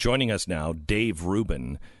have joining us now Dave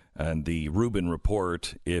Rubin and the Rubin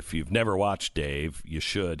Report. If you've never watched Dave, you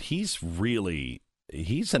should. He's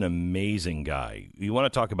an amazing guy. You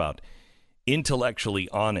want to talk about intellectually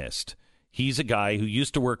honest. He's a guy who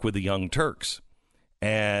used to work with the Young Turks.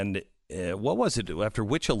 And what was it? After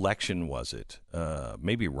which election was it?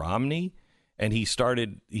 Maybe Romney? And he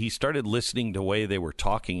started listening to the way they were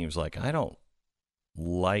talking. He was like, I don't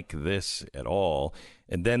like this at all.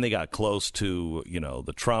 And then they got close to,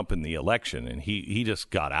 the Trump and the election, and he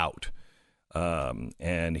just got out.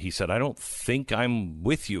 And he said, I don't think I'm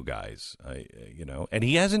with you guys, and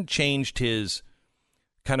he hasn't changed his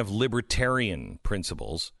kind of libertarian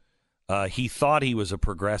principles. He thought he was a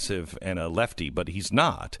progressive and a lefty, but he's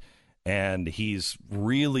not. And he's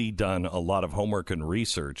really done a lot of homework and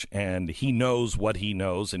research, and he knows what he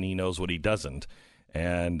knows and he knows what he doesn't.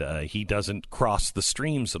 And he doesn't cross the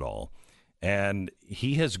streams at all. And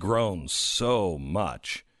he has grown so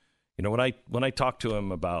much. When I talked to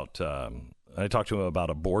him about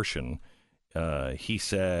abortion, he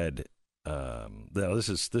said,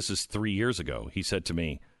 this is 3 years ago. He said to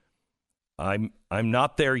me, I'm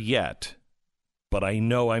not there yet, but I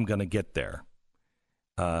know I'm going to get there.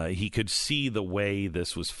 He could see the way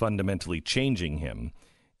this was fundamentally changing him.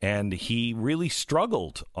 And he really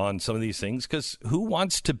struggled on some of these things because who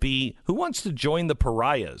wants to join the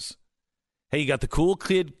pariahs? Hey, you got the cool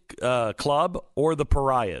kid club or the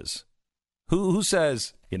pariahs? Who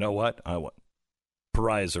says, you know what?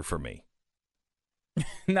 Pariahs are for me.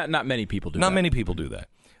 Not many people do that. Not many people do that.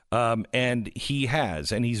 And he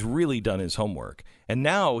has, and he's really done his homework. And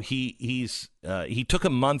now he took a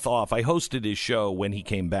month off. I hosted his show when he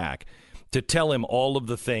came back to tell him all of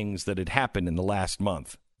the things that had happened in the last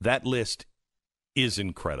month. That list is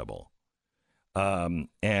incredible. So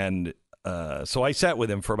I sat with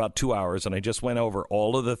him for about 2 hours, and I just went over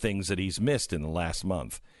all of the things that he's missed in the last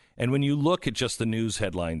month. And when you look at just the news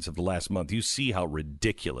headlines of the last month, you see how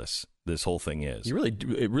ridiculous this whole thing is. You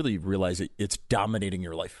really realize it's dominating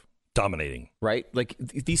your life. Dominating. Right? Like,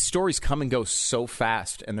 these stories come and go so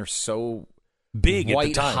fast, and they're so big white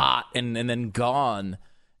at the time. hot and then gone.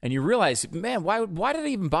 And you realize, man, why did I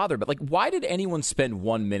even bother? But, like, why did anyone spend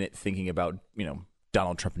 1 minute thinking about,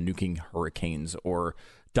 Donald Trump nuking hurricanes or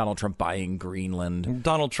Donald Trump buying Greenland?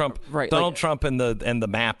 Donald Trump and the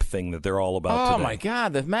map thing that they're all about today. Oh, my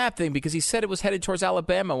God, the map thing, because he said it was headed towards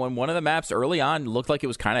Alabama when one of the maps early on looked like it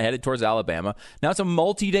was kind of headed towards Alabama. Now it's a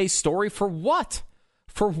multi-day story for what?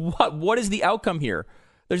 For what? What is the outcome here?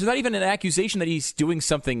 There's not even an accusation that he's doing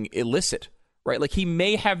something illicit, right? Like, he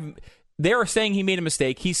may have... They're saying he made a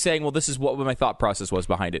mistake. He's saying, well, this is what my thought process was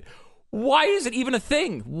behind it. Why is it even a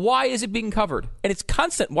thing? Why is it being covered? And it's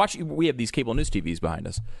constant. We have these cable news TVs behind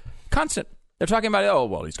us. Constant. They're talking about, oh,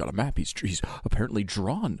 well, he's got a map. He's apparently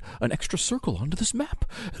drawn an extra circle onto this map.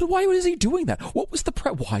 Why is he doing that? Why is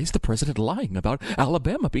the president lying about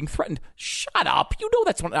Alabama being threatened? Shut up. You know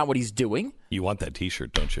that's not what he's doing. You want that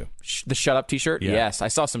T-shirt, don't you? The Shut Up T-shirt? Yeah. Yes. I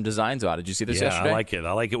saw some designs about it. Did you see this yesterday? Yeah, I like it.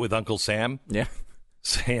 I like it with Uncle Sam. Yeah.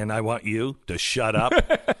 Saying, I want you to shut up.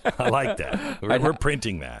 I like that. We're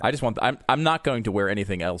printing that. I'm not going to wear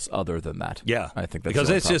anything else other than that. Yeah. I think that's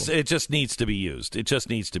because it just needs to be used. It just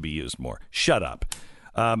needs to be used more. Shut up.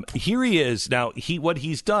 Here he is. Now, what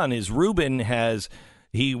he's done is Rubin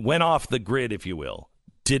he went off the grid, if you will.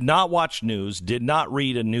 Did not watch news, did not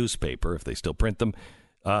read a newspaper, if they still print them.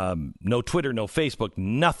 No Twitter, no Facebook,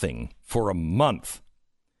 nothing for a month.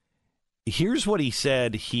 Here's what he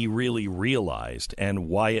said he really realized and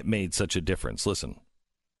why it made such a difference. Listen.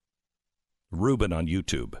 Rubin on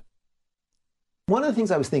YouTube. One of the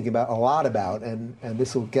things I was thinking a lot about, and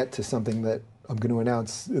this will get to something that I'm going to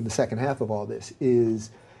announce in the second half of all this,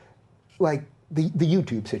 is like the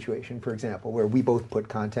YouTube situation, for example, where we both put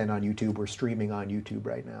content on YouTube. We're streaming on YouTube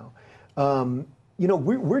right now.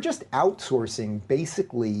 We're just outsourcing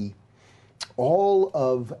basically all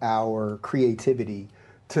of our creativity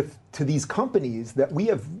to these companies that we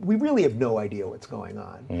really have no idea what's going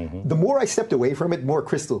on. Mm-hmm. The more I stepped away from it, the more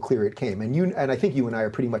crystal clear it came. And I think you and I are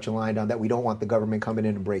pretty much aligned on that. We don't want the government coming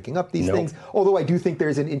in and breaking up these things. Although I do think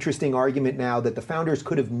there's an interesting argument now that the founders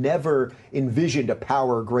could have never envisioned a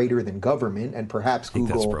power greater than government, and perhaps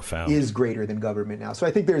Google is greater than government now. So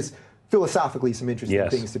I think there's philosophically some interesting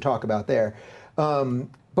things to talk about there. But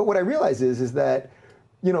what I realize is that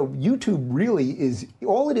YouTube really is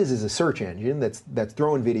a search engine that's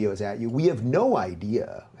throwing videos at you. We have no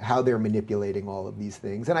idea how they're manipulating all of these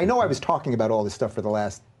things. And I know I was talking about all this stuff for the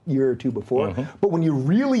last year or two before, but when you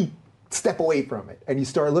really step away from it and you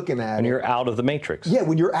start looking at it. And you're out of the matrix. Yeah,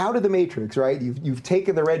 when you're out of the matrix, right? You've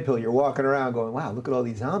taken the red pill, you're walking around going, wow, look at all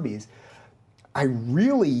these zombies. I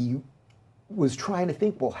really was trying to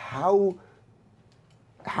think, well, how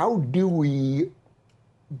do we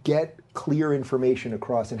get clear information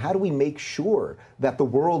across, and how do we make sure that the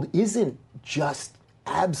world isn't just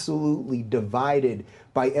absolutely divided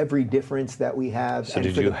by every difference that we have? So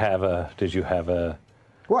did you have a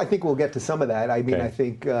Well, I think we'll get to some of that. I mean, Okay. I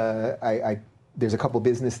think there's a couple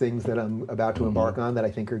business things that I'm about to embark on that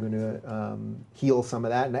I think are going to heal some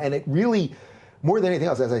of that, and it really, more than anything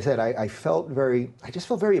else, as I said, I just felt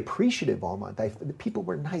very appreciative all month. The people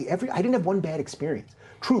were nice. I didn't have one bad experience.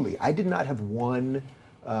 Truly, I did not have one.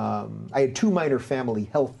 I had two minor family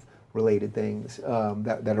health-related things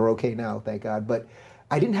that are okay now, thank God. But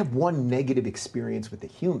I didn't have one negative experience with a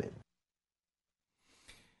human.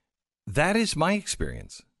 That is my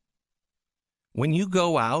experience. When you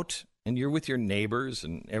go out and you're with your neighbors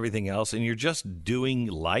and everything else, and you're just doing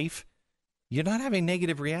life, you're not having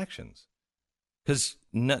negative reactions. Because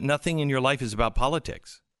nothing in your life is about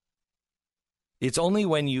politics. It's only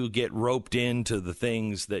when you get roped into the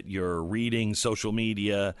things that you're reading, social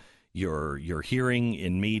media, you're hearing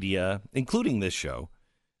in media, including this show,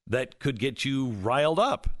 that could get you riled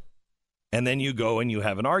up. And then you go and you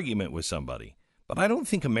have an argument with somebody. But I don't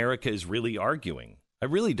think America is really arguing. I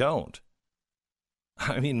really don't.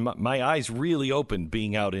 I mean, my eyes really opened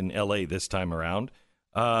being out in L.A. this time around.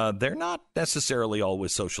 They're not necessarily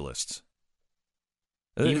always socialists.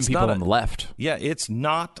 Even people on the left. Yeah, it's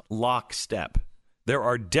not lockstep. There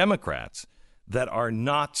are Democrats that are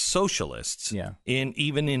not socialists. Yeah.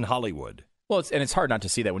 Even in Hollywood. Well, it's hard not to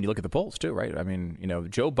see that when you look at the polls too, right? I mean,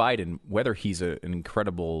 Joe Biden, whether he's an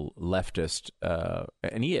incredible leftist,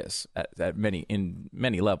 and he is in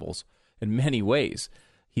many levels, in many ways,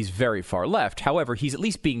 he's very far left. However, he's at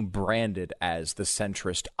least being branded as the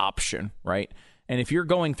centrist option, right? And if you're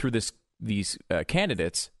going through these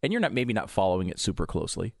candidates and you're maybe not following it super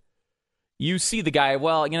closely, you see the guy.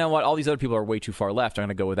 Well, you know what? All these other people are way too far left. I'm going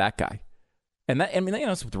to go with that guy. And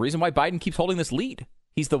that's the reason why Biden keeps holding this lead.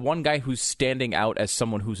 He's the one guy who's standing out as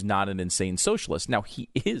someone who's not an insane socialist. Now, he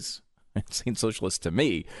is an insane socialist to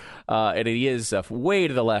me, and he is way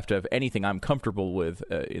to the left of anything I'm comfortable with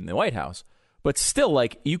in the White House. But still,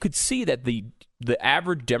 you could see that the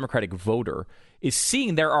average Democratic voter is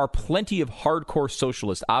seeing there are plenty of hardcore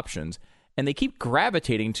socialist options, and they keep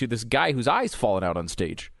gravitating to this guy whose eyes fallen out on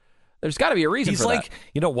stage. There's got to be a reason for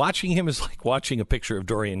that. Watching him is like watching a picture of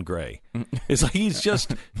Dorian Gray. It's like he's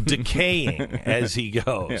just decaying as he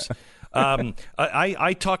goes. Yeah.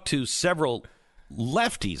 I talked to several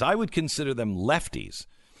lefties. I would consider them lefties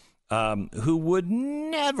who would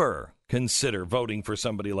never consider voting for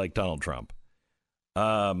somebody like Donald Trump.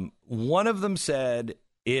 One of them said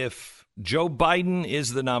if Joe Biden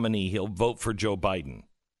is the nominee, he'll vote for Joe Biden.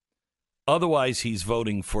 Otherwise, he's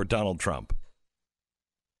voting for Donald Trump.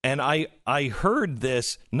 And I heard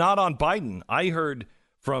this not on Biden. I heard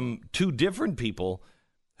from two different people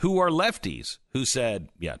who are lefties who said,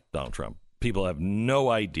 yeah, Donald Trump. People have no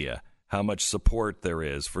idea how much support there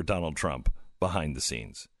is for Donald Trump behind the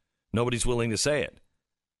scenes. Nobody's willing to say it.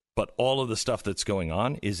 But all of the stuff that's going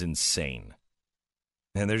on is insane.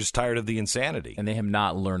 And they're just tired of the insanity. And they have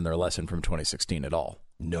not learned their lesson from 2016 at all.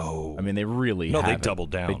 No. I mean, they really haven't. They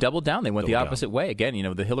doubled down. They doubled down. They went the opposite way. Again,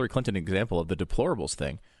 the Hillary Clinton example of the deplorables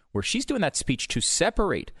thing, where she's doing that speech to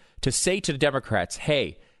separate, to say to the Democrats,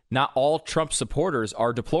 hey, not all Trump supporters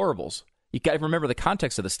are deplorables. You got to remember the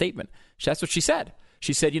context of the statement. That's what she said.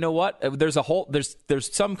 She said, you know what? There's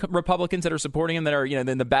some Republicans that are supporting him that are,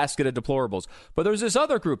 in the basket of deplorables. But there's this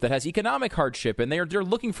other group that has economic hardship, and they're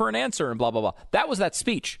looking for an answer, and blah, blah, blah. That was that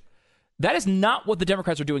speech. That is not what the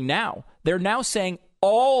Democrats are doing now. They're now saying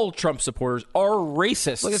all Trump supporters are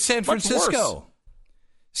racist. Look at San Francisco.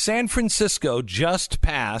 San Francisco just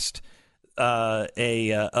passed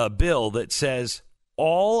a bill that says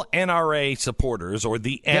all NRA supporters, or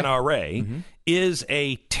the NRA, is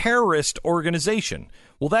a terrorist organization.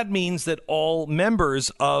 Well, that means that all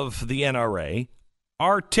members of the NRA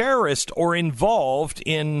are terrorists or involved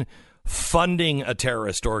in funding a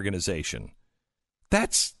terrorist organization.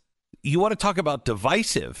 You want to talk about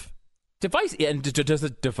divisive. And does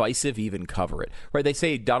the divisive even cover it? Right? They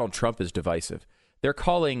say Donald Trump is divisive. They're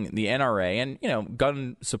calling the NRA and,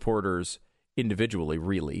 gun supporters individually,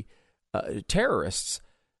 really, terrorists.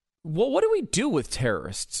 Well, what do we do with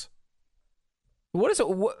terrorists? What is it?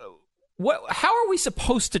 How are we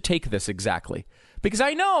supposed to take this exactly? Because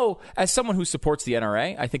I know, as someone who supports the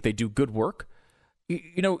NRA, I think they do good work.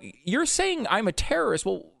 You're saying I'm a terrorist.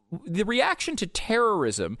 Well, the reaction to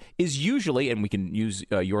terrorism is usually, and we can use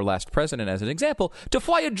your last president as an example, to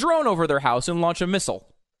fly a drone over their house and launch a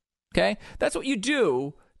missile. Okay? That's what you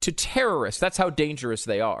do to terrorists. That's how dangerous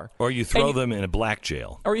they are. Or you throw them in a black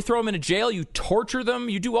jail. Or you throw them in a jail, you torture them,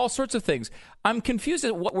 you do all sorts of things. I'm confused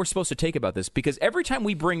at what we're supposed to take about this, because every time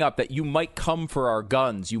we bring up that you might come for our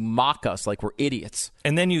guns, you mock us like we're idiots.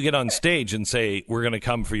 And then you get on stage and say, we're going to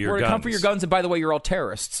come for your guns. We're going to come for your guns, and by the way, you're all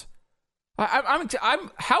terrorists.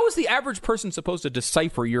 How is the average person supposed to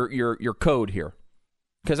decipher your code here?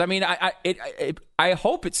 Because, I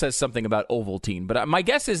hope it says something about Ovaltine, but my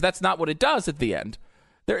guess is that's not what it does at the end.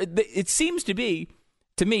 It seems to be,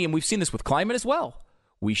 to me, and we've seen this with climate as well,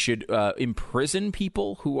 we should imprison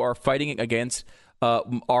people who are fighting against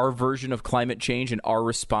our version of climate change and our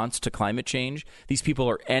response to climate change. These people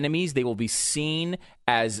are enemies. They will be seen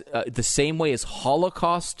as the same way as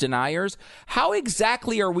Holocaust deniers. How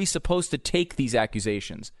exactly are we supposed to take these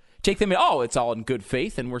accusations? Take them in, it's all in good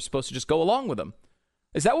faith, and we're supposed to just go along with them.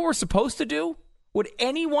 Is that what we're supposed to do? Would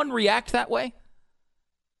anyone react that way?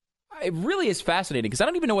 It really is fascinating, because I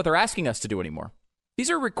don't even know what they're asking us to do anymore.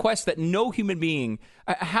 These are requests that no human being...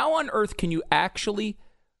 how on earth can you actually,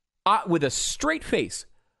 with a straight face,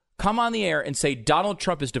 come on the air and say Donald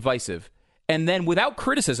Trump is divisive, and then without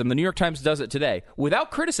criticism, the New York Times does it today,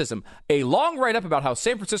 without criticism, a long write-up about how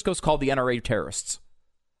San Francisco's called the NRA terrorists?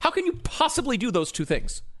 How can you possibly do those two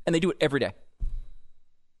things? And they do it every day.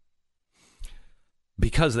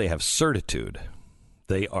 because they have certitude.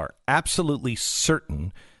 They are absolutely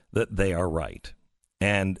certain that they are right.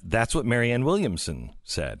 And that's what Marianne Williamson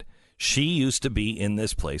said. She used to be in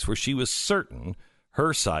this place where she was certain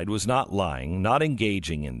her side was not lying, not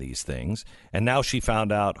engaging in these things. And now she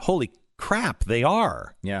found out, holy crap, they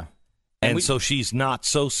are. Yeah. And so she's not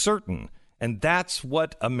so certain. And that's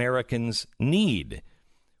what Americans need.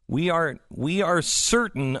 We are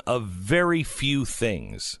certain of very few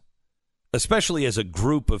things, especially as a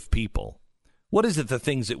group of people. What is it, the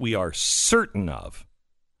things that we are certain of?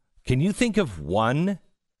 Can you think of one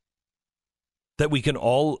that we can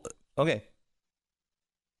all... Okay.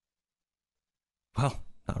 Well,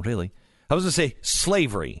 not really. I was going to say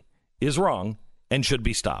slavery is wrong and should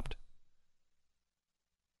be stopped.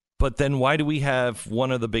 But then why do we have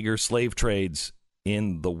one of the bigger slave trades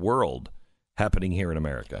in the world happening here in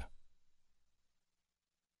America?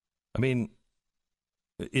 I mean,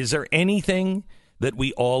 is there anything that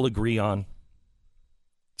we all agree on?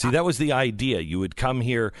 See, that was the idea. You would come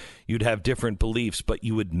here, you'd have different beliefs, but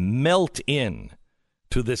you would melt in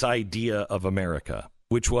to this idea of America,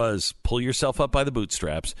 which was pull yourself up by the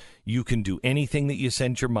bootstraps. You can do anything that you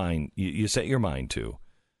set your mind to.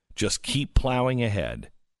 Just keep plowing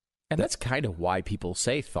ahead. And that's kind of why people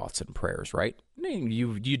say thoughts and prayers, right? I mean,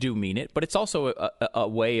 you do mean it, but it's also a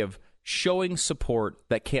way of showing support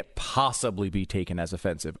that can't possibly be taken as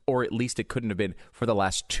offensive, or at least it couldn't have been for the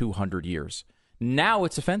last 200 years. Now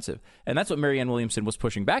it's offensive. And that's what Marianne Williamson was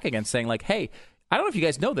pushing back against, saying like, hey, I don't know if you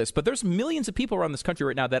guys know this, but there's millions of people around this country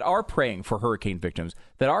right now that are praying for hurricane victims,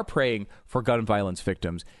 that are praying for gun violence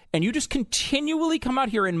victims, and you just continually come out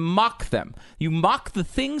here and mock them. You mock the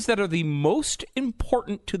things that are the most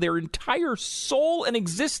important to their entire soul and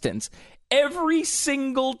existence every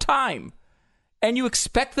single time. And you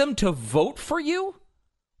expect them to vote for you?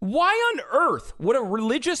 Why on earth would a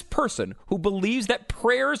religious person who believes that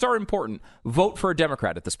prayers are important vote for a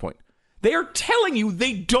Democrat at this point? They are telling you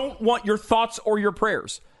they don't want your thoughts or your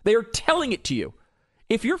prayers. They are telling it to you.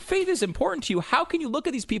 If your faith is important to you, how can you look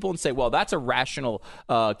at these people and say, well, that's a rational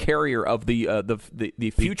carrier of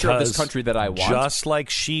the future of this country that I want? Just like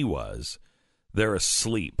she was, they're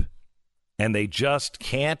asleep. And they just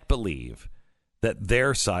can't believe that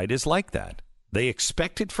their side is like that. They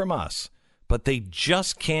expect it from us, but they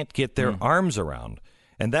just can't get their arms around.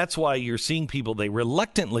 And that's why you're seeing people, they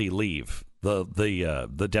reluctantly leave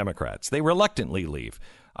the Democrats. They reluctantly leave.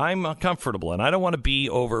 I'm uncomfortable, and I don't want to be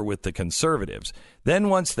over with the conservatives. Then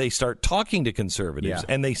once they start talking to conservatives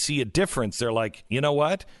and they see a difference, they're like, you know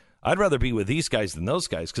what? I'd rather be with these guys than those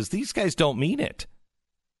guys, because these guys don't mean it.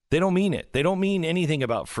 They don't mean it. They don't mean anything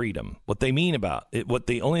about freedom. What they mean about it,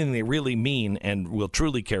 the only thing they really mean and will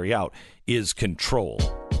truly carry out is control.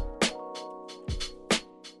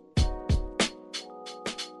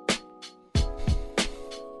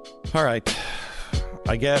 All right.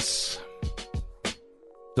 I guess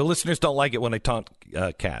the listeners don't like it when I taunt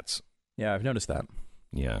cats. Yeah, I've noticed that.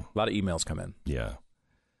 Yeah. A lot of emails come in. Yeah.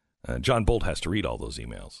 John Bolt has to read all those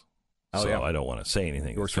emails. Oh, so yeah. I don't want to say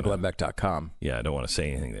anything. Works for GlennBeck.com. Yeah, I don't want to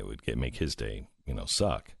say anything that would make his day,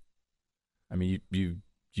 suck. I mean,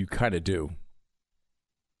 you kind of do.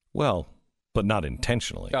 Well, but not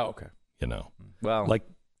intentionally. Oh, okay. Well,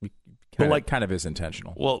 like kind of is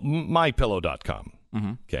intentional. Well, mypillow.com.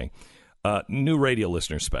 Mm-hmm. Okay. New radio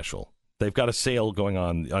listener special. They've got a sale going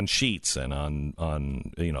on sheets and on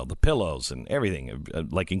the pillows and everything,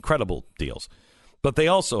 like incredible deals. But they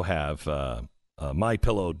also have a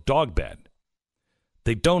MyPillow dog bed.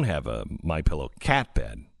 They don't have a MyPillow cat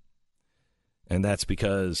bed. And that's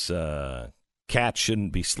because cats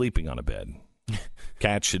shouldn't be sleeping on a bed.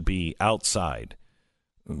 Cats should be outside,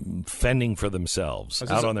 fending for themselves,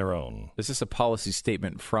 out on their own. Is this a policy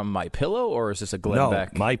statement from MyPillow, or is this a Glenn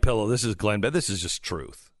Beck? No, MyPillow. This is Glenn Beck. This is just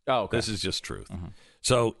truth. Oh, okay. This is just truth. Mm-hmm.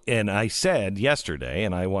 So, and I said yesterday,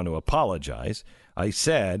 and I want to apologize, I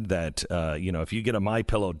said that, if you get a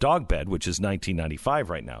MyPillow dog bed, which is $19.95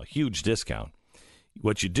 right now, huge discount,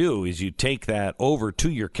 what you do is you take that over to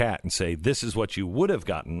your cat and say, this is what you would have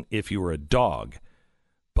gotten if you were a dog.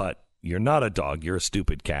 But you're not a dog, you're a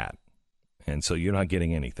stupid cat. And so you're not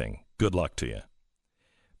getting anything. Good luck to you.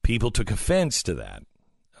 People took offense to that,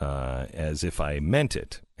 as if I meant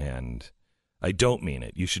it. And I don't mean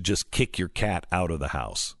it. You should just kick your cat out of the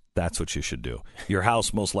house. That's what you should do. Your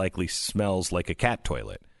house most likely smells like a cat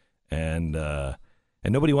toilet. And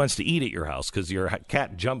nobody wants to eat at your house because your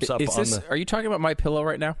cat jumps up on the... Are you talking about MyPillow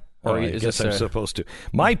right now? Or I is guess this I'm supposed to.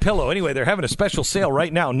 My Pillow. Anyway, they're having a special sale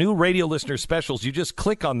right now. New radio listener specials. You just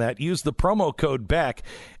click on that, use the promo code BECK,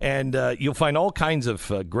 and you'll find all kinds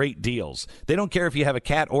of great deals. They don't care if you have a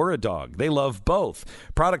cat or a dog. They love both.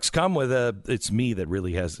 Products come with it's me that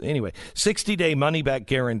really has. Anyway, 60-day money-back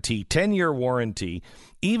guarantee, 10-year warranty.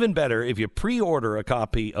 Even better, if you pre-order a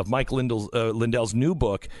copy of Mike Lindell's new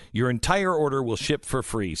book, your entire order will ship for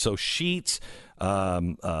free. So sheets,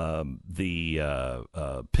 the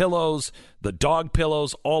pillows, the dog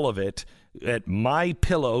pillows, all of it at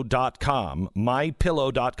mypillow.com.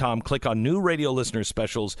 Mypillow.com. Click on new radio listener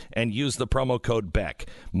specials and use the promo code BECK.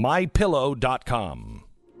 Mypillow.com.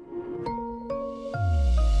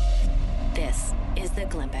 This is the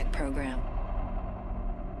Glenn Beck Program.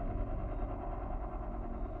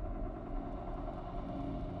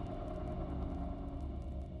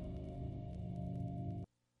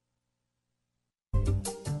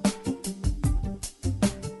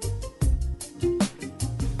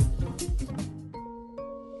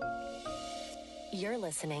 You're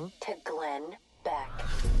listening to Glenn